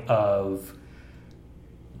point of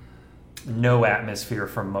no atmosphere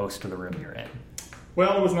for most of the room you're in.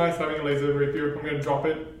 Well, it was nice having a laser rapier. I'm gonna drop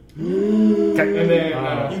it. Okay. And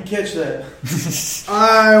then You catch that.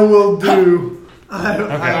 I will do.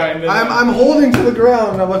 and then- I'm holding to the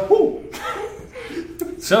ground and I'm like, whoo!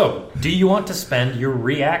 So, do you want to spend your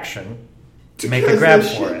reaction to make a grab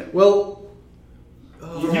for it? Well,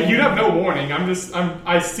 you'd have no warning.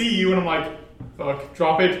 I see you and I'm like, fuck,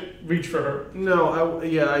 drop it, reach for her. no,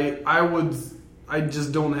 I would. I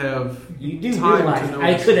just don't have. You do time realize to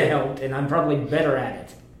I notice. could have helped, and I'm probably better at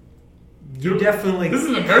it. You definitely This is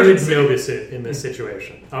an could emergency. notice it in this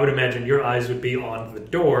situation. I would imagine your eyes would be on the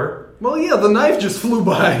door. Well, yeah, the knife just flew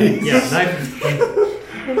by. Yeah,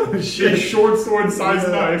 knife. Big short sword sized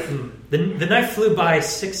knife. The knife flew by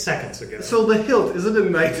 6 seconds ago. So the hilt, is it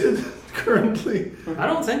ignited currently? I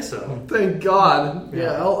don't think so. Thank God.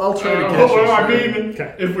 Yeah, I'll try to catch Well, I it. mean,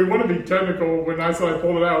 Okay. if we want to be technical, when I said I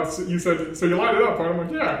pulled it out, you said, so you light it up, right? I'm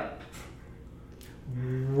like, yeah.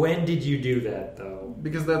 When did you do that, though?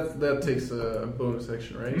 Because that takes a bonus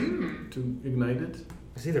action, right? To ignite it.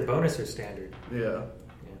 It's either bonus or standard. Yeah.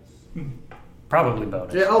 Probably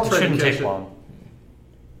bonus. Yeah, I'll try to It shouldn't catch take it. long.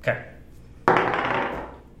 Okay.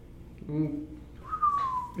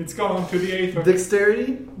 It's gone to the eighth.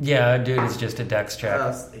 Dexterity? Yeah, dude, it's just a dex check.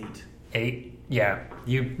 That's 8. 8. Yeah.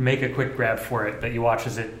 You make a quick grab for it, but you watch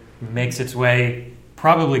as it makes its way,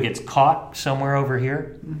 probably gets caught somewhere over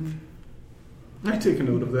here. I take a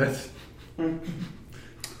note of that.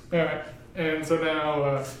 Alright. And so now,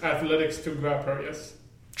 athletics to grab her, yes.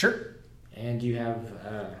 Sure. And you have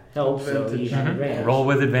help, so you have advantage. Roll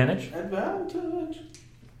with advantage. Advantage.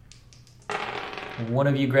 One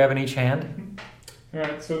of you grab in each hand.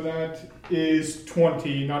 Alright, so that is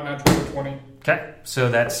 20, not natural 20. Okay. So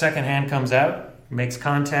that second hand comes out, makes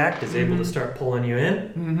contact, is able to start pulling you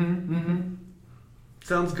in.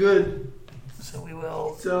 Sounds good. So we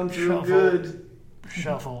will Sounds real Shuffle. good.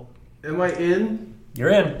 shuffle. Am I in? You're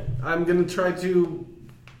in. I'm gonna try to.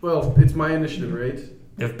 Well, it's my initiative, right?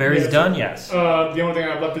 If Barry's Yes. done, yes. The only thing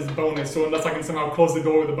I have left is bonus, so unless I can somehow close the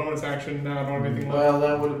door with a bonus action, I don't have anything left. Well,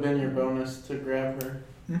 that would have been your bonus to grab her.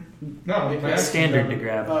 No, Make my that action- Standard to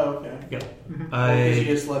grab. Oh, okay. Yep. Because you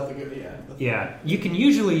just let the go. Yeah. Yeah, you can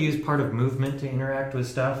usually use part of movement to interact with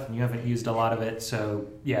stuff, and you haven't used a lot of it. So,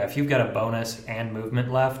 yeah, if you've got a bonus and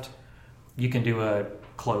movement left, you can do a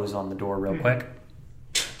close on the door real quick.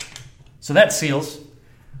 So that seals.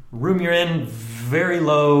 Room you're in, very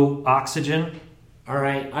low oxygen. All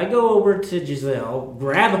right, I go over to Jazell,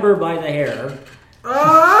 grab her by the hair,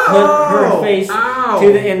 Oh! put her face Ow!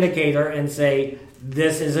 to the indicator, and say,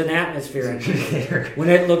 "This is an atmosphere indicator." When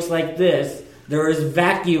it looks like this, there is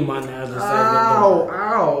vacuum on the other side of the door.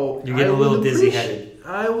 Ow! You get a I little would dizzy-headed.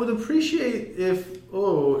 I would appreciate if.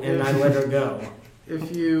 Oh, And if, I let her go.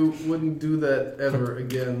 if you wouldn't do that ever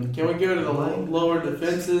again. Can we go to the lower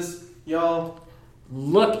defenses, y'all?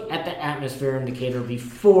 Look at the atmosphere indicator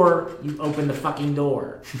before you open the fucking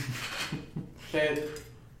door. Okay.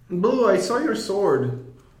 Blue, I saw your sword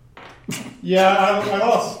Yeah, I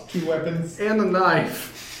lost 2 weapons. and a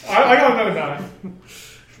knife. I got another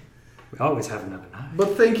knife. We always have another knife.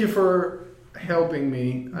 But thank you for helping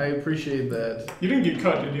me. I appreciate that. You didn't get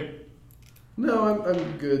cut, did you? No,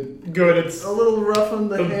 I'm good. Good, it's... A little rough on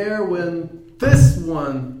the hair when this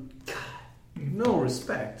one. God, no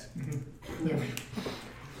respect.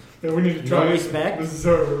 Yeah, we need to No try respect?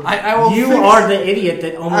 reserve. I will. You fix, are the idiot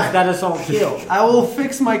that almost got us all killed. I will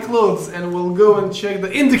fix my clothes and we'll go and check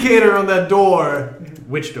the indicator on that door.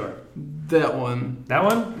 Which door? That one. That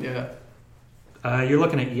one? Yeah. You're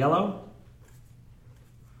looking at yellow.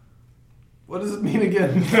 What does it mean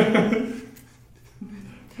again?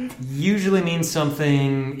 Usually means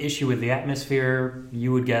something issue with the atmosphere.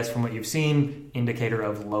 You would guess from what you've seen, indicator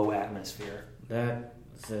of low atmosphere. That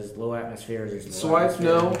says low atmosphere. There's low Swipe,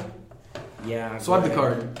 atmosphere. no. Yeah. Swipe the go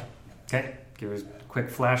ahead. card. Okay, give us a quick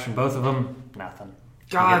flash in both of them. Nothing. You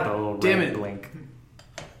God get the little damn red it. blink.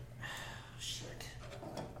 Shit.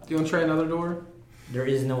 Do you want to try another door? There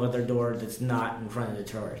is no other door that's not in front of the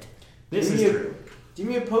turret. This Give is me a- true. Give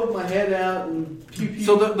me a poke my head out and pew pew.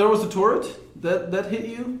 So there was a turret that hit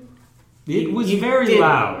you? It was You very did.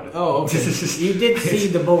 loud. Oh, okay. You did see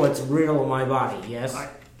the bullets riddle my body, yes?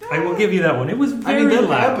 I will give you that one. It was I very mean, that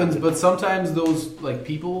loud. happens, but sometimes those like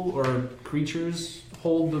people or creatures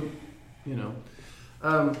hold the, you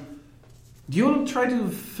know. Do you want to try to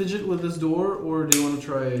fidget with this door, or do you want to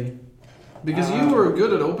try? Because you were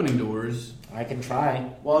good at opening doors. I can try.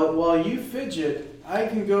 While you fidget, I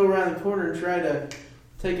can go around the corner and try to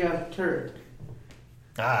take out the turret.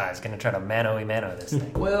 It's going to try to mano-a-mano this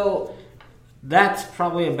thing. Well, That's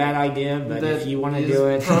probably a bad idea, but that if you want to is do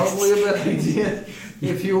it... probably a bad idea.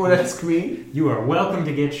 If you would ask me. You are welcome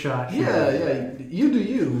to get shot. Yeah. You do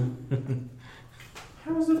you.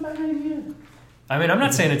 How is it a bad idea? I mean, I'm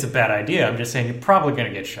not saying it's a bad idea. I'm just saying you're probably going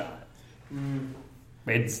to get shot. Mm.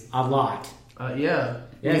 It's A lot. Yeah. Yeah,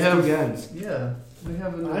 We it's have 2 guns. Yeah. We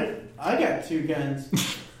have enough. I got 2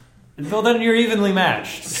 guns. well, then you're evenly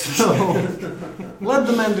matched. So let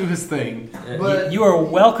the man do his thing. But you are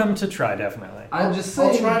welcome to try, definitely. I'm just I'll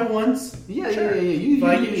saying. try once. Yeah. Sure. You, If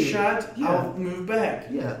I you- get shot, yeah. I'll move back.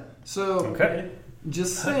 Yeah. So Okay.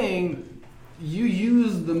 just saying, you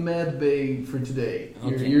use the med bay for today.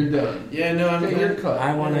 Okay. You're done. Yeah, no, I'm Okay, you're good. cut.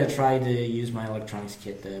 I want to try to use my electronics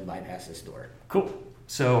kit to bypass this door. Cool.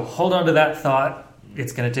 So hold on to that thought.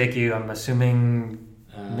 It's going to take you, I'm assuming,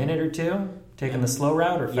 a minute or two? Taking the slow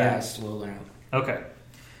route or fast? Yeah, slow down. Okay.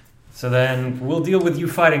 So then we'll deal with you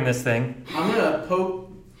fighting this thing. I'm gonna poke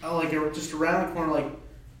just around the corner,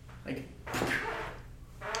 like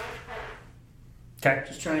Okay.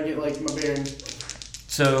 just trying to get like my bearing.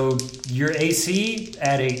 So your AC,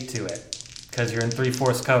 add 8 to it. Because you're in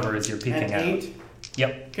 3/4 cover as you're peeking At out. 8.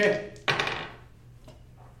 Yep. Okay.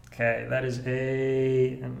 Okay, that is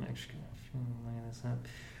a... I'm actually going to line this up.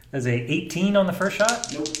 That's a 18 on the first shot.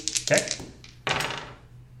 Nope. Okay.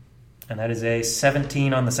 And that is a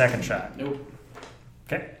 17 on the second shot. Nope.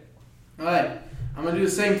 Okay. All right. I'm gonna do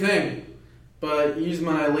the same thing, but use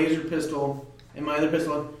my laser pistol and my other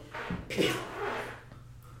pistol.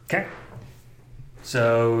 Okay.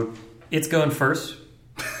 So it's going first.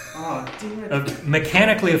 Oh, damn it.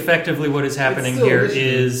 Mechanically, effectively, what is happening still here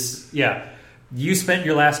initiative. is, you spent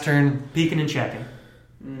your last turn peeking and checking,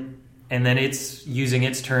 and then it's using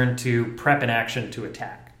its turn to prep an action to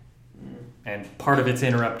attack. And part of its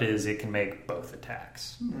interrupt is it can make both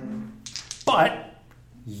attacks. But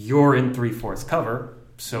you're in 3/4 cover,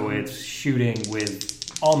 so it's shooting with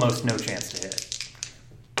almost no chance to hit.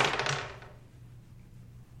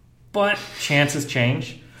 But chances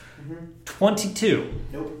change. 22.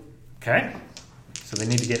 Nope. Okay. So they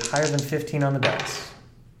need to get higher than 15 on the dice.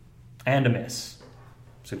 And a miss.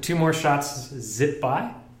 So 2 more shots zip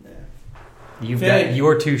by. Yeah. You've Okay. got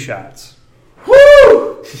your 2 shots.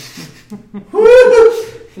 Woo! Woo!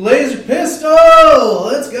 Laser pistol.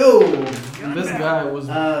 Let's go. This guy was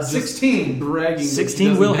 16. bragging. that he 16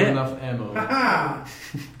 doesn't will have hit. enough ammo. Haha.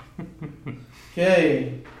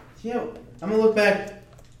 Okay. Yo, I'm gonna look back.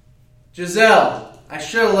 Jazell, I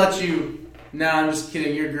should have let you. Nah, I'm just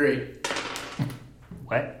kidding. You're great.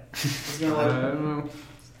 What? I was gonna I let. don't know.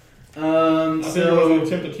 I think it was an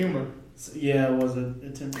attempt at humor. Yeah, it was an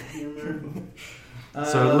attempt at humor.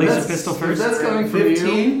 So laser that's- pistol If first. that's coming from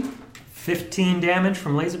 15. 15 damage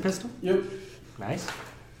from laser pistol. Yep. Nice.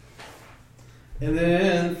 And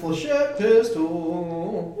then flechette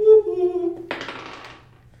pistol. Woo-hoo.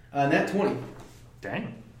 Nat 20.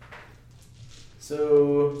 Dang.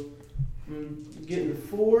 So I'm getting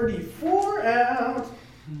 44 out.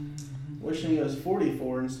 Wishing it was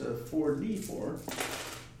 44 instead of 4d4.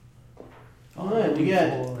 Alright, we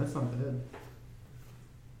got That's not bad.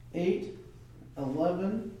 8,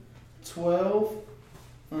 11, 12,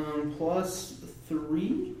 plus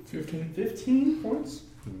 3, 15 points.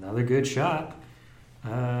 Another good shot.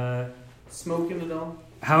 Smoking it all.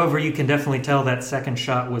 However, you can definitely tell that second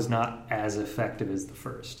shot was not as effective as the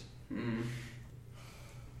first.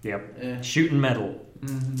 Yep. Eh. Shooting metal.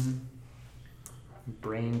 Mm-hmm.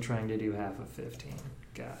 Brain trying to do half of 15.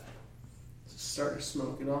 Got it. Start to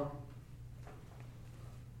smoke it all.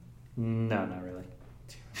 No, not really.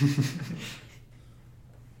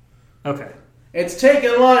 Okay. It's taking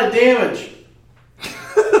a lot of damage.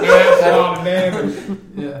 Oh,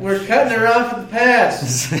 man. Yeah. We're cutting her off at the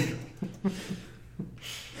pass.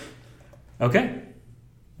 Okay.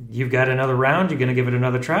 You've got another round. You're going to give it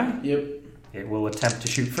another try? Yep. It will attempt to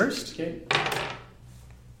shoot first. Okay.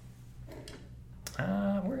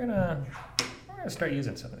 We're gonna start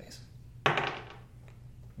using some of these.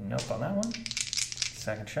 Nope on that one.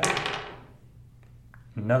 Second shot.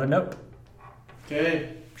 Another nope.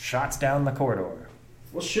 Okay. Shots down the corridor.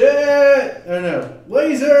 Well, shit! Oh no.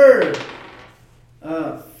 Laser!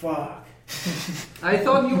 Fuck. I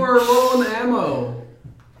thought you were low on ammo.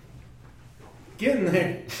 Getting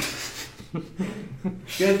there.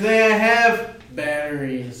 Good thing I have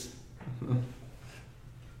batteries.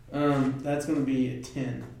 That's gonna be a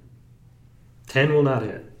 10. 10 will not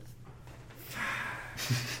hit.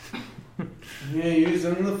 Yeah,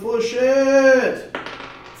 using the full shit.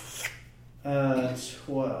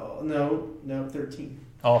 12. No, 13.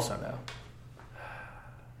 Also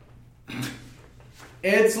no.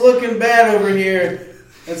 It's looking bad over here.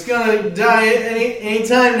 It's gonna die any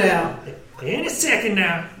time now. In a second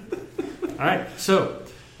now. Alright, so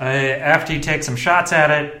after you take some shots at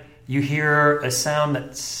it, you hear a sound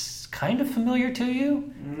that's kind of familiar to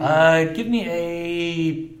you. Give me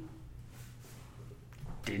a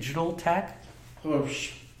digital tech. Oh,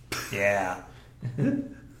 Yeah.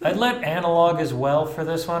 I'd let analog as well for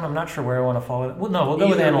this one. I'm not sure where I want to follow it. Well, no, we'll go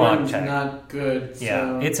with analog tech. Not good.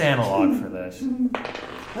 Yeah, So. it's analog for this.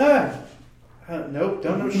 Nope,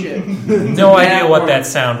 don't know shit. No idea what that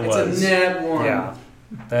sound was. It's a nat 1. Yeah,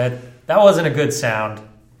 that wasn't a good sound.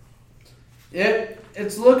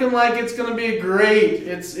 It's looking like it's gonna be great.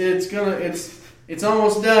 It's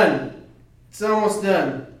almost done. It's almost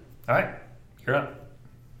done. All right, you're up.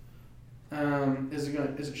 Is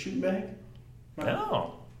it shooting back?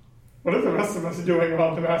 No. What are the rest of us doing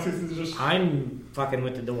while Damascus is just... I'm fucking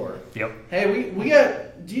with the door. Yep. Hey, we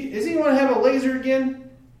got. Does anyone have a laser again?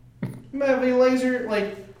 You might have any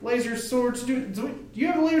laser swords. Do you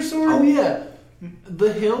have a laser sword? Oh yeah,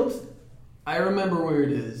 the hilt. I remember where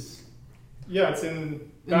it is. Yeah, it's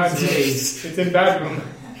in bad room. Space. It's in bad room.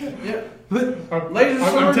 Yeah. Laser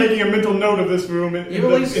sword? I'm taking a mental note of this room in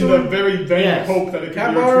the very vain Yes. hope that it Can I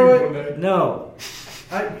can be borrow retrieved one day. No.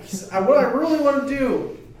 What I really want to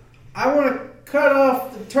do, I want to cut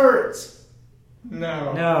off the turrets.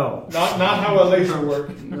 No. No. Not how a laser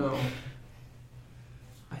works. No.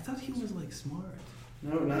 I thought he was like smart.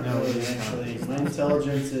 No, not No, really. it's not. Actually, my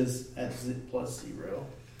intelligence is at +0.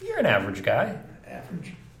 You're an average guy.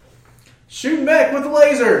 Average. Shooting back with the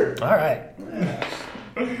laser. All right,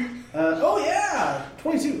 Oh yeah,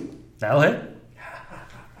 22. that'll hit.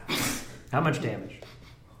 How much damage?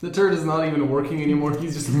 The turret is not even working anymore.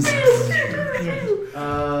 He's just.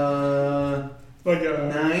 Like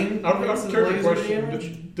 9. I'm points of curious laser question.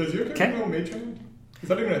 damage. Does your character Okay. know Mage Hand? Is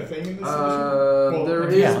that even a thing in this edition? There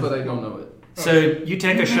is, yeah. but I don't know it. So you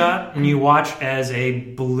take a shot and you watch as a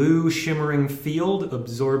blue shimmering field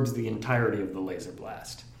absorbs the entirety of the laser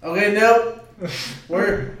blast. Okay, nope.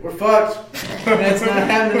 We're fucked. That's not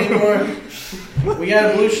happening anymore. We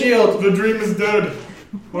got a blue shield. The dream is dead.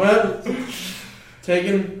 What?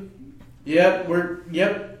 Taking. Yep.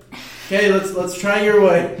 Okay, let's try your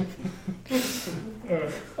way.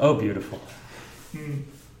 Oh, beautiful.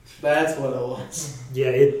 That's what it was. Yeah,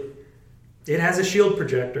 it has a shield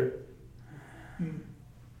projector.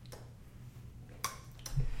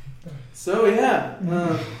 So yeah,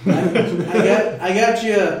 I got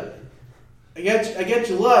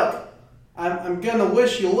you luck. I'm gonna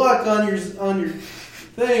wish you luck on your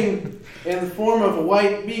thing in the form of a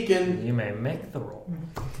white beacon. You may make the roll.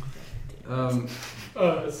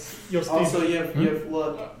 Yo, Steve, Also, you have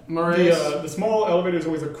luck. Maurice. the small elevator is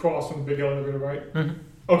always across from the big elevator, right? Mhm.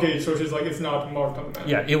 Okay, so it's just like it's not marked on the map.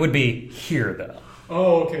 Yeah, it would be here though.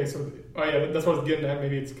 Oh, okay. So, yeah, that's what I was getting at.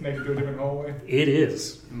 Maybe it's connected to a different hallway. It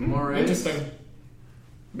is. Maurice. Interesting.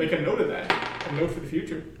 Make a note of that. A note for the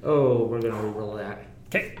future. Oh, we're gonna reroll that.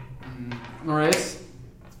 Okay. Maurice.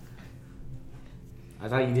 I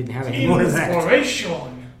thought you didn't have any more of that.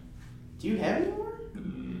 Inspiration. Do you have any more?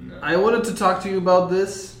 I wanted to talk to you about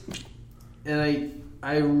this, and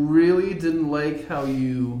I really didn't like how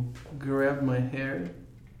you grabbed my hair.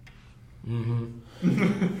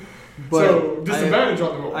 Mm-hmm. But So, disadvantage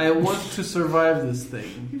on the roll. I want to survive this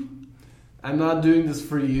thing. I'm not doing this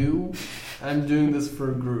for you. I'm doing this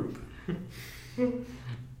for a group.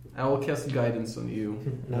 I will cast guidance on you.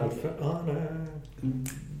 Not for honor.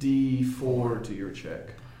 D4 to your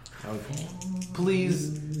check. Okay. Please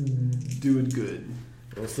do it good.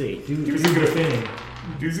 We'll see. Do's a good thing.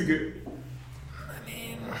 Do's a good.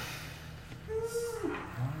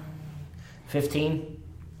 15.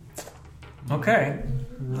 Okay.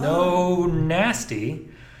 No nasty.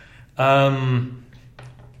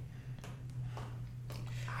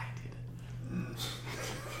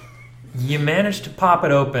 You manage to pop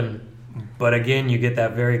it open, but again, you get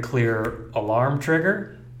that very clear alarm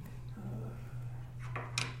trigger.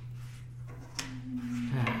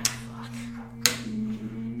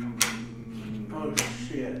 Oh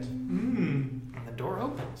shit! And the door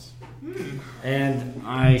opens. And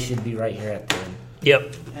I should be right here at the end.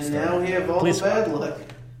 Yep. And now we have all Please. the bad luck.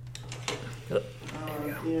 Yep.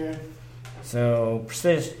 Yeah. So,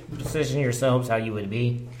 position yourselves how you would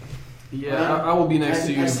be. Yeah, I will be next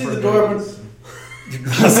to you. I see for the a door bit.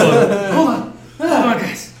 open. Hold on,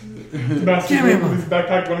 guys. Sebastian Give me a with his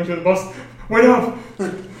backpack running to the bus. Wait up!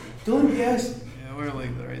 Don't leave, guys. Yeah, we're like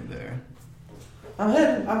right there. I'm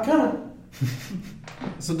heading. I'm coming.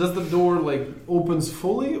 So does the door like opens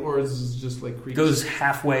fully, or is it just like creaks? Goes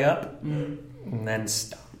halfway up and then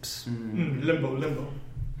stops. Limbo.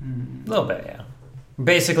 A little bit, yeah.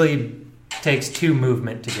 Basically, takes 2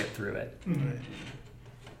 movement to get through it.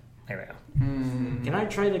 There we go. Can I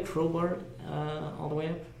try the crowbar all the way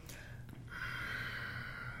up?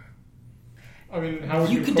 I mean, how would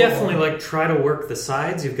You could call definitely it? like try to work the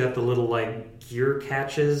sides. You've got the little like gear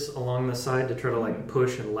catches along the side to try to like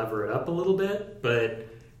push and lever it up a little bit, but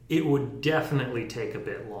it would definitely take a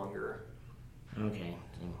bit longer. Okay,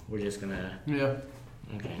 so we're just gonna. Yeah.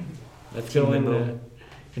 Okay, let's go in the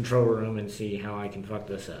control room and see how I can fuck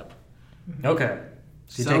this up. Okay.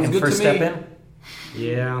 So you Sounds taking good first to step me. in?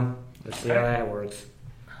 Yeah, let's see how that works.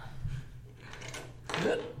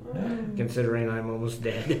 Considering I'm almost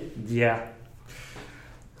dead. Yeah.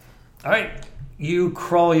 All right. You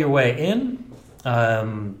crawl your way in.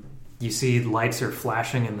 You see lights are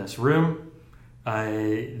flashing in this room.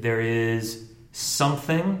 There is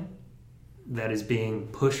something that is being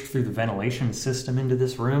pushed through the ventilation system into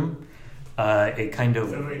this room. A kind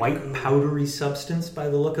of white powdery substance by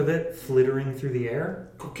the look of it, flittering through the air.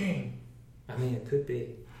 Cocaine. I mean, it could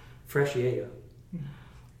be. Fresh Jaeger.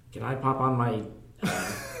 Can I pop on my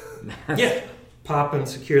mask? Yeah. Pop and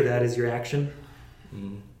secure that as your action.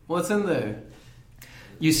 What's in there?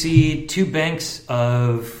 You see 2 banks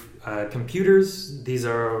of computers. These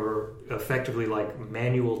are effectively like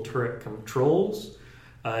manual turret controls.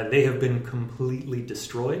 They have been completely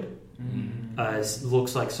destroyed. It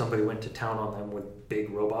looks like somebody went to town on them with big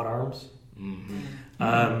robot arms.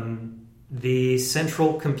 The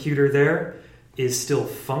central computer there is still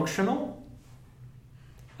functional.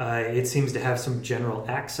 It seems to have some general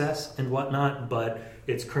access and whatnot, but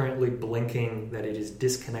it's currently blinking that it is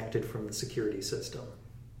disconnected from the security system.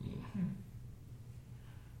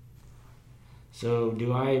 So,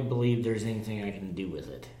 do I believe there's anything I can do with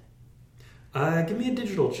it? Give me a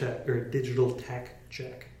digital check or a digital tech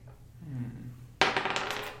check.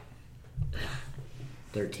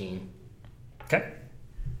 13. Okay.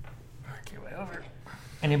 Work your way over.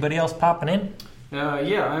 Anybody else popping in?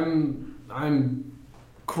 Yeah, I'm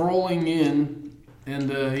crawling in, and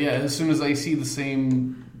yeah, as soon as I see the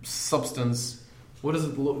same substance, what does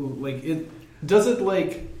it look like? Does it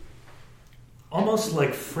like Almost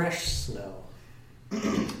like fresh snow.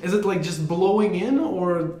 is it like just blowing in,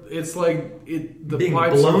 or it's like the Being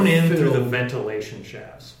pipes blown are in through the filled? ventilation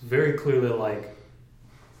shafts. Very clearly, like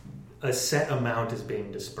a set amount is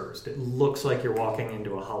being dispersed. It looks like you're walking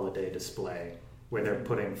into a holiday display where they're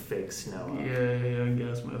putting fake snow up. Yeah,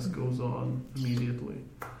 gas mask goes on immediately.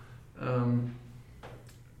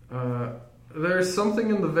 There's something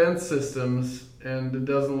in the vent systems, and it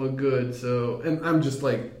doesn't look good. So, and I'm just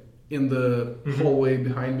like in the hallway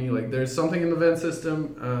behind me. Like, there's something in the vent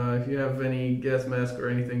system. If you have any gas mask or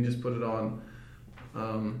anything, just put it on.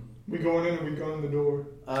 We going in or we going in the door?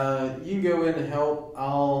 You can go in and help.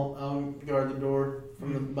 I'll guard the door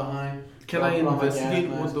from the behind. Can I'll I put on my investigate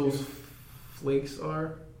gas what mask. those flakes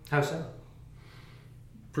are? How so?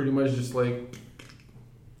 Pretty much just like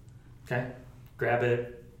Okay. Grab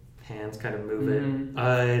it. Hands kind of move Mhm.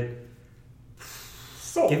 it.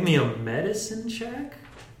 So, Give me a medicine check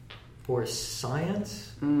or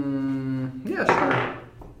science. yeah, sure.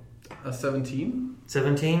 A 17.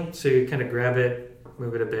 17. So you kind of grab it,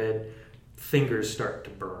 move it a bit. Fingers start to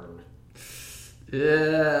burn.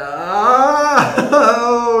 Yeah.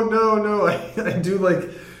 Oh no! I do like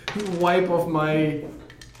wipe off my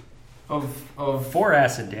of 4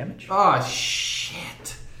 acid damage.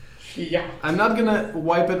 shit. yeah. I'm not gonna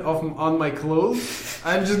wipe it off on my clothes.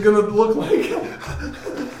 I'm just gonna look like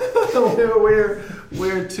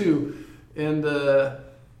where to, and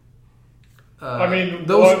I mean,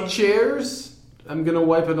 those what- chairs. I'm gonna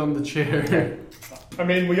wipe it on the chair. I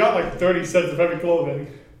mean, we got like 30 sets of heavy clothing.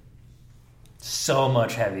 So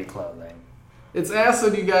much heavy clothing. It's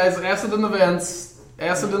acid, you guys. Acid in the vents.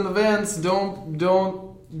 Acid in the vents. Don't.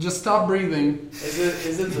 Just stop breathing.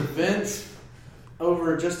 Is it the vents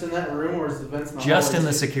over just in that room, or is the vents not Just in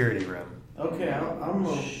the security room. Okay, I'm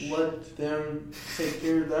gonna let them take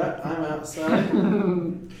care of that. I'm outside.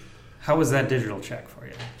 How was that digital check for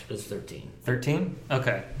you? It was 13. 13?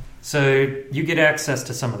 Okay. So you get access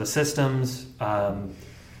to some of the systems.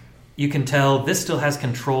 You can tell this still has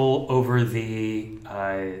control over the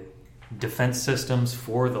defense systems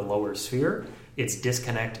for the lower sphere. Its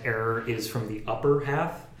disconnect error is from the upper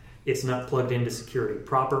half. It's not plugged into security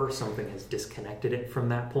proper. Something has disconnected it from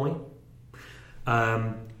that point.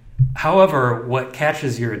 However, what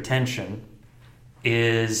catches your attention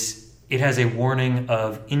is it has a warning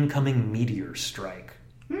of incoming meteor strike.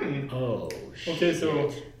 Oh, shit. Okay,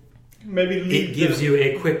 so maybe It gives you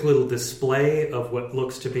a quick little display of what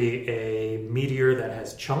looks to be a meteor that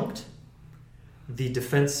has chunked. The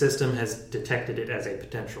defense system has detected it as a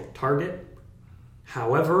potential target.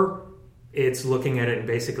 However, it's looking at it and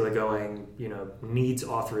basically going, needs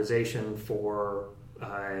authorization for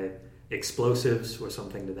explosives or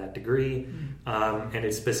something to that degree. And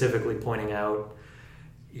it's specifically pointing out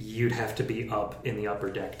you'd have to be up in the upper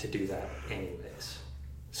deck to do that anyways.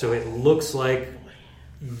 So it looks like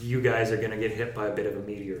you guys are going to get hit by a bit of a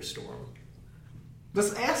meteor storm.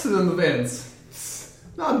 There's acid in the vents.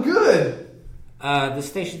 Not good. The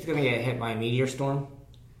station's gonna get hit by a meteor storm?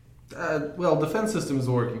 Well, defense system is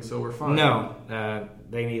working, so we're fine. No,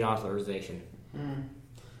 they need authorization.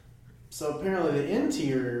 So apparently the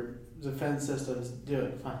interior defense system's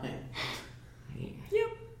doing fine.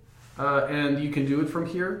 And you can do it from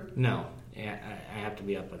here? No, I have to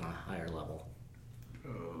be up on a higher level.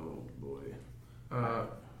 Oh, boy.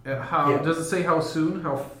 Does it say how soon?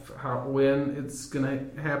 How when it's gonna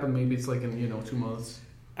happen? Maybe it's like in 2 months.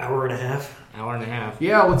 Hour and a half. Hour and a half.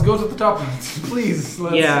 Yeah, let's go to the top, please.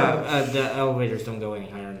 The elevators don't go any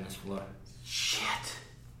higher than this floor. Shit.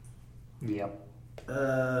 Yep.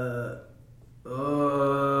 Does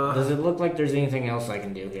it look like there's anything else I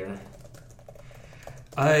can do here?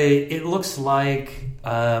 It looks like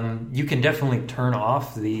you can definitely turn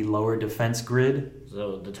off the lower defense grid.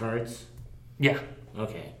 So the turrets? Yeah.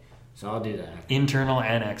 Okay, so I'll do that. Internal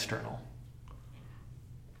and external.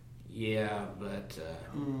 Yeah, but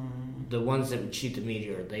the ones that would shoot the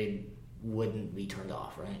meteor, they wouldn't be turned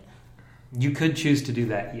off, right? You could choose to do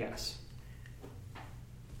that, yes.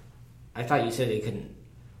 I thought you said you couldn't.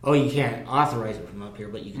 Oh, you can't authorize it from up here,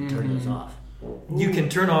 but you can turn those off. You can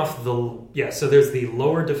turn off so there's the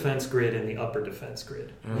lower defense grid and the upper defense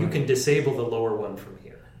grid. You can disable the lower one from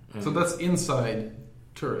here. So that's inside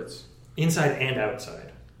turrets. Inside and outside.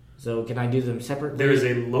 So can I do them separately? There is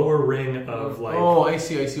a lower ring of like... Oh, I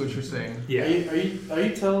see what you're saying. Yeah. Are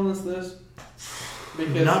you telling us this?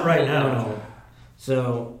 Because Not right now.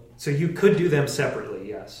 No. So you could do them separately,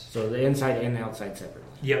 yes. So the inside and the outside separately.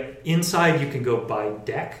 Yep. Inside you can go by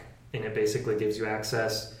deck, and it basically gives you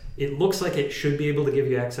access. It looks like it should be able to give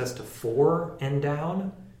you access to 4 and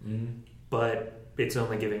down, but it's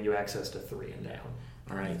only giving you access to 3 and down.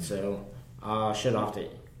 All right, so I'll shut off the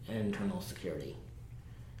internal security.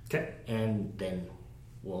 Okay. And then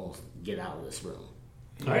we'll get out of this room.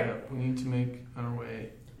 Yeah, Alright. we need to make our way.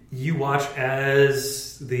 You watch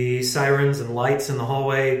as the sirens and lights in the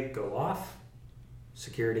hallway go off.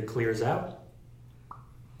 Security clears out.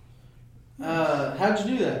 How'd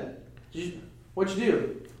you do that? What'd you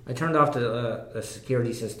do? I turned off the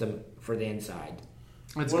security system for the inside.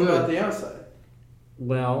 That's What good. about the outside?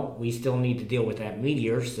 Well, we still need to deal with that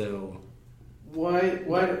meteor, so... Why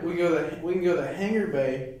don't we can go to hangar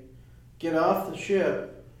bay, get off the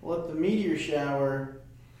ship, let the meteor shower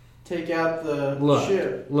take out the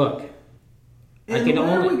ship. Look. And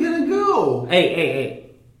where are we gonna go?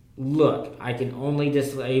 Hey. Look, I can only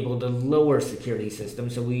disable the lower security system,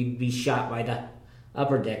 so we'd be shot by the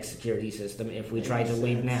upper deck security system if we tried to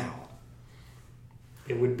leave now.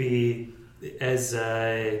 It would be, as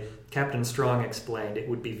Captain Strong explained, it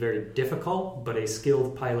would be very difficult, but a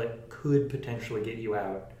skilled pilot could potentially get you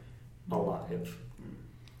out alive.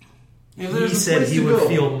 He said he would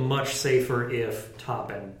feel much safer if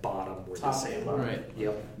top and bottom were the same. Right.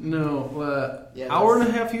 Yep. No, hour and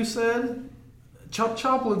a half you said?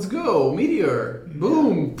 Chop, let's go. Meteor.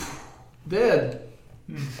 Boom. Dead.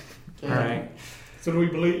 All right. So do we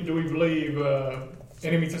believe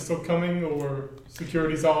enemies are still coming, or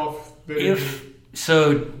security's off?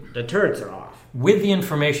 The turrets are off. With the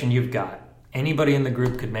information you've got, anybody in the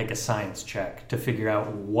group could make a science check to figure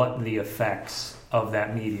out what the effects of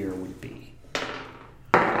that meteor would be.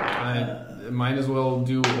 I might as well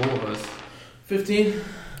do all of us. 15.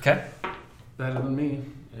 Okay. Better than me.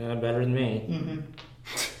 Better than me. Mm-hmm.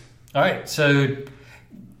 All right, so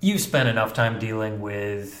you've spent enough time dealing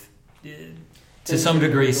with, to some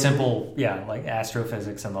degree, simple, like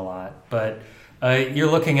astrophysics and the lot. But you're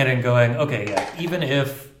looking at it and going, okay, yeah, even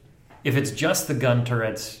if it's just the gun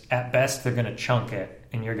turrets, at best they're going to chunk it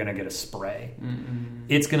and you're going to get a spray. Mm-mm.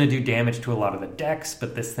 It's going to do damage to a lot of the decks,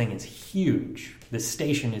 but this thing is huge. This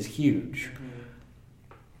station is huge.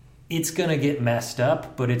 It's going to get messed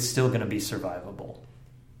up, but it's still going to be survivable.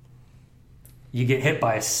 You get hit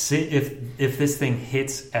by if this thing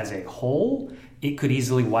hits as a whole, it could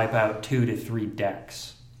easily wipe out 2 to 3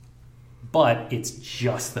 decks. But it's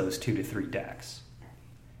just those 2 to 3 decks.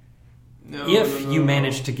 If you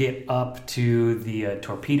manage to get up to the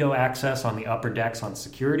torpedo access on the upper decks on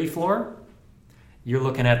security floor, you're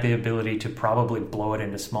looking at the ability to probably blow it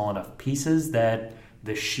into small enough pieces that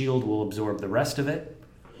the shield will absorb the rest of it.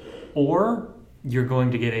 Or you're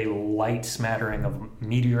going to get a light smattering of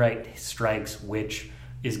meteorite strikes, which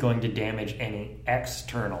is going to damage any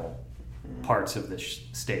external parts of the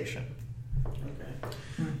station.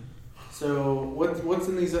 Okay. So what's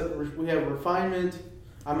in these? We have refinement.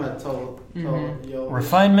 I'm gonna tell y'all.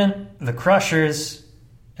 Refinement, the crushers,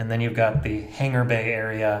 and then you've got the hangar bay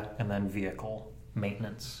area, and then vehicle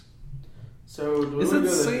maintenance. So is it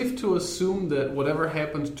safe to assume that whatever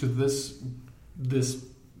happened to this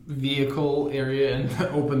vehicle area in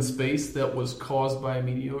the open space that was caused by a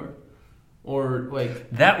meteor? Or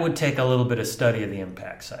like that would take a little bit of study of the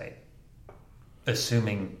impact site,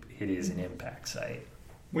 assuming it is an impact site.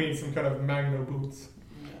 We need some kind of magno boots.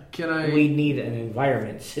 We need an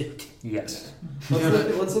environment suit. Yes.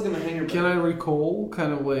 Let's look in the hangar. Can I recall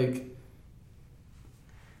kind of like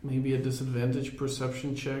maybe a disadvantage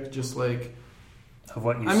perception check, just like of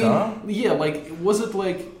what you saw? Yeah, like was it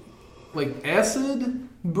like acid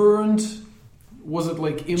burned? Was it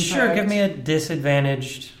like impact? Sure, give me a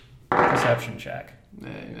disadvantaged perception check.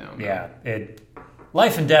 No. Yeah,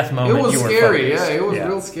 life and death moment. It was you were scary. focused. Yeah, it was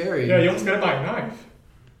real scary. Yeah, you almost got it by a knife.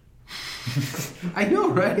 I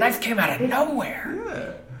know, right? The knife came out of nowhere.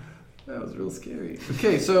 Yeah, that was real scary.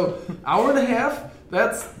 Okay, so hour and a half.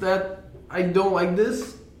 That. I don't like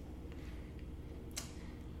this.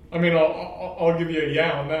 I mean, I'll give you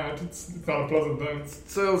a on that. It's not a pleasant thing.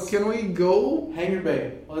 So can we go? Hangar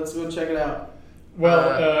bay. Let's go check it out.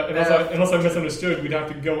 Well, unless I misunderstood, we'd have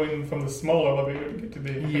to go in from the small elevator to get to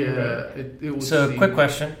the hangar bay. It would So, seem... quick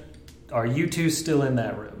question. Are you two still in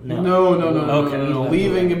that room? No. Okay. No.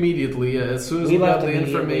 Leaving immediately. As soon as we got the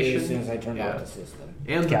information. As soon as I turned off the system.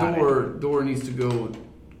 And the door needs to go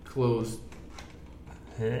closed,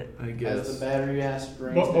 I guess. As the battery acid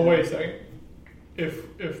rains. But wait a second.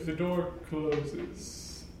 If the door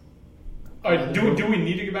closes, do we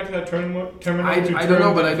need to get back to that terminal? I don't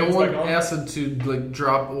know, but I don't want acid to like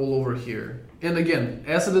drop all over here. And again,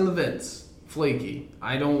 acid in the vents, flaky.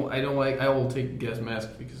 I don't like. I will take gas mask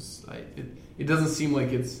because it doesn't seem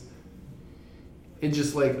like it's. It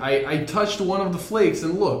just like I touched one of the flakes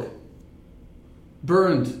and look,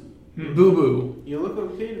 burned, boo boo. You look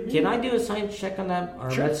okay to me. Can I do a science check on that or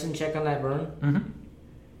medicine check on that burn? Mm-hmm.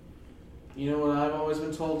 You know what I've always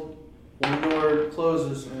been told? One door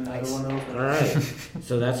closes and the other one opens. All right.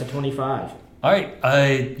 So that's a 25. All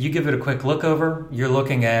right. You give it a quick look over. You're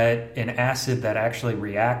looking at an acid that actually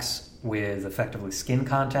reacts with effectively skin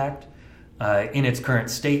contact. In its current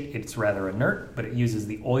state, it's rather inert, but it uses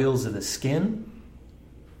the oils of the skin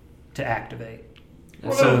to activate.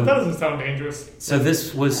 Well, that doesn't sound dangerous. So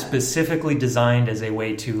this was specifically designed as a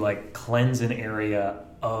way to like cleanse an area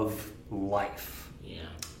of life. Yeah.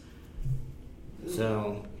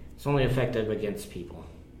 So it's only effective against people.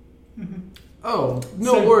 Oh,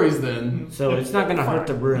 no worries then. So it's not going to hurt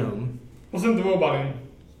the room. We'll send the robot in.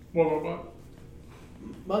 What robot?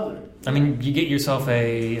 Mother. I mean, you get yourself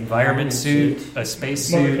a environment suit, a space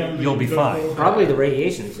suit, you'll be fine. Probably the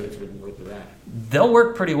radiation suits would work with that. They'll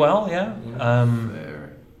work pretty well, yeah.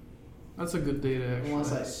 There. That's a good data, actually.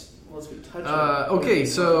 Unless we touch it. Okay,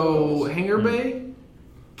 so hangar bay.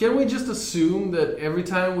 Can we just assume that every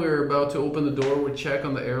time we're about to open the door, we check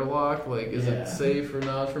on the airlock? Like, is it safe or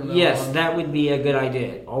not from now Yes, on? that would be a good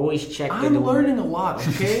idea. Always check the I'm door. learning a lot,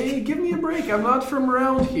 okay? Give me a break. I'm not from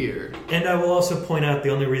around here. And I will also point out the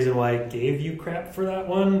only reason why I gave you crap for that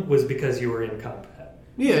one was because you were in combat.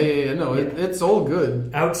 Yeah. No, it's all good.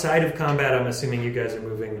 Outside of combat, I'm assuming you guys are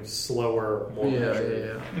moving slower, more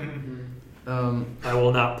measured. Mm-hmm. I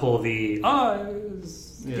will not pull the,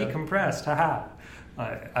 it's decompressed, haha.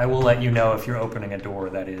 I will let you know if you're opening a door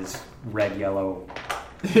that is red, yellow,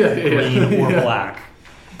 green, or black.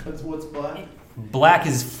 What's black? Black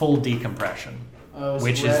is full decompression, So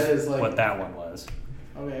which red is like, what that one was.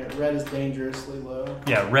 Okay, red is dangerously low.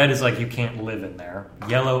 Yeah, red is like you can't live in there.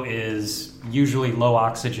 Yellow is usually low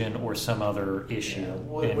oxygen or some other issue. Yeah,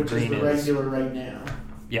 and which is green the regular right now.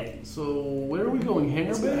 Yep. So where are we going? Hangar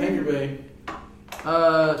Let's Bay? go Hangar Bay.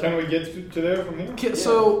 Can we get to there from here?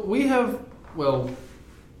 So we have,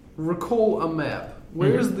 recall a map.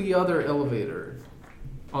 Where's the other elevator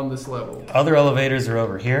on this level? Other elevators are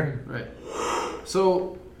over here. Right.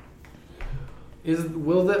 So,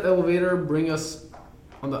 will that elevator bring us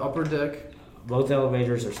on the upper deck? Both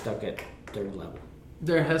elevators are stuck at 3rd level.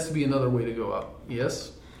 There has to be another way to go up.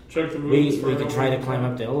 Yes? Check the We rooms. could try to climb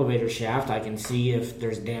up the elevator shaft. I can see if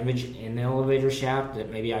there's damage in the elevator shaft that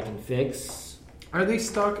maybe I can fix. Are they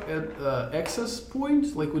stuck at access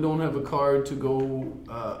point? Like we don't have a card to go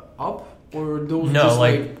up? Or those No, just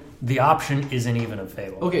like the option isn't even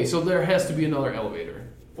available. Okay, so there has to be another elevator.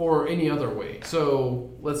 Or any other way. So,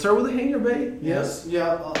 let's start with the hangar bay? Yes?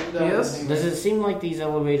 Yeah. Yes? Does it seem like these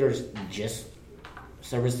elevators just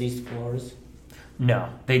service these floors? No,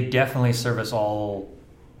 they definitely service all,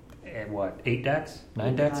 8 decks?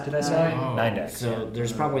 9 decks, did I say? Oh. 9 decks. So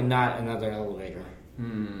there's probably not another elevator.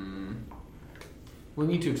 We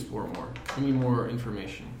need to explore more. We need more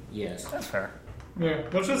information. Yes. That's fair. Yeah,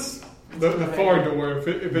 let's just the far door. If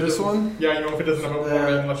it This doesn't- one? Yeah, you know, if it doesn't have a door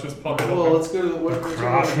in, let's just pop it Well, open. let's go to the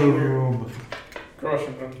Crusher hangar.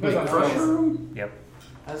 Crusher room. Wait, That's crusher nice. room? Yep.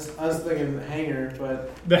 I was thinking the hangar,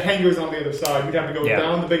 but The hangar's on the other side. We'd have to go Yeah.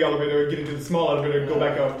 down the big elevator, get into the small elevator, and go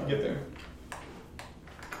back up to get there.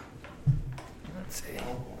 Let's see.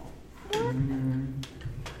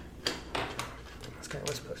 This guy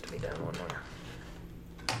was supposed to be down one more.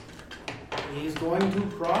 he's going to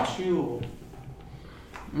crush you.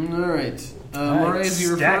 Alright. Moraes,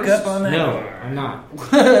 you're Stack first. up on that. No, I'm not.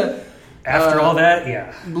 After all that,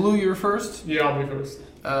 yeah. Blue, you're first. Yeah, I'll be first.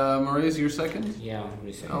 Moraes, you're second. Yeah, let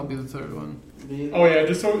me see. I'll be the third one. Oh yeah,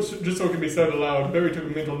 just so it can be said aloud. Barry took a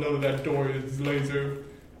mental note of that door his laser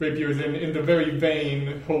rapiers in the very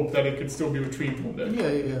vain hope that it could still be retrieved one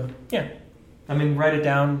day. Yeah. I mean, write it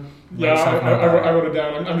down. Yeah, Let yourself know about I wrote it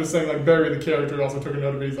down. I'm just saying, like, Barry, the character, also took a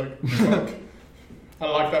note of it. He's like, fuck. I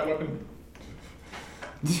like that weapon.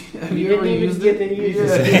 Have you ever used it?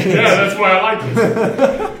 Yeah, that's why I like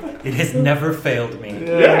it. It has never failed me.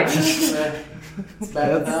 Yeah. It's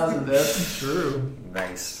back 1,000. That's true.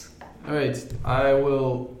 Nice. Alright, I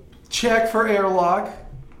will check for airlock.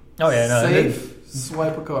 Oh yeah, no. Safe.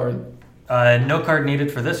 Swipe a card. No card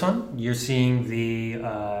needed for this one. You're seeing the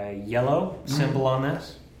yellow symbol on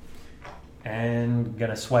this. And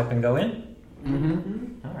gonna swipe and go in.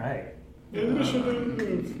 Mm-hmm. All right.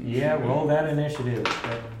 Initiative. Yeah, roll that initiative.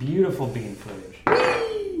 That beautiful beam footage.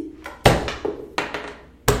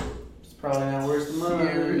 It's probably not worse than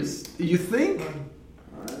mine. You think?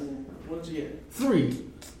 What did you get? 3.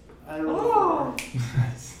 I don't know.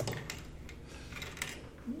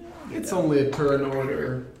 It's only a turn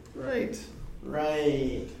order. Right.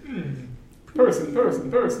 Right. Person,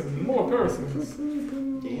 more persons.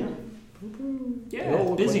 Damn. They all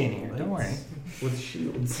look Busy like in here. Don't worry. knights With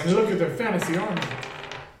shields. And look at their fantasy armor.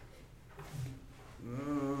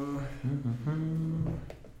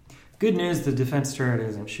 Good news: the defense turret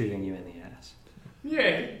isn't shooting you in the ass.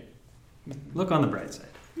 Yay. Look on the bright side.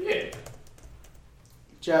 Yeah. Good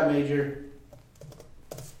job, Major.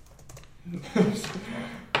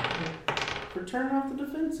 For turning off the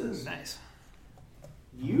defenses. Nice.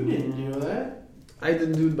 You didn't do that I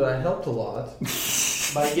didn't do it, but I helped a lot.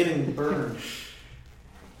 by getting burned.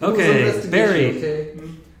 Okay, It was investigation, Barry. Okay?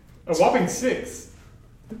 A whopping 6.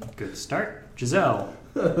 Good start, Jazell.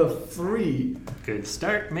 3. Good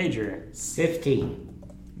start, Major. 15.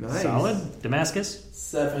 Nice. Solid, Damascus.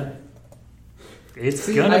 7. It's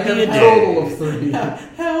See, gonna I have be a a day. total of 3.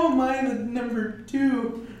 How am I the number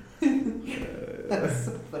 2? I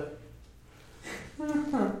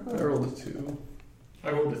rolled a 2.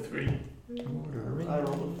 I rolled a 3. I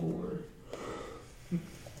rolled a 4.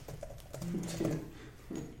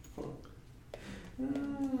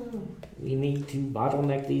 We need to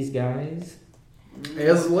bottleneck these guys.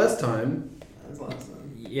 As last time. That's last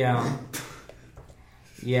time. Yeah.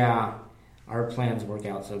 Yeah. Our plans work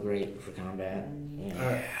out so great for combat.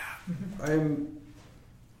 Yeah. I'm.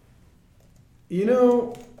 You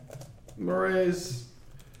know, Moraes,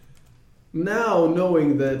 now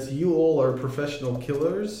knowing that you all are professional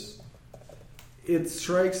killers, it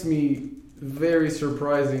strikes me very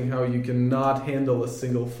surprising how you cannot handle a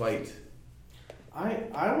single fight.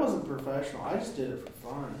 I wasn't professional. I just did it for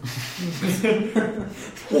fun.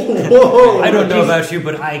 Whoa! I don't know about you,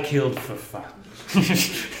 but I killed for fun.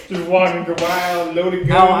 Just walking around, loading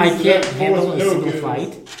guns. How I can't that handle force a no single goods.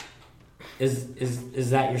 fight Is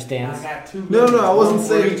that your stance? I got two. No, I wasn't one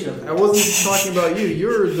for each saying. of them. I wasn't talking about you.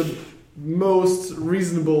 You're the most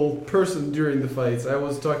reasonable person during the fights. I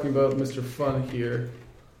was talking about Mr. Fun here.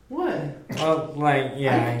 What?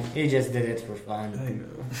 Well, he just did it for fun. I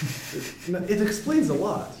know. It explains a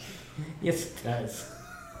lot. Yes, it does.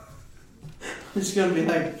 I'm just gonna be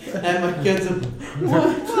like, and my kids are,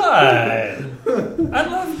 What? I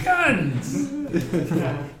love guns.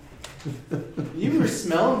 Yeah. You were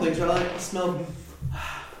smelling things. I like to smell.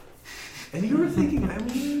 And you were thinking, I'm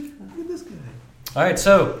weird. Look at this guy. All right,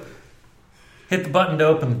 so hit the button to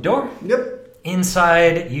open the door. Yep.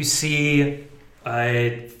 Inside, you see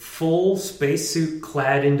a full spacesuit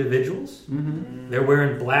clad individuals. Mm-hmm. They're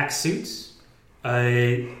wearing black suits.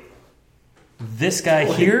 This guy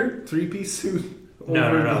here. 3-piece suit.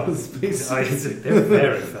 No. The space Oh, they're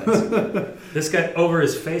very fancy. This guy, over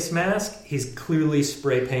his face mask, he's clearly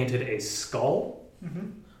spray painted a skull. Mm-hmm.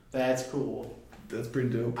 That's cool. That's pretty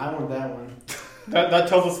dope. I want that one. That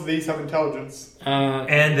tells us that these have intelligence.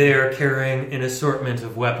 And they are carrying an assortment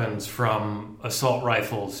of weapons from assault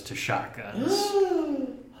rifles to shotguns.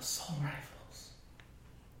 Assault rifles.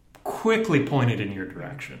 Quickly pointed in your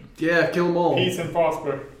direction. Yeah, kill them all. Peace and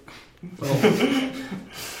prosper. Oh.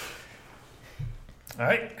 All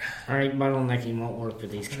right. Bottlenecking won't work for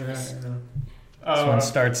these guys. This one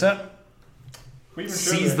starts up. we even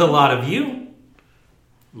Sees showed the lot of you.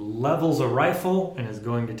 Levels a rifle and is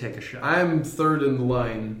going to take a shot. I'm third in the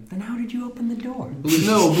line. Then how did you open the door?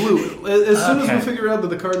 Blue. As soon as Okay. we figure out that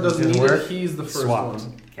the card doesn't Doesn't need work? it, he's the first Swapped.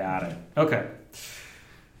 one. Got it. Okay.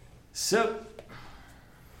 So,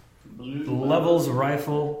 Blue. levels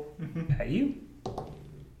rifle at you.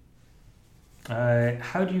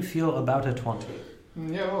 How do you feel about a 20?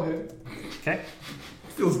 Yeah, I'll hit. Okay.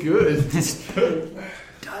 Feels good. Does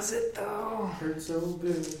it though? Hurt so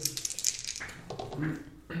good.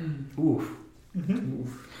 Oof. Mm-hmm.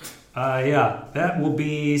 Yeah, that will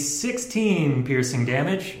be 16 piercing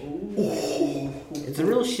damage. It's a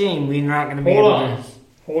real shame we're not going to be Hold able on. to.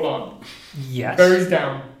 Hold on. Yes. Berry's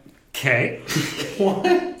down. Okay. What?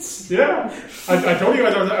 Yeah. I told you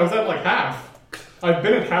guys I was at like half. I've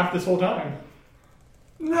been at half this whole time.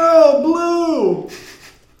 No, Blue!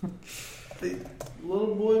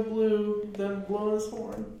 Little boy Blue done blowing his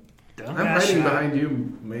horn. Don't I'm mash hiding up. behind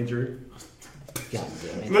you, Major. God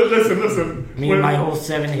damn it. Listen. Me and my whole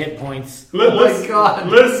 7 hit points. Oh my God.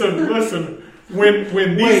 Listen. When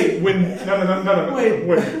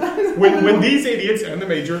these idiots and the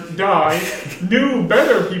Major die, new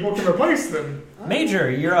better people can replace them. Major,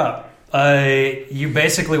 you're up. You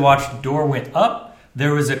basically watched the door went up.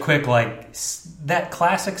 There was a quick, that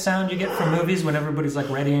classic sound you get from movies when everybody's,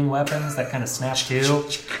 readying weapons, that kind of snap to.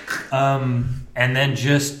 And then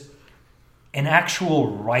just an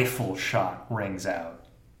actual rifle shot rings out.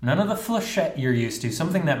 None of the flechette you're used to,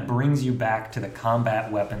 something that brings you back to the combat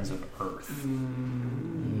weapons of Earth.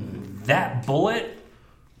 That bullet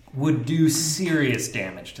would do serious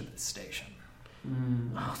damage to this station.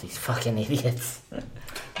 Oh, these fucking idiots.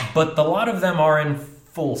 But a lot of them are in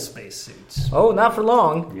full spacesuits. Oh, not for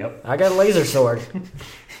long. Yep. I got a laser sword.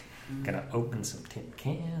 Gonna open some tin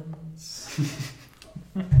cans.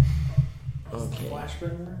 Okay.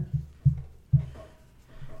 Flashburner?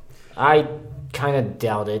 I kind of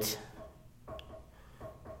doubt it.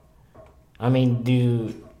 I mean,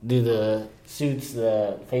 do the suits,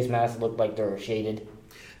 the face masks look like they're shaded?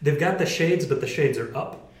 They've got the shades, but the shades are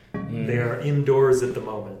up. They are indoors at the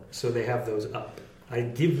moment, so they have those up. I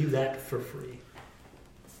give you that for free.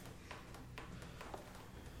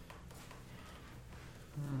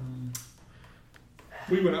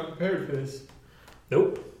 We were not prepared for this.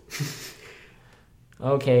 Nope.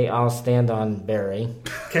 Okay, I'll stand on Barry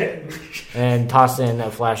Okay. and toss in a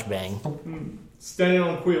flashbang. Standing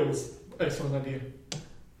on quills. Excellent idea.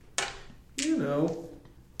 You know.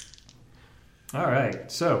 All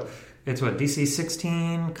right. So it's what, DC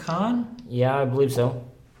 16 con? Yeah, I believe so.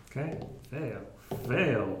 Okay. Fail.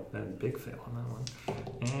 And big fail on that one.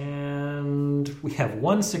 And we have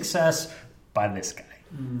one success by this guy.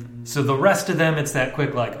 So the rest of them, it's that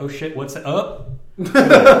quick, oh shit, what's that? Oh.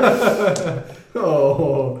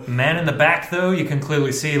 Oh. Man in the back, though, you can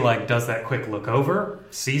clearly see, does that quick look over,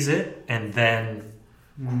 sees it, and then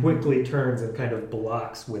quickly turns and kind of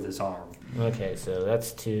blocks with his arm. Okay, so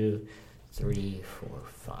that's 2, 3, 4,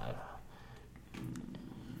 5.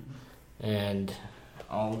 And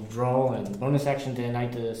I'll draw and bonus action to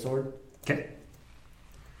ignite the sword. Okay.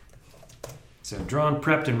 So drawn,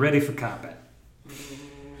 prepped, and ready for combat.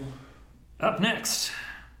 Up next.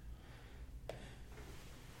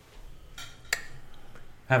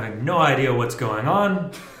 Having no idea what's going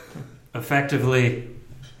on, effectively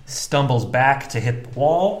stumbles back to hit the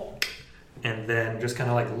wall, and then just kind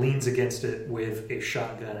of like leans against it with a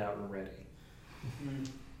shotgun out and ready.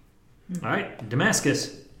 All right,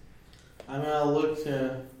 Damascus. I'm gonna look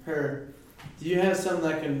to her. Do you have something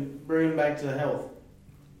that can bring him back to health?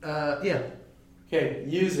 Yeah. Okay,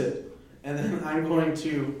 use it. And then I'm going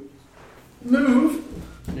to move.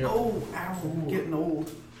 Yep. Oh, ow, I'm getting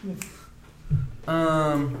old.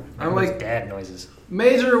 I'm Those like, dad noises.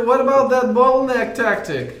 Major, what about that bottleneck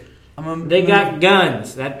tactic? They got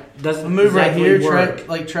guns. That doesn't I'll move right exactly here.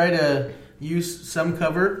 work. Try to use some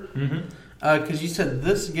cover. Mm-hmm. Because you said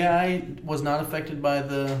this guy was not affected by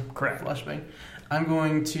the Correct. flashbang. I'm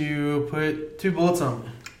going to put 2 bullets on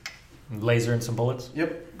him. Laser and some bullets.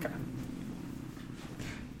 Yep.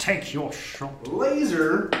 Take your shot.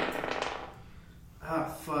 Laser. Ah,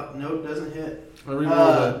 fuck. Nope, doesn't hit. I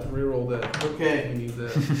reroll that. Reroll that. Okay. I need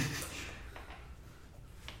that.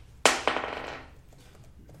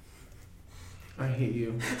 I hate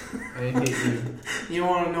you. I hate you. You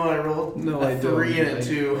want to know what I rolled? No, A I don't. 3 and a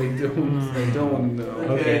 2. I don't. I don't want to know.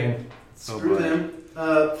 Okay. Oh, Screw boy. them.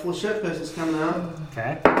 Flechette pistol's coming out.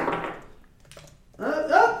 Okay.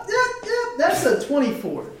 That's a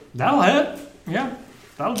 24. That'll hit. Yeah,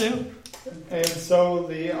 that'll do. And so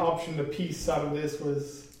the option to piece out of this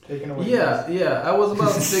was taken away. Yeah. I was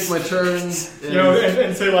about to take my turn. You know,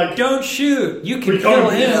 and say like, Don't shoot. You can We kill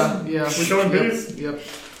can't- him. Yeah. We going Yep, base? Yep.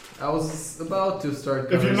 I was about to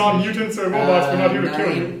start. if you're not mutants or robots, we're not here to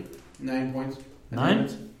kill you. 9 points.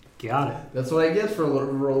 9? Got it. That's what I get for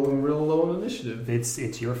rolling real low on initiative. It's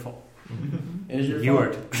your fault. Is your You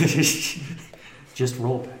fault. are. Just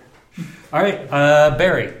roll better. All right,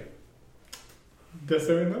 Barry. Does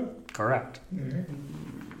that no? Correct.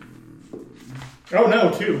 Oh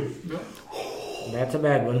no, 2. That's a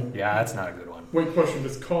bad one. Yeah, that's not a good one. Wait, question: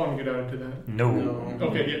 does con get added to that? No. No.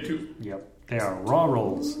 Okay, yeah, 2. Yep. They are raw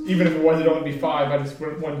rolls. Even if it was, it'd only be 5. I just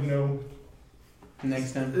wanted to know.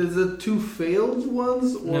 Next time. Is it 2 failed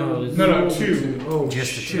ones? Or No, it's- No, 2. Oh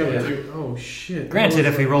Just a shit! two. Oh shit! Granted,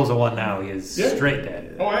 if he rolls a 1 now, he is Yeah. straight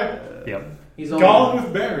dead. Oh, I Yep. He's on. gone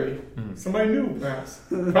with Barry. Mm. Somebody knew, perhaps.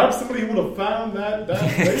 Perhaps somebody would have found that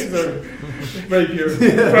laser rapier.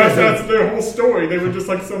 Perhaps that's their whole story. They were just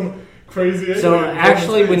like some crazy. So alien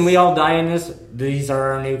actually, in when space. we all die in this, these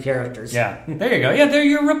are our new characters. Yeah. There you go. Yeah, they're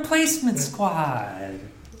your replacement squad.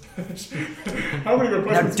 How many Now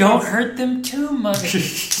replacement don't squads? hurt them too much.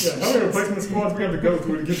 Yeah, how many replacement squads we have to go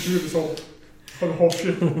through to get through this whole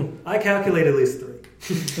shit? I calculate at least 3.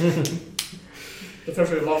 That's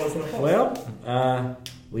actually a lot less than I thought. Well,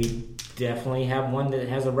 we definitely have one that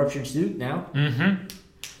has a ruptured suit now. Mm-hmm.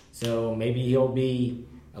 So maybe he'll be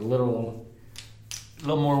a little A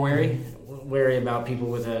little more wary. wary about people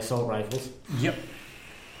with assault rifles. Yep.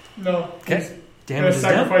 No. Okay. Gonna Damage is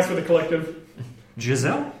done. sacrifice for the collective.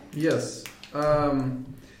 Jazell? Yes.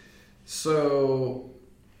 So.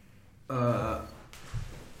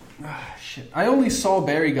 Shit. I only saw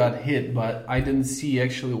Barry got hit, but I didn't see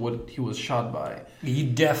actually what he was shot by. You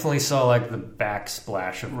definitely saw like the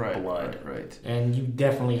backsplash of blood. Right. And you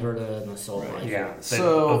definitely heard an assault rifle. Yeah.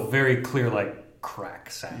 So- a very clear like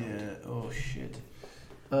crack sound. Yeah. Oh shit.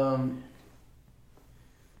 The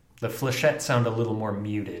flechette sound a little more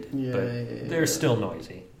muted, Yeah, but yeah, they're still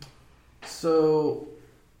noisy. So.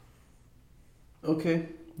 Okay,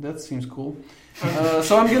 that seems cool.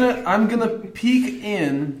 So I'm gonna peek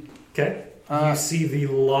in. Okay. You see the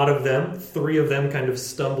lot of them, 3 of them kind of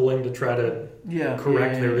stumbling to try to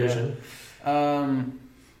correct their vision.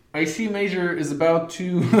 I see Major is about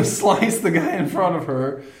to slice the guy in front of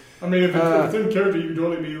her. I mean, if it's in character, you'd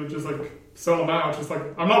only be just like sell them out. Just like,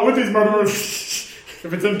 I'm not with these murderers.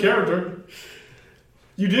 If it's in character.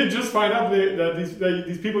 You did just find out that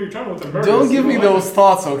these people you're trying with are murderers. Don't give You me like those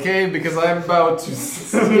thoughts, okay? Because I'm about to.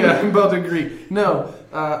 I'm about to agree. No.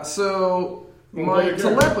 So my Okay.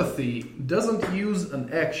 telepathy doesn't use an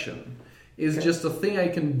action. It's just a thing I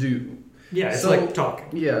can do. Yeah, it's So- like talking.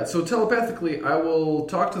 Yeah. So telepathically, I will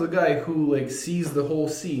talk to the guy who like sees the whole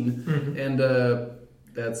scene, and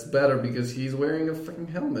that's better because he's wearing a fucking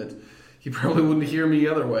helmet. He probably wouldn't hear me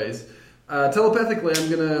otherwise. Telepathically, I'm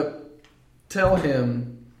gonna tell him,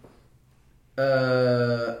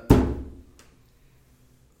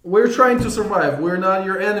 we're trying to survive. We're not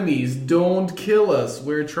your enemies. Don't kill us.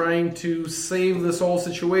 We're trying to save this whole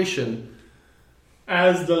situation.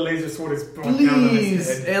 As the laser sword is brought down on his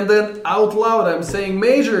Please. head. And then out loud, I'm saying,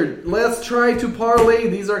 Major, let's try to parlay.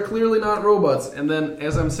 These are clearly not robots. And then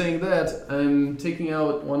as I'm saying that, I'm taking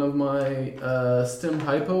out one of my stim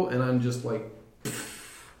hypo, and I'm just like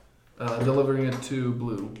delivering it to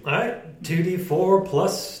Blue. Alright, 2d4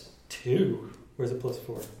 plus 2, Or is it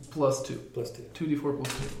 +4? +2. +2. 2d4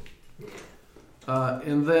 +2.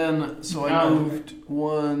 And then, so I moved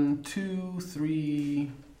 1, 2,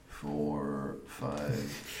 3, 4,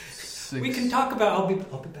 5, 6. We can talk about. I'll be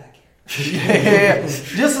back here. Yeah.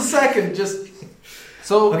 Just a second.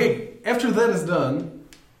 So Okay. after that is done,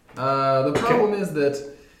 the problem is that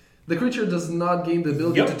the creature does not gain the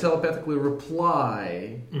ability to telepathically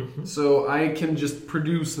reply. Mm-hmm. So I can just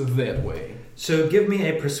produce that way. So give me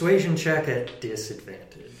a persuasion check at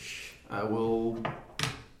disadvantage. I will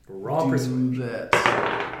Raw do persuasion. that.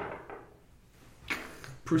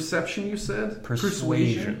 Perception, you said?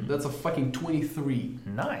 Persuasion. That's a fucking 23.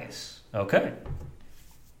 Nice. Okay.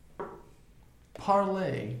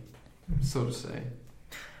 Parlay, so to say.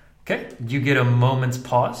 Okay. You get a moment's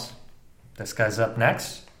pause. This guy's up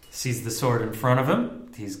next. Sees the sword in front of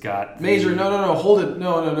him. He's got the Major, no, hold it.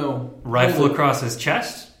 No. rifle Hold it. across his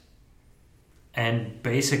chest. And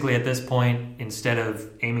basically at this point, instead of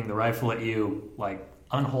aiming the rifle at you, like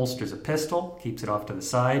unholsters a pistol, keeps it off to the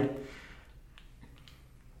side.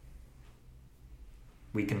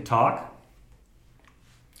 We can talk.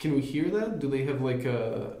 Can we hear that? Do they have like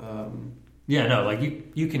a... Yeah, no, like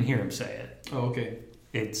you can hear him say it. Oh, okay.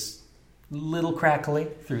 It's a little crackly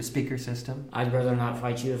through a speaker system. I'd rather not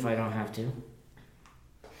fight you if I don't have to.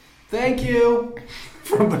 Thank you!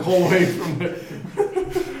 From the whole way from there.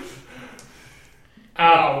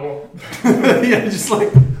 Ow. Yeah, just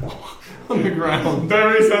like on the ground.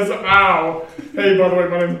 Barry says, ow. Hey, by the way,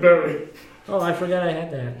 my name's Barry. Oh, I forgot I had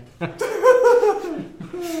that.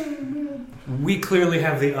 We clearly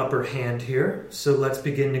have the upper hand here, so let's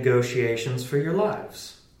begin negotiations for your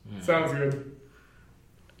lives. Sounds good.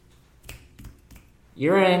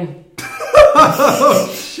 You're in.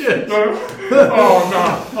 Oh, shit! Oh,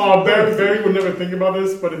 no. Oh, Barry would never think about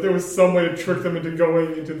this, but if there was some way to trick them into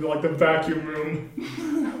going into the vacuum room.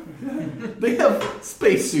 They have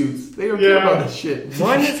spacesuits. They don't care about this shit.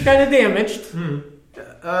 One is kind of damaged.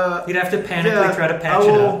 You'd have to panically try to patch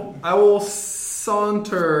it up. I will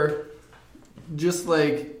saunter just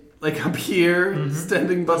like up here,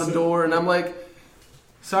 standing by the door, and I'm like,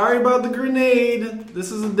 sorry about the grenade.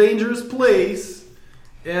 This is a dangerous place.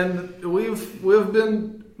 And we've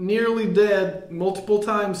been nearly dead multiple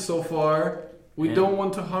times so far. We don't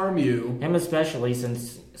want to harm you. Him especially,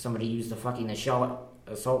 since somebody used a fucking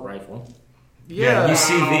assault rifle. Yeah. You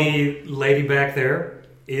see the lady back there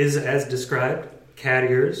is as described. Cat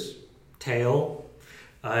ears, tail.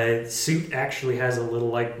 Suit actually has a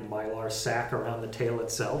little mylar sack around the tail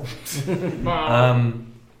itself.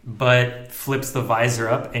 But flips the visor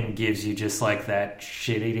up and gives you just that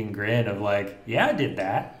shit-eating grin of yeah, I did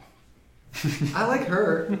that. I like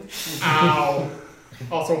her. Ow.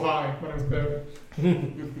 Also, hi. My name's Barry.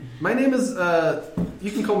 My name is,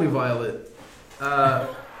 you can call me Violet. All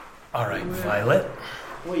right, Violet.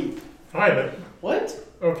 Wait, Violet. what?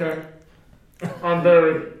 Okay. I'm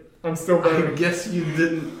Barry. I'm still I Barry. guess you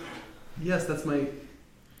didn't. Yes, that's my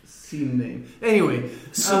scene name. Anyway.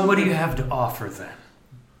 So what do you have to offer then?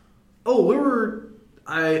 Oh,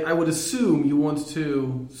 I would assume you want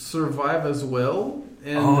to survive as well.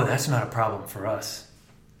 And, That's not a problem for us.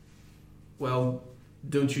 well,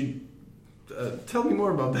 don't you... tell me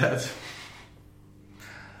more about that.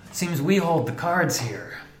 Seems we hold the cards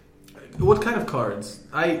here. What kind of cards?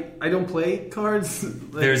 I don't play cards.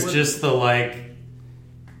 There's what? just the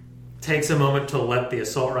takes a moment to let the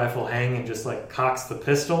assault rifle hang and just cocks the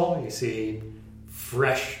pistol. You see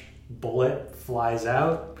fresh bullet flies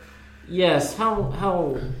out. Yes,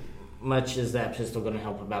 how much is that pistol going to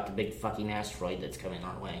help about the big fucking asteroid that's coming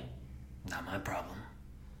our way? Not my problem.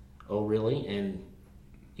 Oh, really? And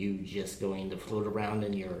you just going to float around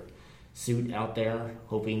in your suit out there,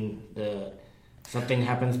 hoping something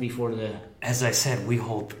happens before the... As I said, we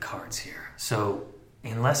hold the cards here. So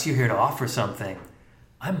unless you're here to offer something,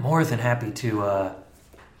 I'm more than happy to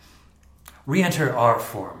re-enter our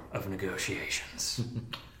form of negotiations.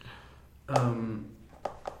 I'm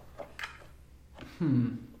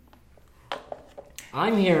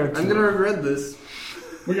here to... I'm gonna regret this,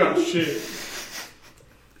 We got shit.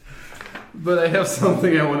 but I have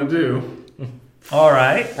something I want to do. All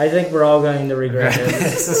right. I think we're all going to regret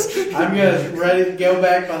this. I'm gonna ready to go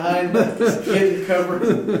back behind, get cover.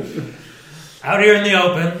 Out here in the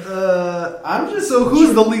open. I'm just So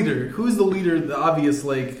who's the leader? Who's the leader? The obvious,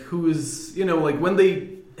 who is, when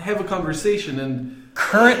they have a conversation and...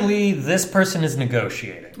 Currently, this person is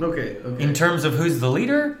negotiating. Okay. In terms of who's the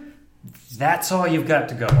leader, that's all you've got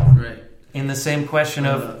to go on. Right. In the same question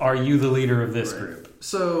of, are you the leader of this group?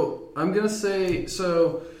 So, I'm gonna say,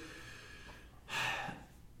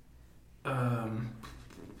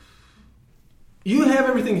 you have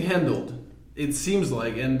everything handled. it seems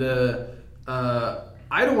like, and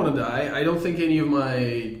I don't want to die. I don't think any of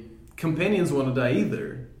my companions want to die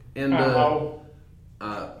either. And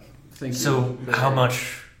thank you. So, how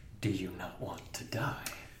much do you not want to die?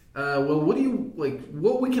 Well, what do you like?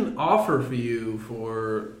 What we can offer for you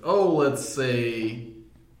for? Let's say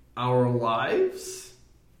our lives.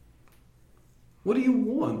 What do you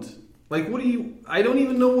want? Like, what do you? I don't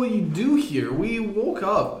even know what you do here. We woke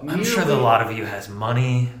up. I'm sure that a lot of you has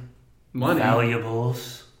money,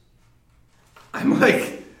 valuables. I'm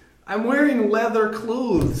wearing leather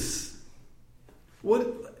clothes.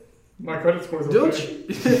 What? My credit score is Don't okay.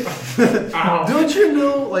 you? Don't you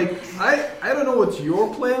know? Like, I don't know what's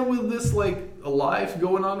your plan with this, like, a life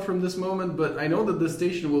going on from this moment, but I know that this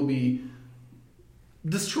station will be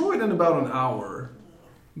destroyed in about an hour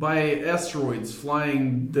by asteroids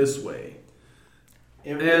flying this way.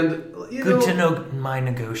 And good to know my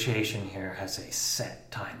negotiation here has a set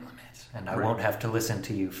time limit, and I won't have to listen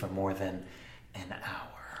to you for more than an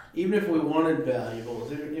hour. Even if we wanted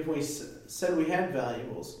valuables, if we said we had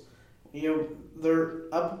valuables, they're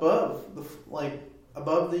up above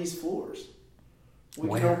above these floors.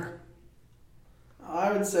 Where?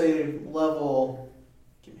 I would say level.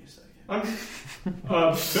 Give me a second.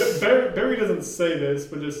 Barry doesn't say this,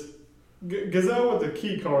 but just Jazell with the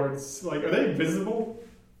key cards. Like, are they visible?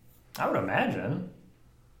 I would imagine.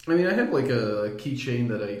 I mean, I have like a keychain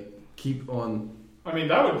that I keep on. I mean,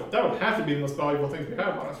 that would have to be the most valuable thing we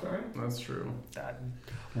have on us, right? That's true.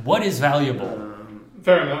 What is valuable?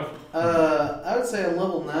 Fair enough. I would say a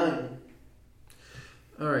level 9.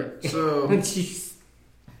 All right, so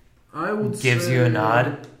I would gives say, you a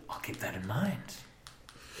nod. I'll keep that in mind.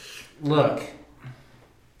 Look,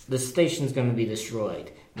 the station's going to be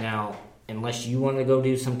destroyed. Now, unless you want to go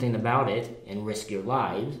do something about it and risk your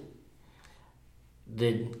lives,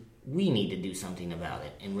 then we need to do something about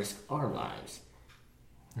it and risk our lives.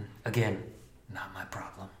 Again, not my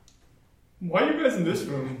problem. Why are you guys in this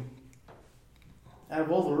room? Out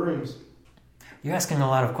of all the rooms. You're asking a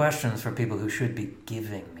lot of questions for people who should be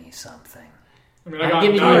giving me something. I mean, I'm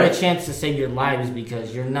giving you a chance to save your lives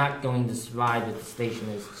because you're not going to survive if the station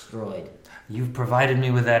is destroyed. You've provided me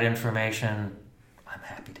with that information. I'm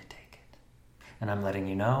happy to take it. And I'm letting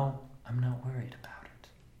you know I'm not worried about it.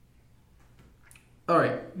 All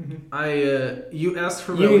right, you asked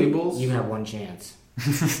for valuables. You have one chance.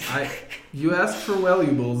 You asked for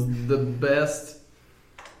valuables. The best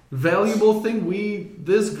valuable thing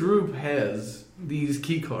this group has, these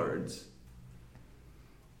key cards.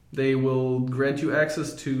 They will grant you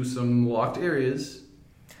access to some locked areas.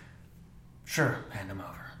 Sure, hand them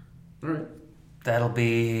over. All right. That'll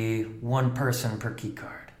be one person per key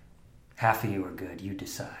card. Half of you are good. You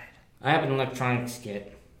decide. I have an electronics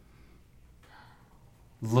kit.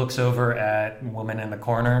 Looks over at woman in the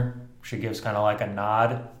corner. She gives kind of like a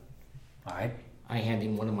nod. All right. I hand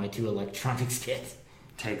him one of my 2 electronics kits.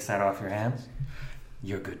 Takes that off your hands.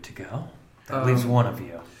 You're good to go. That leaves one of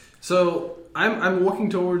you. So I'm walking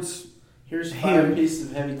towards. Here's 5 pieces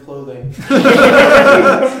of heavy clothing.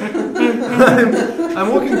 I'm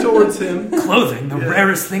walking towards him. Clothing, the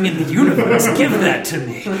rarest thing in the universe. Give that to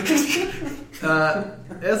me.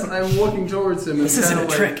 As I'm walking towards him, this isn't a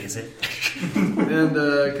trick, is it? And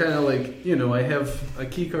kind of like, I have a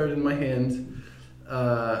key card in my hand.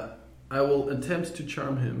 I will attempt to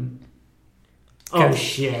charm him. Oh,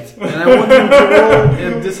 shit. And I want him to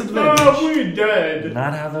roll at disadvantage. Oh, we're dead.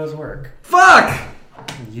 Not how those work. Fuck!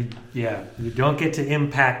 You don't get to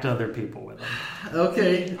impact other people with them.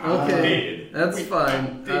 Okay. That's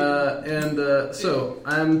fine.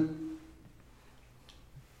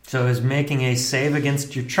 So is making a save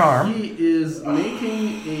against your charm. He is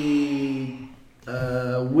making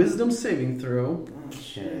a wisdom saving throw.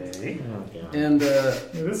 Okay. And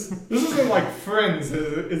this isn't like Friends,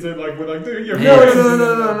 is it? Like you're no.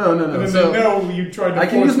 And then So, you tried to. I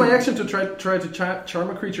can use my action to try to charm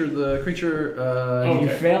a creature. The creature. If you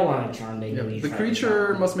fail on a charm, they The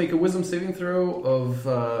creature must make a wisdom saving throw of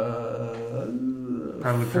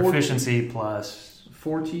probably proficiency plus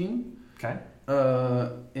 14. Okay.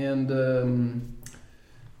 And on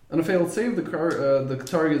a failed save, the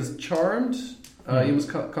target is charmed. You must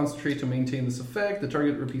concentrate to maintain this effect. The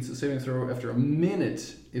target repeats the saving throw after a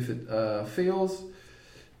minute if it fails.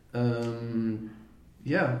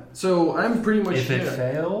 So I'm pretty much. If it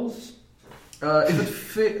fails,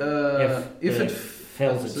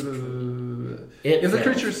 if the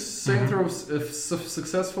creature's saving throw is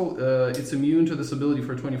successful, it's immune to this ability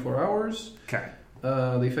for 24 hours. Okay.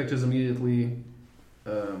 The effect is immediately.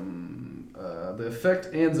 The effect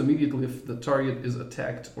ends immediately if the target is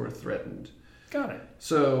attacked or threatened. Got it.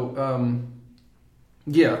 So,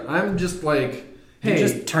 Yeah, I'm just like, hey, You're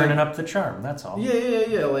just turning up the charm. That's all.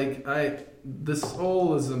 Yeah. Like this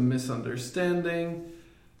all is a misunderstanding.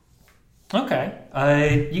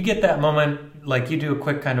 Okay. You get that moment, like you do a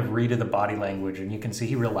quick kind of read of the body language, and you can see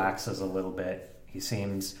he relaxes a little bit. He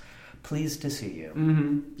seems pleased to see you.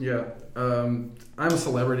 Mm-hmm. Yeah. I'm a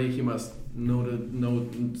celebrity. He must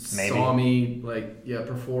saw me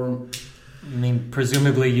perform. I mean,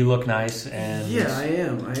 presumably you look nice, and yeah, I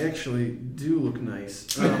am. I actually do look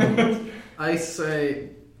nice. I say,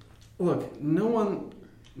 look, no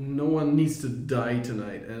one needs to die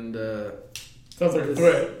tonight, and sounds like a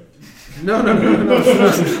threat. No.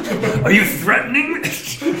 Are you threatening?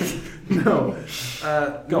 No.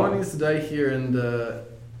 No one needs to die here, and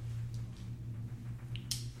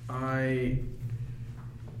I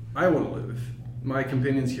want to live. My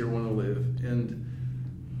companions here want to live, and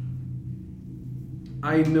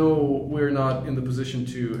I know we're not in the position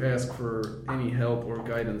to ask for any help or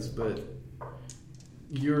guidance, but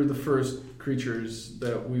you're the first creatures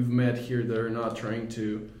that we've met here that are not trying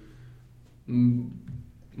to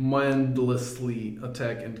mindlessly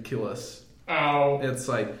attack and kill us. Ow. At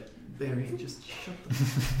sight. Barry, just shut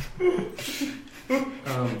the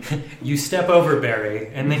You step over Barry,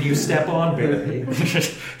 and then you step on Barry.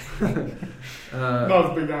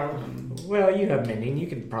 Not big out. Well, you have mending. You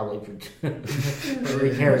can probably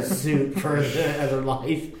repair a suit for another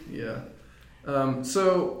life. Yeah.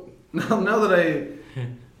 So now that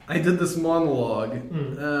I did this monologue,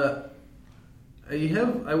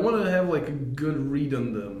 I want to have like a good read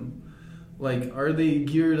on them. Like, are they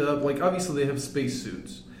geared up? Like, obviously they have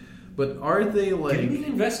spacesuits, but are they like? Give me an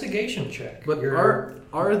investigation check. But are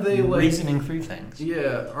they like reasoning through things?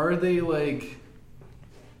 Yeah. Are they like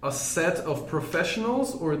a set of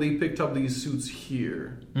professionals, or they picked up these suits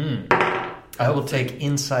here? I will take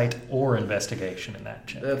insight or investigation in that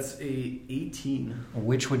check. That's a 18.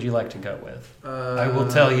 Which would you like to go with? I will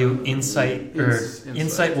tell you insight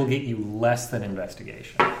insight will get you less than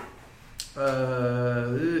investigation.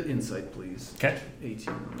 Insight, please. Okay.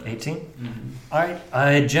 18. 18? Mm-hmm. All right.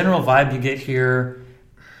 General vibe you get here,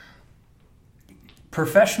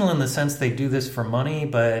 professional in the sense they do this for money,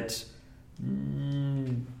 but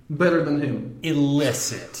better than him.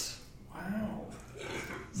 Illicit. Wow.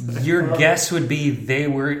 Your guess would be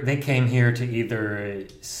they came here to either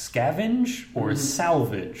scavenge or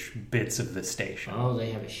salvage bits of the station. Oh,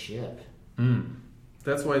 they have a ship.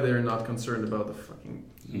 That's why they're not concerned about the fucking...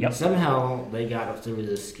 Yep. Somehow they got up through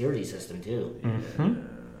the security system too. Mm-hmm.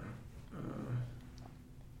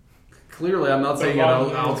 Clearly, I'm not saying it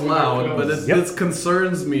out loud, but it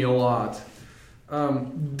concerns me a lot.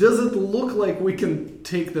 Does it look like we can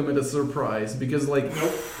take them at a surprise? Because, like,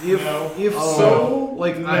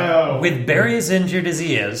 with Barry as injured as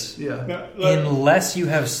he is, unless you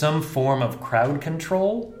have some form of crowd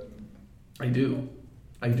control, I do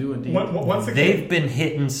indeed. Once again, they've been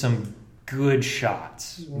hitting some good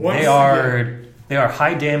shots. They are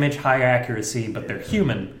high damage, high accuracy, but they're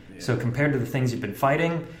human. Yeah. So compared to the things you've been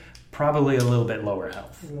fighting, probably a little bit lower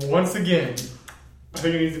health. Once again, I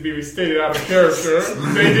think it needs to be restated out of character.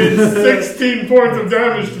 They did 16 points of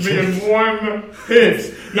damage to me in one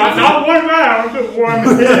hit. Not one round, one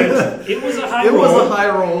hit. It was a high roll. It was a high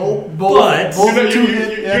roll. But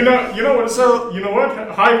you know what? So you know what?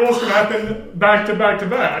 High rolls can happen back to back to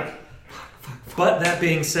back. But that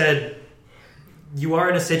being said, you are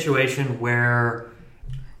in a situation where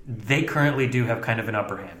they currently do have kind of an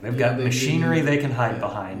upper hand. They've got machinery they can hide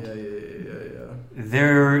behind.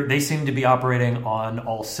 They seem to be operating on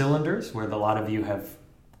all cylinders, where the lot of you have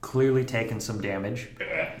clearly taken some damage.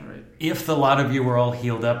 Right. If the lot of you were all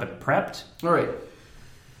healed up and prepped, all right,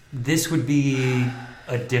 this would be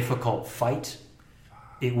a difficult fight.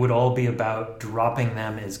 It would all be about dropping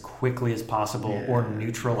them as quickly as possible or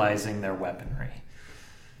neutralizing their weaponry.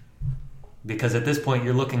 Because at this point,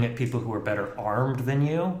 you're looking at people who are better armed than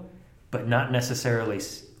you, but not necessarily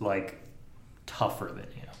like tougher than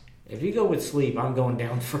you. If you go with sleep, I'm going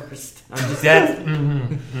down first.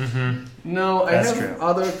 No, I have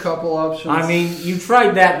other couple options. I mean, you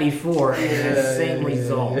tried that before, and same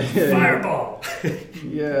result. Fireball.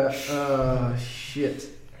 Shit.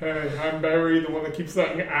 Hey, I'm Barry, the one that keeps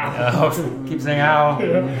saying ow. Keep saying ow.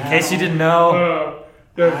 In case you didn't know.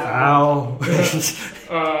 Ow.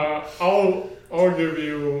 I'll give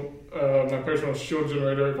you my personal shield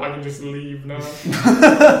generator if I can just leave now.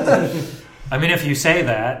 I mean, if you say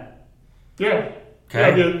that. Yeah.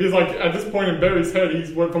 Okay. Yeah, because like at this point in Barry's head,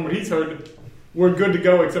 from what he's heard, we're good to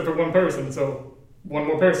go except for one person. So one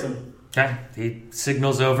more person. Okay. He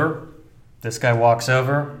signals over. This guy walks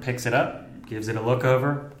over, picks it up, gives it a look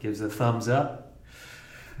over, gives it a thumbs up.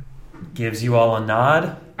 gives you all a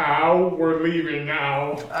nod. Ow, we're leaving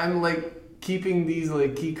now. I'm like keeping these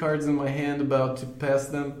like key cards in my hand, about to pass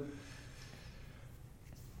them.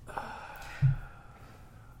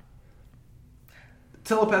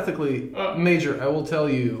 Telepathically, Major, I will tell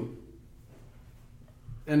you,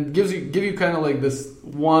 and give you kind of like this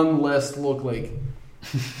one last look, like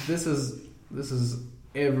this is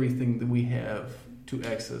everything that we have to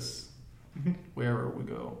access wherever we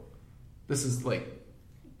go. This is like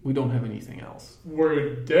we don't have anything else.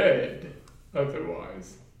 We're dead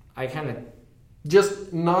otherwise. I kind of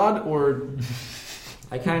just nod or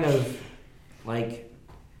I kind of like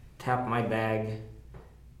tap my bag,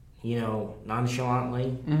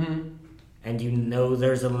 nonchalantly, and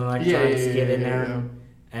there's an electronic skid in there,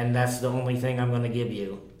 and that's the only thing I'm going to give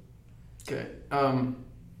you. Okay.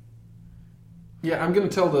 Yeah, I'm going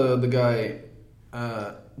to tell the guy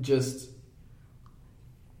I just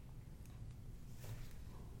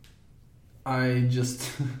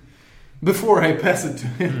before I pass it to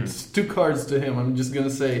him, 2 cards to him, I'm just going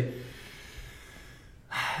to say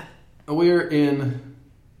we're in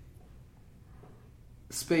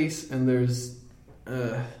space and there's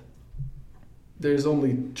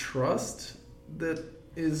only trust that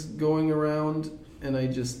is going around, and I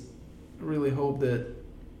just really hope that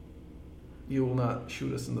you will not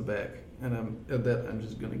shoot us in the back. And I'm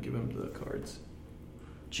just going to give him the cards.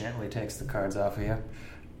 Gently takes the cards off of you.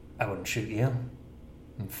 I wouldn't shoot you.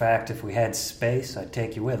 In fact, if we had space, I'd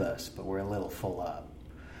take you with us, but we're a little full up.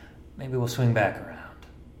 Maybe we'll swing back around.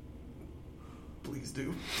 Please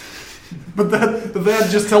do. But that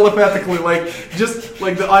just telepathically, just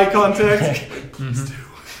like the eye contact. Please do.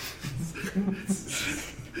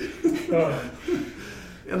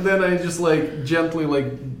 And then I just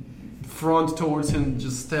gently front towards him,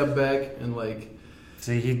 just step back and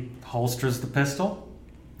See, he holsters the pistol,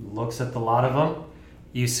 looks at the lot of them.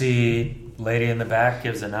 You see lady in the back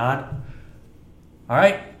gives a nod. All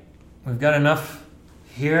right, we've got enough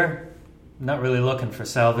here. Not really looking for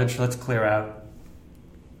salvage. Let's clear out.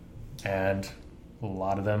 And a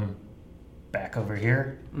lot of them back over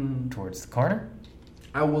here towards the corner.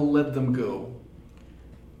 I will let them go.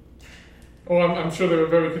 Oh, I'm sure they were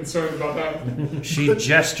very concerned about that. She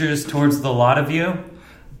gestures towards the lot of you.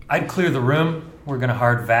 I'd clear the room. We're going to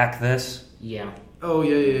hard vac this. Yeah. Oh,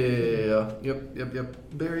 yeah.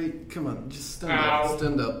 Yep. Barry, come on. Just stand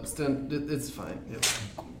up. Stand up. It's fine. Yep.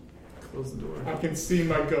 Close the door. I can see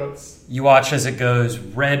my guts. You watch as it goes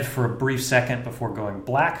red for a brief second before going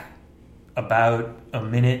black. About a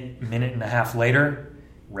minute and a half later,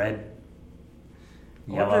 red,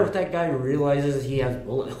 I yellow. wonder if that guy realizes he has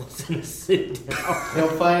bullet holes in his suit. He'll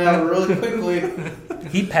find out really quickly.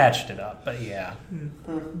 He patched it up, but yeah.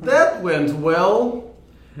 That went well.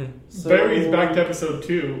 So, Barry's back to episode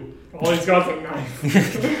 2. All he's got's a knife.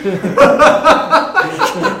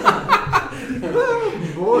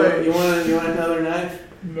 Boy, you want another knife?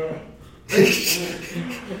 No. I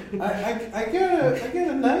got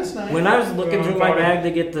a nice knife. When I was looking through my bag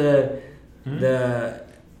to get the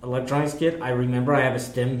electronics kit, I remember I have a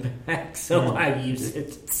stim pack, so I use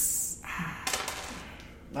it.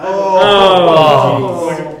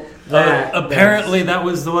 Apparently that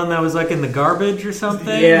was the one that was in the garbage or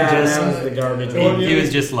something. Yeah, that was the garbage. He was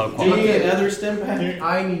just low Do you quality. need another stim pack?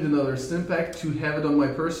 I need another stim pack to have it on my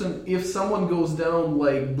person. If someone goes down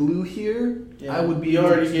blue here, Yeah. I would be You able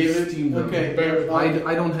already to gave it? steam them. Okay.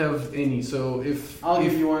 I don't have any, so if I'll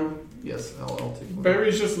give you one. Yes, I'll take one.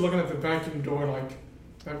 Barry's just looking at the vacuum door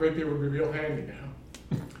that rapier would be real handy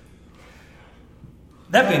now.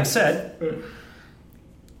 That being said,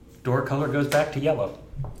 door color goes back to yellow.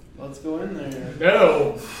 Let's go in there.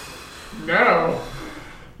 No.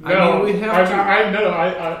 I mean, we have to. I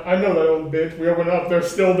know that old bitch. We open up, they're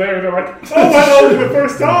still there. They're like, oh, I know it the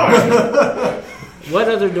first time. What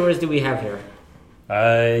other doors do we have here?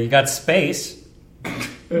 You got space.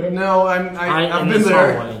 No, I've in been this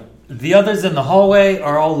there. hallway. The others in the hallway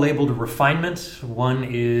are all labeled refinement. One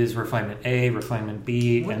is refinement A, refinement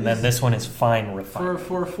B, What and then is- this one is fine refinement.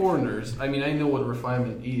 For foreigners. I mean, I know what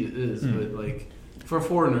refinement is, but for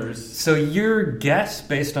foreigners. So your guess,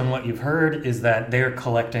 based on what you've heard, is that they're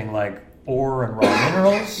collecting ore and raw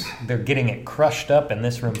minerals. They're getting it crushed up in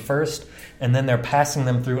this room first, and then they're passing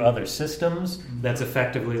them through other systems. That's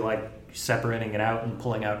effectively separating it out and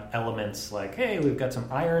pulling out elements hey, we've got some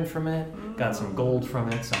iron from it, got some gold from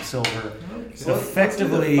it, some silver. So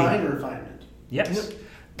effectively, fine refinement. yes,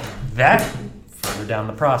 that further down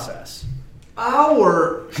the process.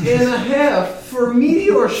 Hour and a half for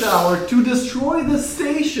meteor shower to destroy the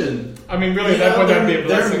station. I mean, really, that'd be a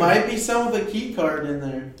blessing. There might be some with a key card in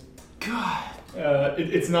there. God.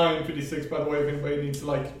 It's 9:56, by the way, if anybody needs to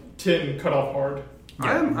 10 cut off hard.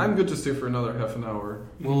 Yeah. I'm good to stay for another half an hour.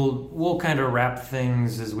 We'll kind of wrap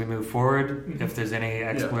things as we move forward. Mm-hmm. If there's any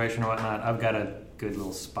exploration or whatnot, I've got a good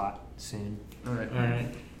little spot soon. All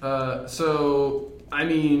right. So, I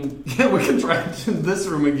mean, yeah, we can try this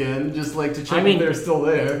room again, just like to check if they're still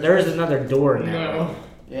there. There is another door now. No.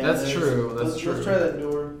 Yeah, That's true. Let's try that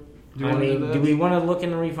door. Do we want to look in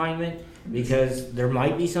the refinement? Because there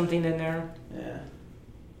might be something in there. Yeah.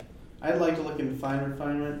 I'd like to look in fine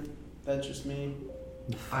refinement. That's just me.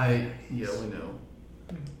 Yeah, we know.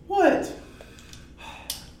 What?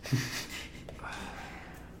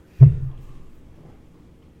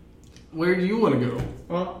 Where do you want to go?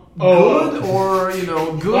 Good or,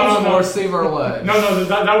 good or save our lives? No,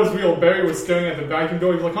 that was real. Barry was staring at the vacuum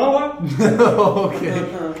door. He was like, oh, what?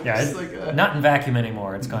 Okay. Yeah, it's not in vacuum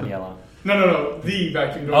anymore. It's gone yellow. No. The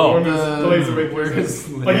vacuum door. Oh, the laser vacuum. where is...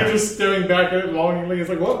 Like, you're just staring back at it longingly. It's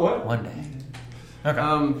like, what? One day.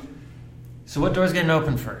 Okay. So what door's getting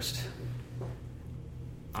open first?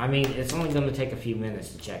 I mean, it's only going to take a few minutes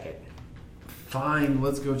to check it. Fine,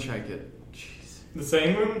 let's go check it. Jeez. The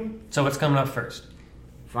same room? So what's coming up first?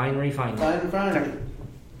 Fine refinement. Fine refinement.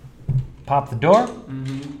 Pop the door.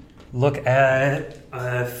 Mm-hmm. Look at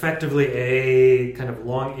effectively a kind of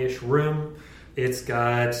long-ish room. It's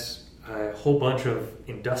got a whole bunch of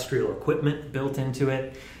industrial equipment built into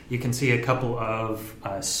it. You can see a couple of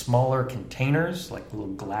smaller containers, like little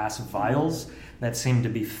glass vials, that seem to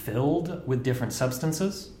be filled with different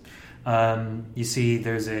substances. You see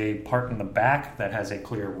there's a part in the back that has a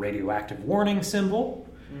clear radioactive warning symbol.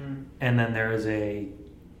 And then there is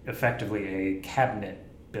effectively a cabinet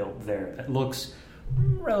built there that looks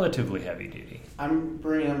relatively heavy duty. I'm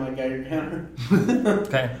bringing up my Geiger counter.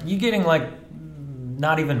 Okay, you getting like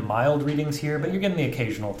not even mild readings here, but you're getting the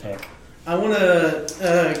occasional tick. I want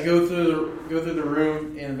to go through the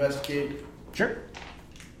room and investigate. Sure.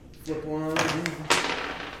 Flip one.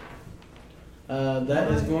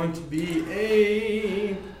 That is going to be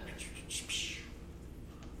a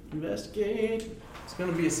investigate. It's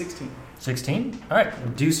going to be a 16. 16? All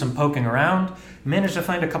right, do some poking around. Managed to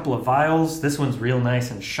find a couple of vials. This one's real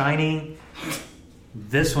nice and shiny.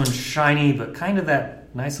 This one's shiny, but kind of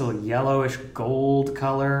that nice little yellowish gold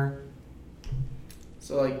color.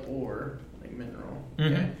 So like ore, like mineral.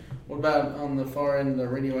 Mm-hmm. Okay. What about on the far end, the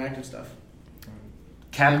radioactive stuff?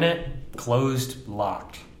 Cabinet, closed,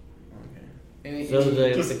 locked. Okay. So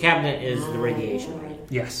the cabinet is the radiation, right?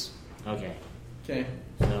 Yes. Okay. Okay.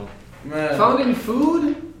 So Found any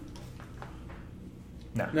food?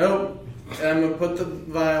 No. Nope. I'm gonna put the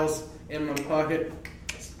vials in my pocket.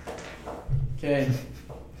 Okay.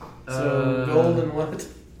 So gold and what?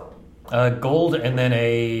 Gold and then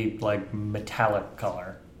a like metallic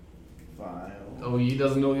color. Vial. Oh, he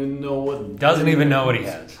doesn't even know what... Doesn't even know what he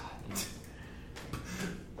has.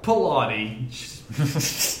 Pilati.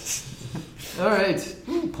 All right.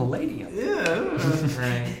 Ooh, palladium. Yeah.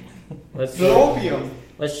 right. Let's The opium.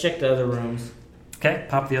 let's check the other rooms. Okay,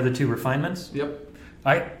 pop the other two refinements. Yep.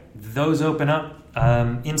 All right, those open up.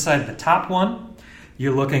 Inside the top one,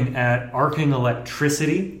 you're looking at arcing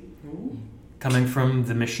electricity coming from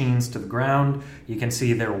the machines to the ground. You can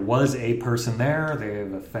see there was a person there.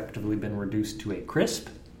 They've effectively been reduced to a crisp.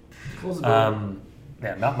 Close the door.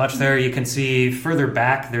 Yeah, not much there. You can see further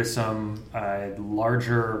back there's some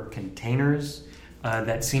larger containers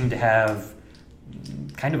that seem to have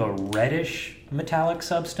kind of a reddish metallic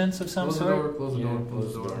substance of some Close the sort. door. Close the door.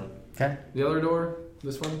 Close the door. Okay. The other door.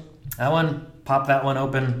 This one. That one, pop that one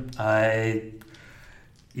open.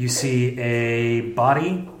 You see a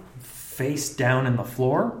body face down in the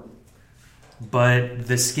floor, but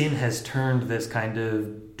the skin has turned this kind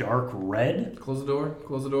of dark red. Close the door.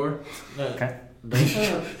 Close the door. Okay. Does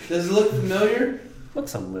it look familiar?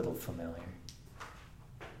 Looks a little familiar.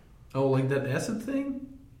 Oh, like that acid thing?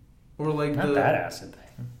 Or like Not that acid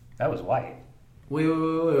thing. That was white. Wait.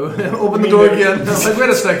 Open the door again. Like, wait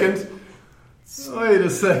a second. Wait a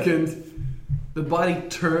second. The body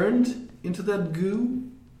turned into that goo?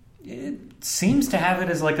 It seems to have it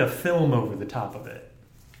as like a film over the top of it.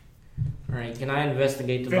 All right. Can I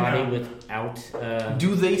investigate the body without?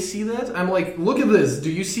 Do they see that? I'm like, look at this. Do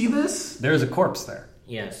you see this? There's a corpse there.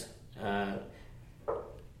 Yes.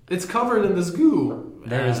 It's covered in this goo.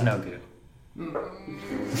 There is no goo.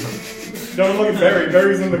 Don't look at Barry.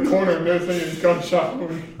 Barry's in the corner and they're saying he's got shot.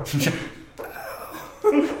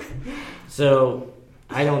 So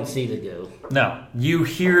I don't see the goo. No. You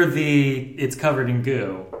hear it's covered in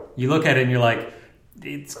goo. You look at it and you're like,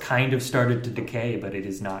 it's kind of started to decay, but it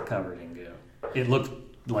is not covered in goo. It looked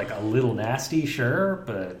like a little nasty, sure,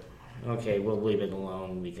 but... Okay, we'll leave it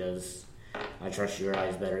alone because I trust your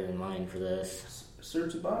eyes better than mine for this.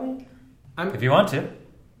 search the body? If you want to.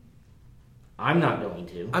 I'm not going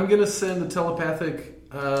to. I'm gonna send a telepathic,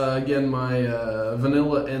 again, my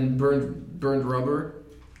vanilla and burnt rubber.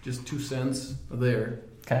 Just 2 cents there.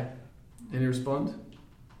 Okay. Any respond?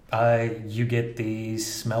 You get the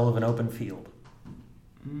smell of an open field.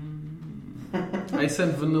 I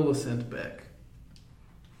sent vanilla scent back.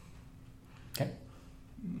 Okay.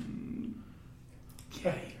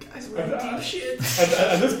 Yeah, you guys really deep shit.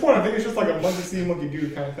 At this point, I think it's just like a monkey see, monkey do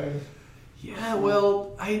kind of thing. Yeah,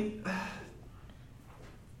 well,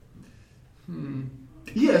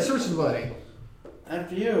 Yeah, search the body.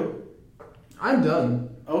 After you. I'm done.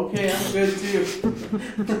 Okay, I'm good too.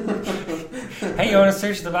 Hey, you want to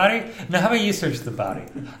search the body? No, how about you search the body?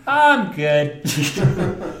 I'm good.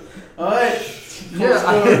 Alright.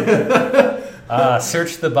 Yeah.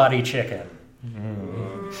 Search the body chicken.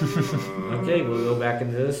 Okay, we'll go back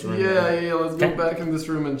into this room. Yeah, let's go back in this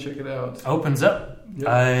room and check it out. Opens up.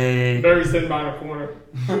 Yep. Very thin behind a corner.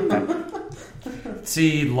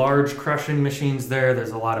 See large crushing machines there.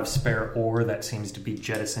 There's a lot of spare ore that seems to be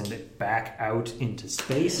jettisoned back out into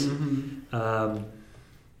space.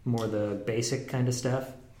 More the basic kind of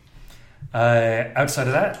stuff. Outside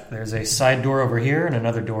of that, there's a side door over here and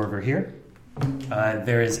another door over here.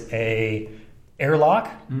 There is a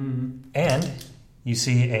airlock, and you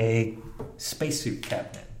see a spacesuit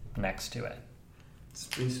cabinet next to it.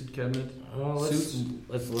 Spacesuit cabinet. Well,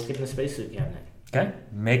 let's look in the spacesuit cabinet. Okay,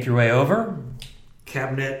 make your way over.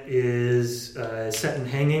 Cabinet is set and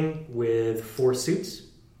hanging with 4 suits.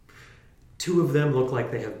 2 of them look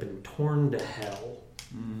like they have been torn to hell.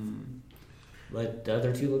 But the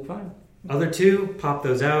other 2 look fine. Other 2, pop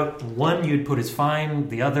those out. 1 you'd put as fine.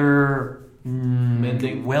 The other,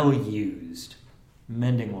 mending. Well used.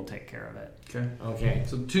 Mending will take care of it. Okay.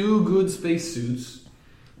 So 2 good spacesuits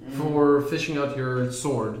for fishing out your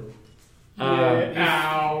sword.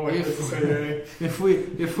 Ow. If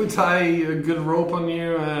we tie a good rope on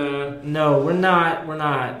you, No, we're not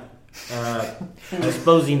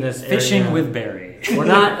exposing this area. Fishing with Barry. We're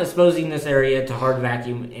not exposing this area to hard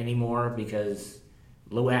vacuum anymore because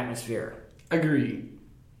low atmosphere. agree.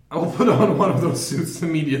 I will put on one of those suits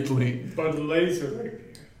immediately. But the laser.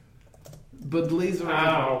 But laser.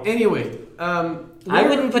 Ow. Anyway, I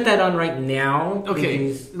wouldn't put that on right now. Okay,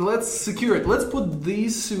 because- let's secure it. Let's put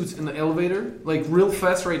these suits in the elevator, like real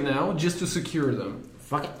fast right now, just to secure them.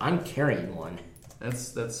 Fuck it, I'm carrying one.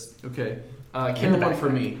 That's okay. Carry one for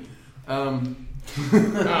me. Ow.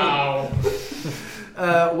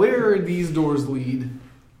 Where are these doors lead?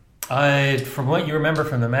 From what you remember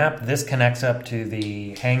from the map, this connects up to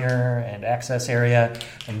the hangar and access area,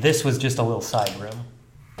 and this was just a little side room.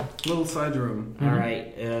 Little side room. All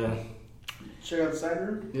right. Check out the side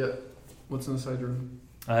room. Yeah. What's in the side room?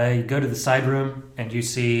 You go to the side room, and you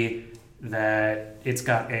see that it's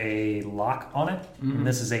got a lock on it, and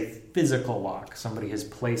this is a physical lock. Somebody has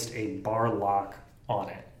placed a bar lock on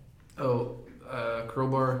it. Oh,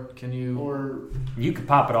 crowbar. Can you? Or You could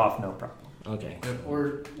pop it off, no problem. Okay.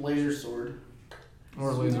 or laser sword.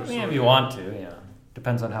 Or laser sword. Yeah, if you want to, yeah.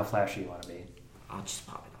 Depends on how flashy you want to be. I'll just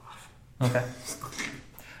pop it off.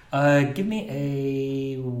 Okay. Give me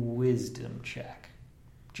a wisdom check.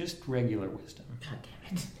 Just regular wisdom. God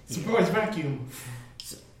damn it. Surprise vacuum.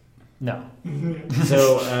 No.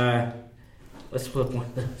 So, let's flip one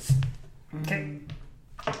of those. Okay.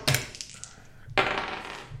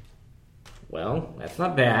 Well, that's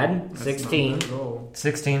not bad. That's 16. not bad at all.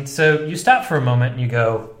 16. So you stop for a moment and you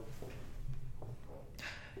go,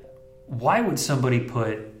 why would somebody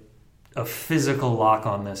put a physical lock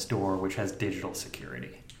on this door which has digital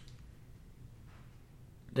security?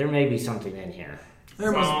 There may be something in here.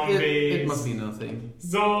 It must be nothing.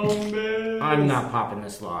 Zombies. I'm not popping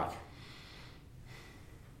this lock.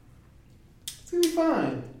 It's gonna be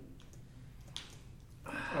fine.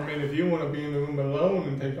 I mean, if you want to be in the room alone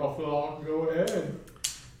and take off the lock, go ahead.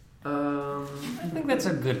 I think that's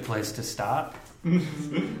a good place to stop.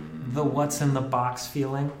 The what's in the box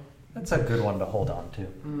feeling. That's a good one to hold on to.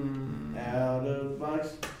 Out of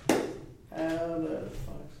box. Out of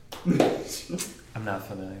box. I'm not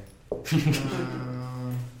familiar.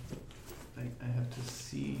 I have to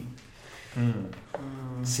see.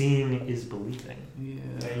 Seeing is believing.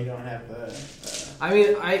 Yeah, you don't have the. I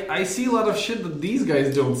mean, I see a lot of shit that these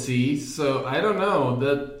guys don't see, so I don't know.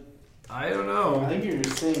 I don't know. I think you're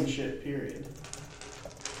just saying shit, period.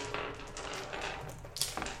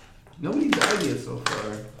 Nobody died yet so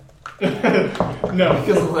far. No.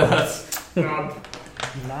 Because of that. No.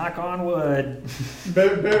 Knock on wood.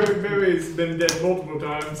 Barry's been dead multiple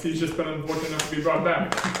times. He's just been unfortunate enough to be brought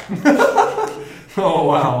back. Oh,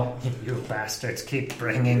 wow. You bastards keep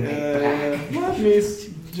bringing me back. Let me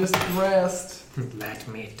just rest. Let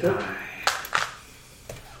me die.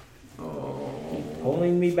 Oh.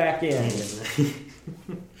 Pulling me back in.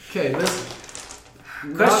 Okay, this.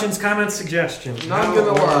 Questions, comments, suggestions. Not How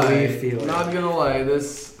gonna are lie. we feeling? Not gonna lie.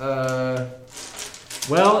 This.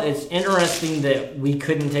 Well, it's interesting that we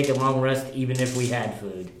couldn't take a long rest even if we had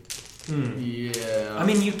food. Yeah. I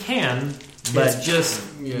mean, you can, But it's just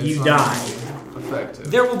you die.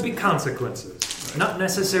 Effective. there will be consequences. Not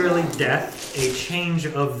necessarily death, a change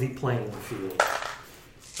of the playing field.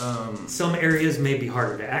 Some areas may be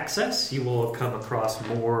harder to access. You will come across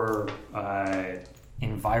more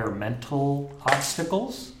environmental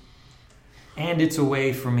obstacles. And it's a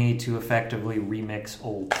way for me to effectively remix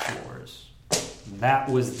old floors. That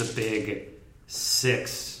was the big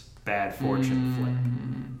 6 bad fortune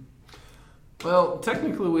flip. Well,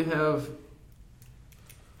 technically we have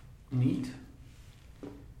meat.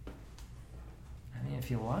 I mean,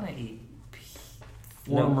 if you want to eat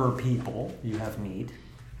former people, you have meat.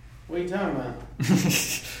 What are you talking about?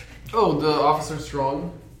 Oh, the Officer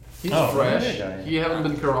Strong. He's fresh. yeah. He haven't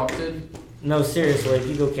been corrupted. No, seriously, if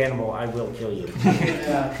you go cannibal, I will kill you.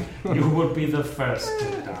 Yeah. You would be the first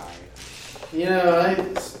to die. You know,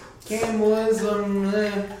 cannibalism.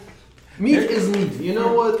 Meat is meat. You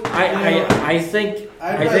know what? I think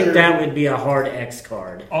that would be a hard X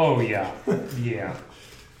card. Oh, yeah. Yeah.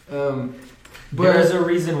 But There is a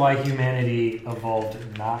reason why humanity evolved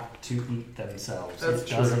not to eat themselves. That's It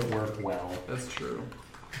doesn't work well. That's true.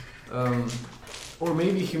 Or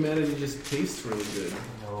maybe humanity just tastes really good.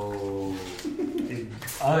 No.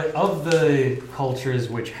 Of the cultures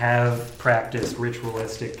which have practiced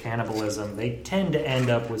ritualistic cannibalism, they tend to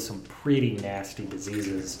end up with some pretty nasty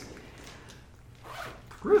diseases.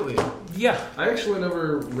 Really? Yeah. I actually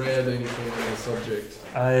never read anything on the subject.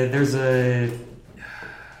 There's a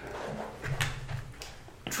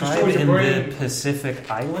tribe in the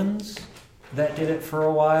Pacific Islands that did it for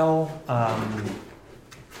a while.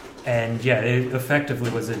 And yeah, it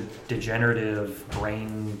effectively was a degenerative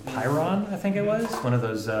brain pyron, I think it was. One of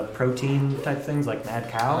those protein type things like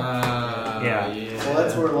mad cow. Yeah. Well,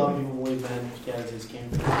 that's where a lot of people believe that Jazell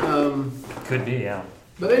came from. Could be, yeah.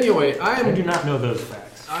 But anyway, I do not know those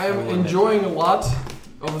facts. I'm enjoying a lot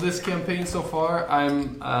of this campaign so far.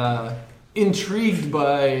 I'm intrigued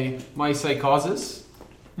by my psychosis,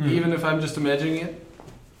 even if I'm just imagining it.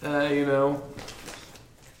 You know,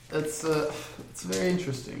 it's very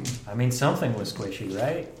interesting. I mean, something was squishy,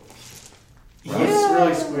 right? Well,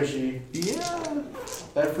 it's really squishy. Yeah.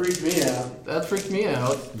 That freaked me out. That freaked me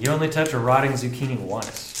out. You only touch a rotting zucchini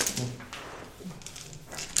once.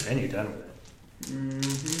 Then you're done with it.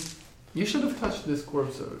 Mm-hmm. You should have touched this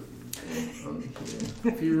corpse.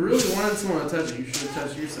 If you really wanted someone to touch it, you should have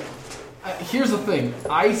touched yourself. Here's the thing.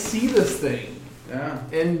 I see this thing. Yeah.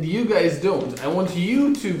 And you guys don't. I want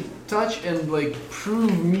you to touch and, like,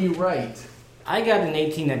 prove me right. I got an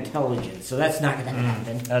 18 intelligence, so that's not going to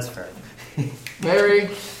happen. That's fair. Barry.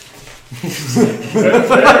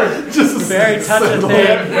 Just Barry touch a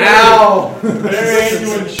thing. Ow! Barry ain't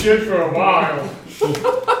doing shit for a while.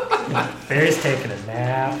 Barry's taking a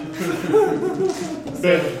nap.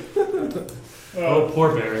 Oh,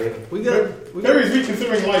 poor Barry. We got Barry's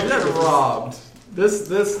reconsidering life. robbed.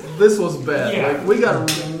 This was bad. Yeah. Like, we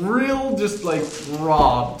got real, just like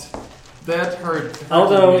robbed. That hurt.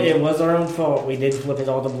 Although it was our own fault, we did flip it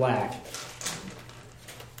all to black.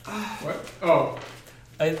 What? Oh.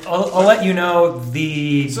 I'll let you know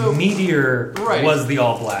the meteor was the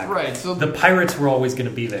all black. Right. So the pirates were always going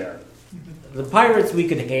to be there. The pirates we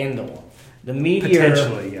could handle. The meteor.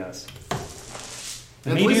 Potentially, yes.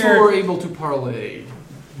 The at meteor, least we were able to parlay.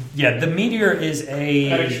 Yeah, the meteor is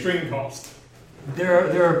At extreme cost.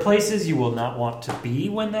 There are places you will not want to be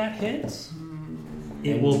when that hits.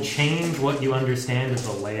 It will change what you understand of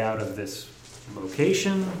the layout of this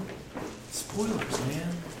location. Spoilers, man.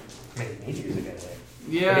 I mean, the meteor's a good thing.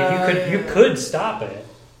 Yeah. I mean, you could stop it.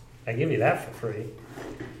 I give you that for free.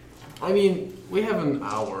 I mean, we have an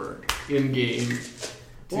hour in game.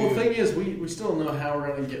 Well, the thing is, we still don't know how we're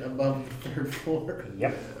going to get above the 3rd floor.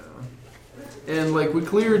 Yep. And, like, we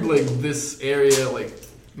cleared, like, this area, like,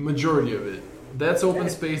 majority of it. That's open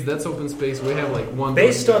space, that's open space. We have, like, one...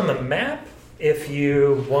 Based on the map, if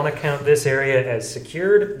you want to count this area as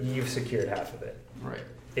secured, you've secured half of it. Right.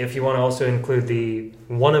 If you want to also include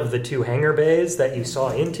one of the 2 hangar bays that you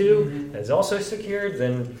saw into that's also secured,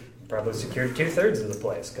 then you probably secured 2/3 of the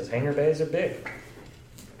place, because hangar bays are big.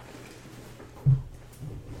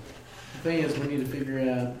 thing is, we need to figure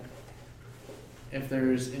out if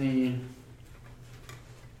there's any.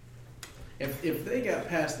 If they got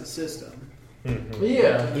past the system,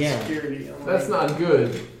 Yeah, Yeah. security. I'm that's like, not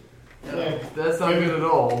good. no. Yeah. That's not good at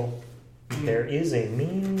all. There is a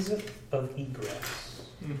means of egress.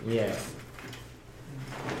 Yeah.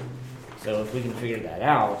 So if we can figure that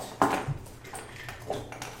out,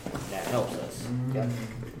 that helps us. Yep.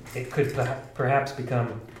 It could perhaps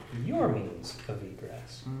become your means of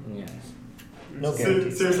egress. Yes. No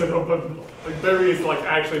guarantees. Seriously, no, but like Barry is like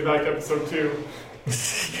actually back to episode 2.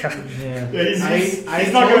 Yeah. Yeah. Yeah, he's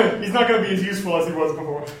I not gonna be as useful as he was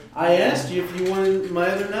before. I asked you if you wanted my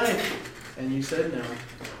other knife, and you said no.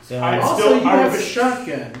 So I- Also, you I have a was-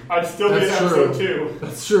 shotgun. I'd still be in That's episode true. 2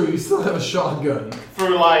 That's true. You still have a shotgun, for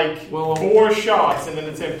like Well- 4 shots and then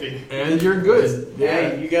it's empty. and you're good.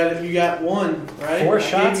 Hey, you got one, right? 4 I gave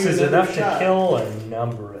shots you is another enough shot. to kill a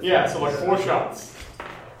number of Yeah, things. so like 4 shots.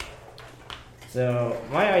 So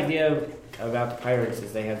my idea about the pirates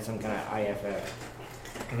is they had some kind of IFF.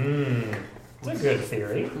 It's a good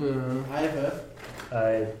theory. IFF.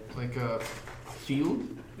 Like a field.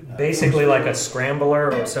 Basically like a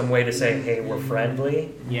scrambler or some way to say, hey, we're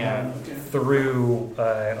friendly Yeah. Okay. through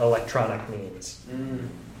electronic means.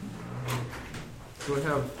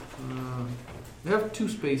 So they have 2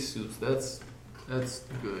 spacesuits. That's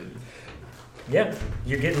good. Yeah,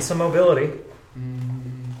 you're getting some mobility.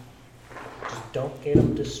 Just don't get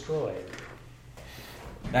them destroyed.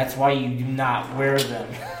 That's why you do not wear them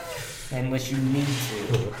unless you need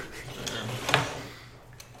to.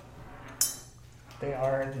 They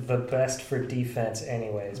aren't the best for defense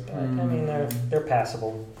anyways, but I mean they're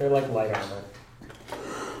passable. They're like light armor.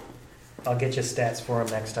 I'll get you stats for them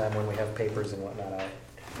next time when we have papers and whatnot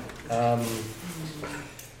out.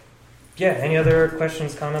 Yeah, any other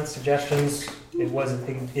questions, comments, suggestions? It was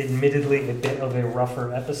admittedly a bit of a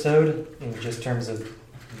rougher episode in just terms of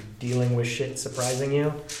dealing with shit surprising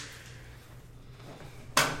you.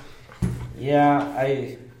 Yeah,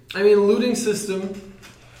 I mean, looting system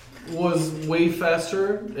was way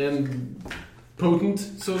faster and potent,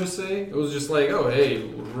 so to say. It was just like, oh, hey,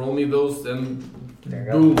 roll me those, and There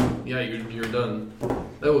you go. boom, yeah, you're done.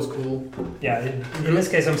 That was cool. Yeah, in this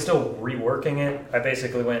case, I'm still reworking it. I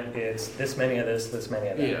basically went, it's this many of this many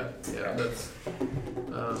of that. Yeah, that's.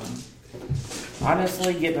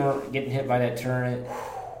 honestly getting hit by that turret.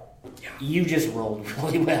 You just rolled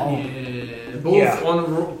really well. Yeah, both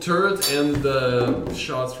on turret and the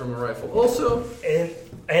shots from a rifle. Also,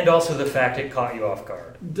 And also the fact it caught you off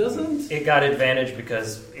guard. doesn't It got advantage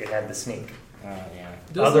because it had the sneak. Yeah.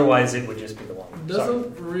 Otherwise, it would just be the one.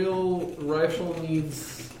 doesn't real rifle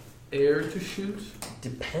needs air to shoot?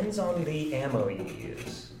 Depends on the ammo you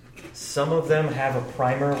use. Some of them have a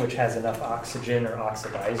primer which has enough oxygen or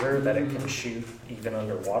oxidizer that it can shoot even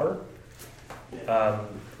underwater.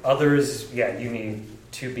 Others, yeah, you need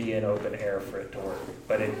to be in open air for it to work,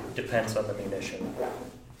 but it depends on the munition.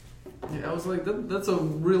 Yeah, I was like, that's a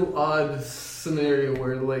real odd scenario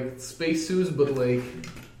where like spacesuits, but like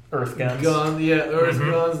Earth guns. Earth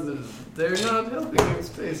guns. They're not helping in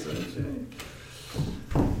space, actually.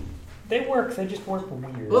 They work, they just work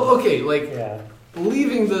weird. Well, okay, like Yeah.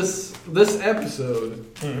 leaving this episode.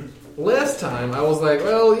 Last time I was like,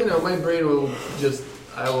 well, my brain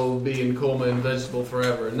I will be in coma and vegetable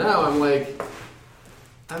forever. Now I'm like,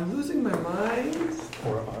 I'm losing my mind,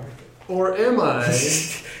 or am I?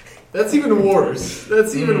 That's even worse.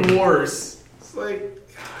 That's even worse. It's like,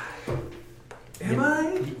 am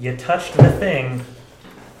I? You touched the thing.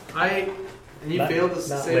 And you Not- failed to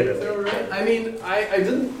not say it literally. though, right? I mean, I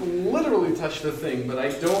didn't literally touch the thing, but I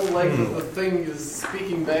don't like that the thing is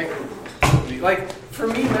speaking back to me. Like, for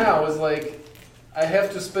me now, is like, I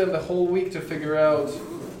have to spend a whole week to figure out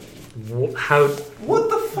How? what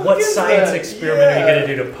the fuck What is science that? experiment are you gonna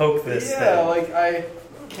do to poke this Yeah, thing?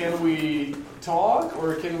 like can we talk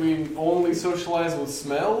or can we only socialize with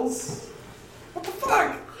smells? What the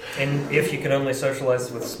fuck? And if you can only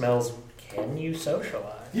socialize with smells, can you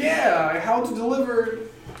socialize? Yeah, how to deliver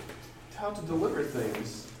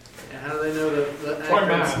things. And how do they know that the Try acrid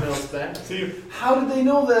math. smells bad? See, How did they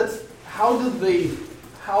know that? How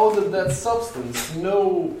did that substance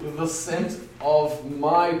know the scent of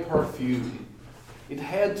my perfume? It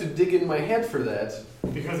had to dig in my head for that.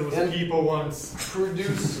 because it was And- people once.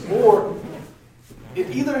 Produce, or it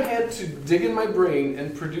either had to dig in my brain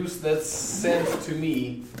and produce that scent to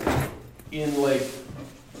me in like,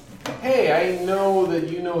 hey, I know that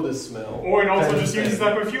you know this smell. Or it also Kind of just thing. uses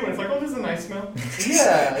that perfume and it's like, oh, this is a nice smell.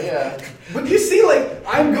 Yeah. But you see, like,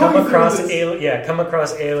 I'm going Come across through this.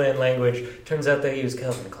 alien language. Turns out they use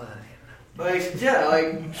Calvin Klein. Like, yeah,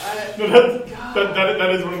 like... No, that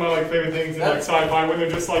is one of my like favorite things in like sci-fi, when they're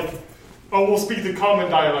just like, oh, we'll speak the common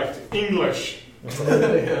dialect, English.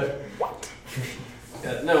 Yeah.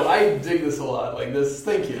 Yeah, no, I dig this a lot. Like this,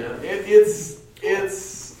 thank you.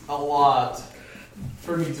 It's a lot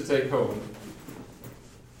for me to take home.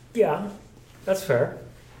 Yeah, that's fair.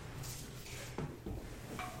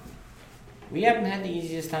 We haven't had the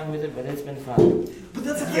easiest time with it, but it's been fun. But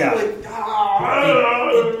that's the thing, Yeah. like,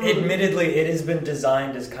 Admittedly, it has been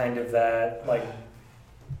designed as kind of that like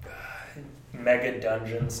mega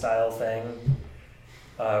dungeon style thing,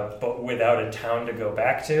 but without a town to go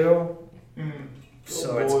back to.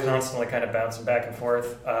 So it's constantly kind of bouncing back and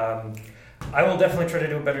forth. I will definitely try to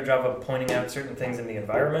do a better job of pointing out certain things in the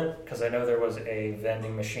environment, because I know there was a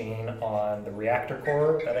vending machine on the reactor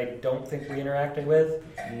core that I don't think we interacted with,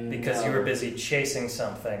 because you were busy chasing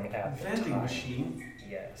something at the vending time. machine.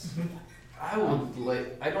 Yes. I would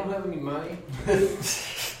like. I don't have any money.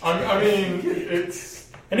 I mean, it's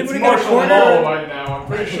Anybody got a martial corner? law right now. I'm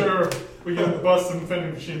pretty sure we can bust some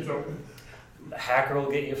vending machines open. The hacker will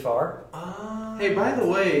get you far. Hey, by the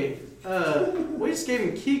way, we just gave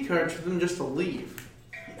him key cards for them just to leave.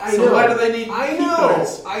 I So know. why do they need I key know.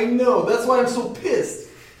 cards? I know. That's why I'm so pissed.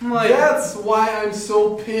 That's why I'm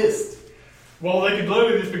so pissed. Well, they could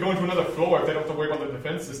literally just be going to another floor if they don't have to worry about the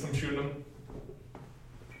defense system shooting them.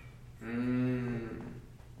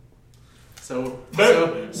 So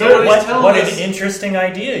What an interesting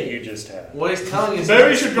idea you just had. what he's telling us.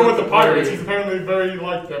 Barry should go with the pirates. He's apparently very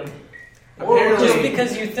like them. Apparently, Just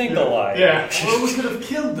because you think alike. Yeah. Or we could have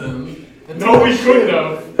killed them. and No, we taken couldn't shit.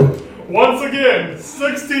 have. Once again,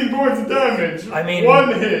 16 points of damage. I mean-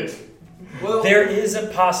 1 hit. Well, There is a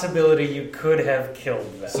possibility you could have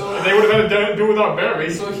killed them. so They would have had to do without Barry.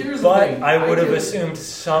 So here's the But thing. I would have can- assumed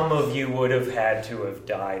some of you would have had to have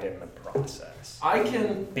died in the process. I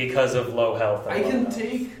can Because of low health and I low can health.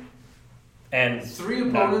 take And 3 not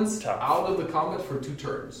opponents tough. out of the combat for 2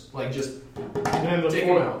 turns. Like just And then the Take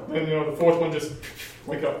fourth, him out. then the fourth one just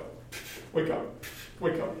wake up, wake up,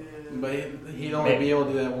 wake up. But he'd only be able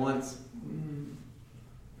to do that once.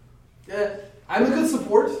 yeah. I'm a good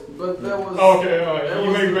support, but that was Oh, okay, that you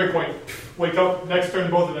was- made a great point. Wake up. Next turn,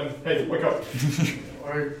 both of them. Hey, wake up.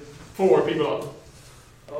 Or 4 people up.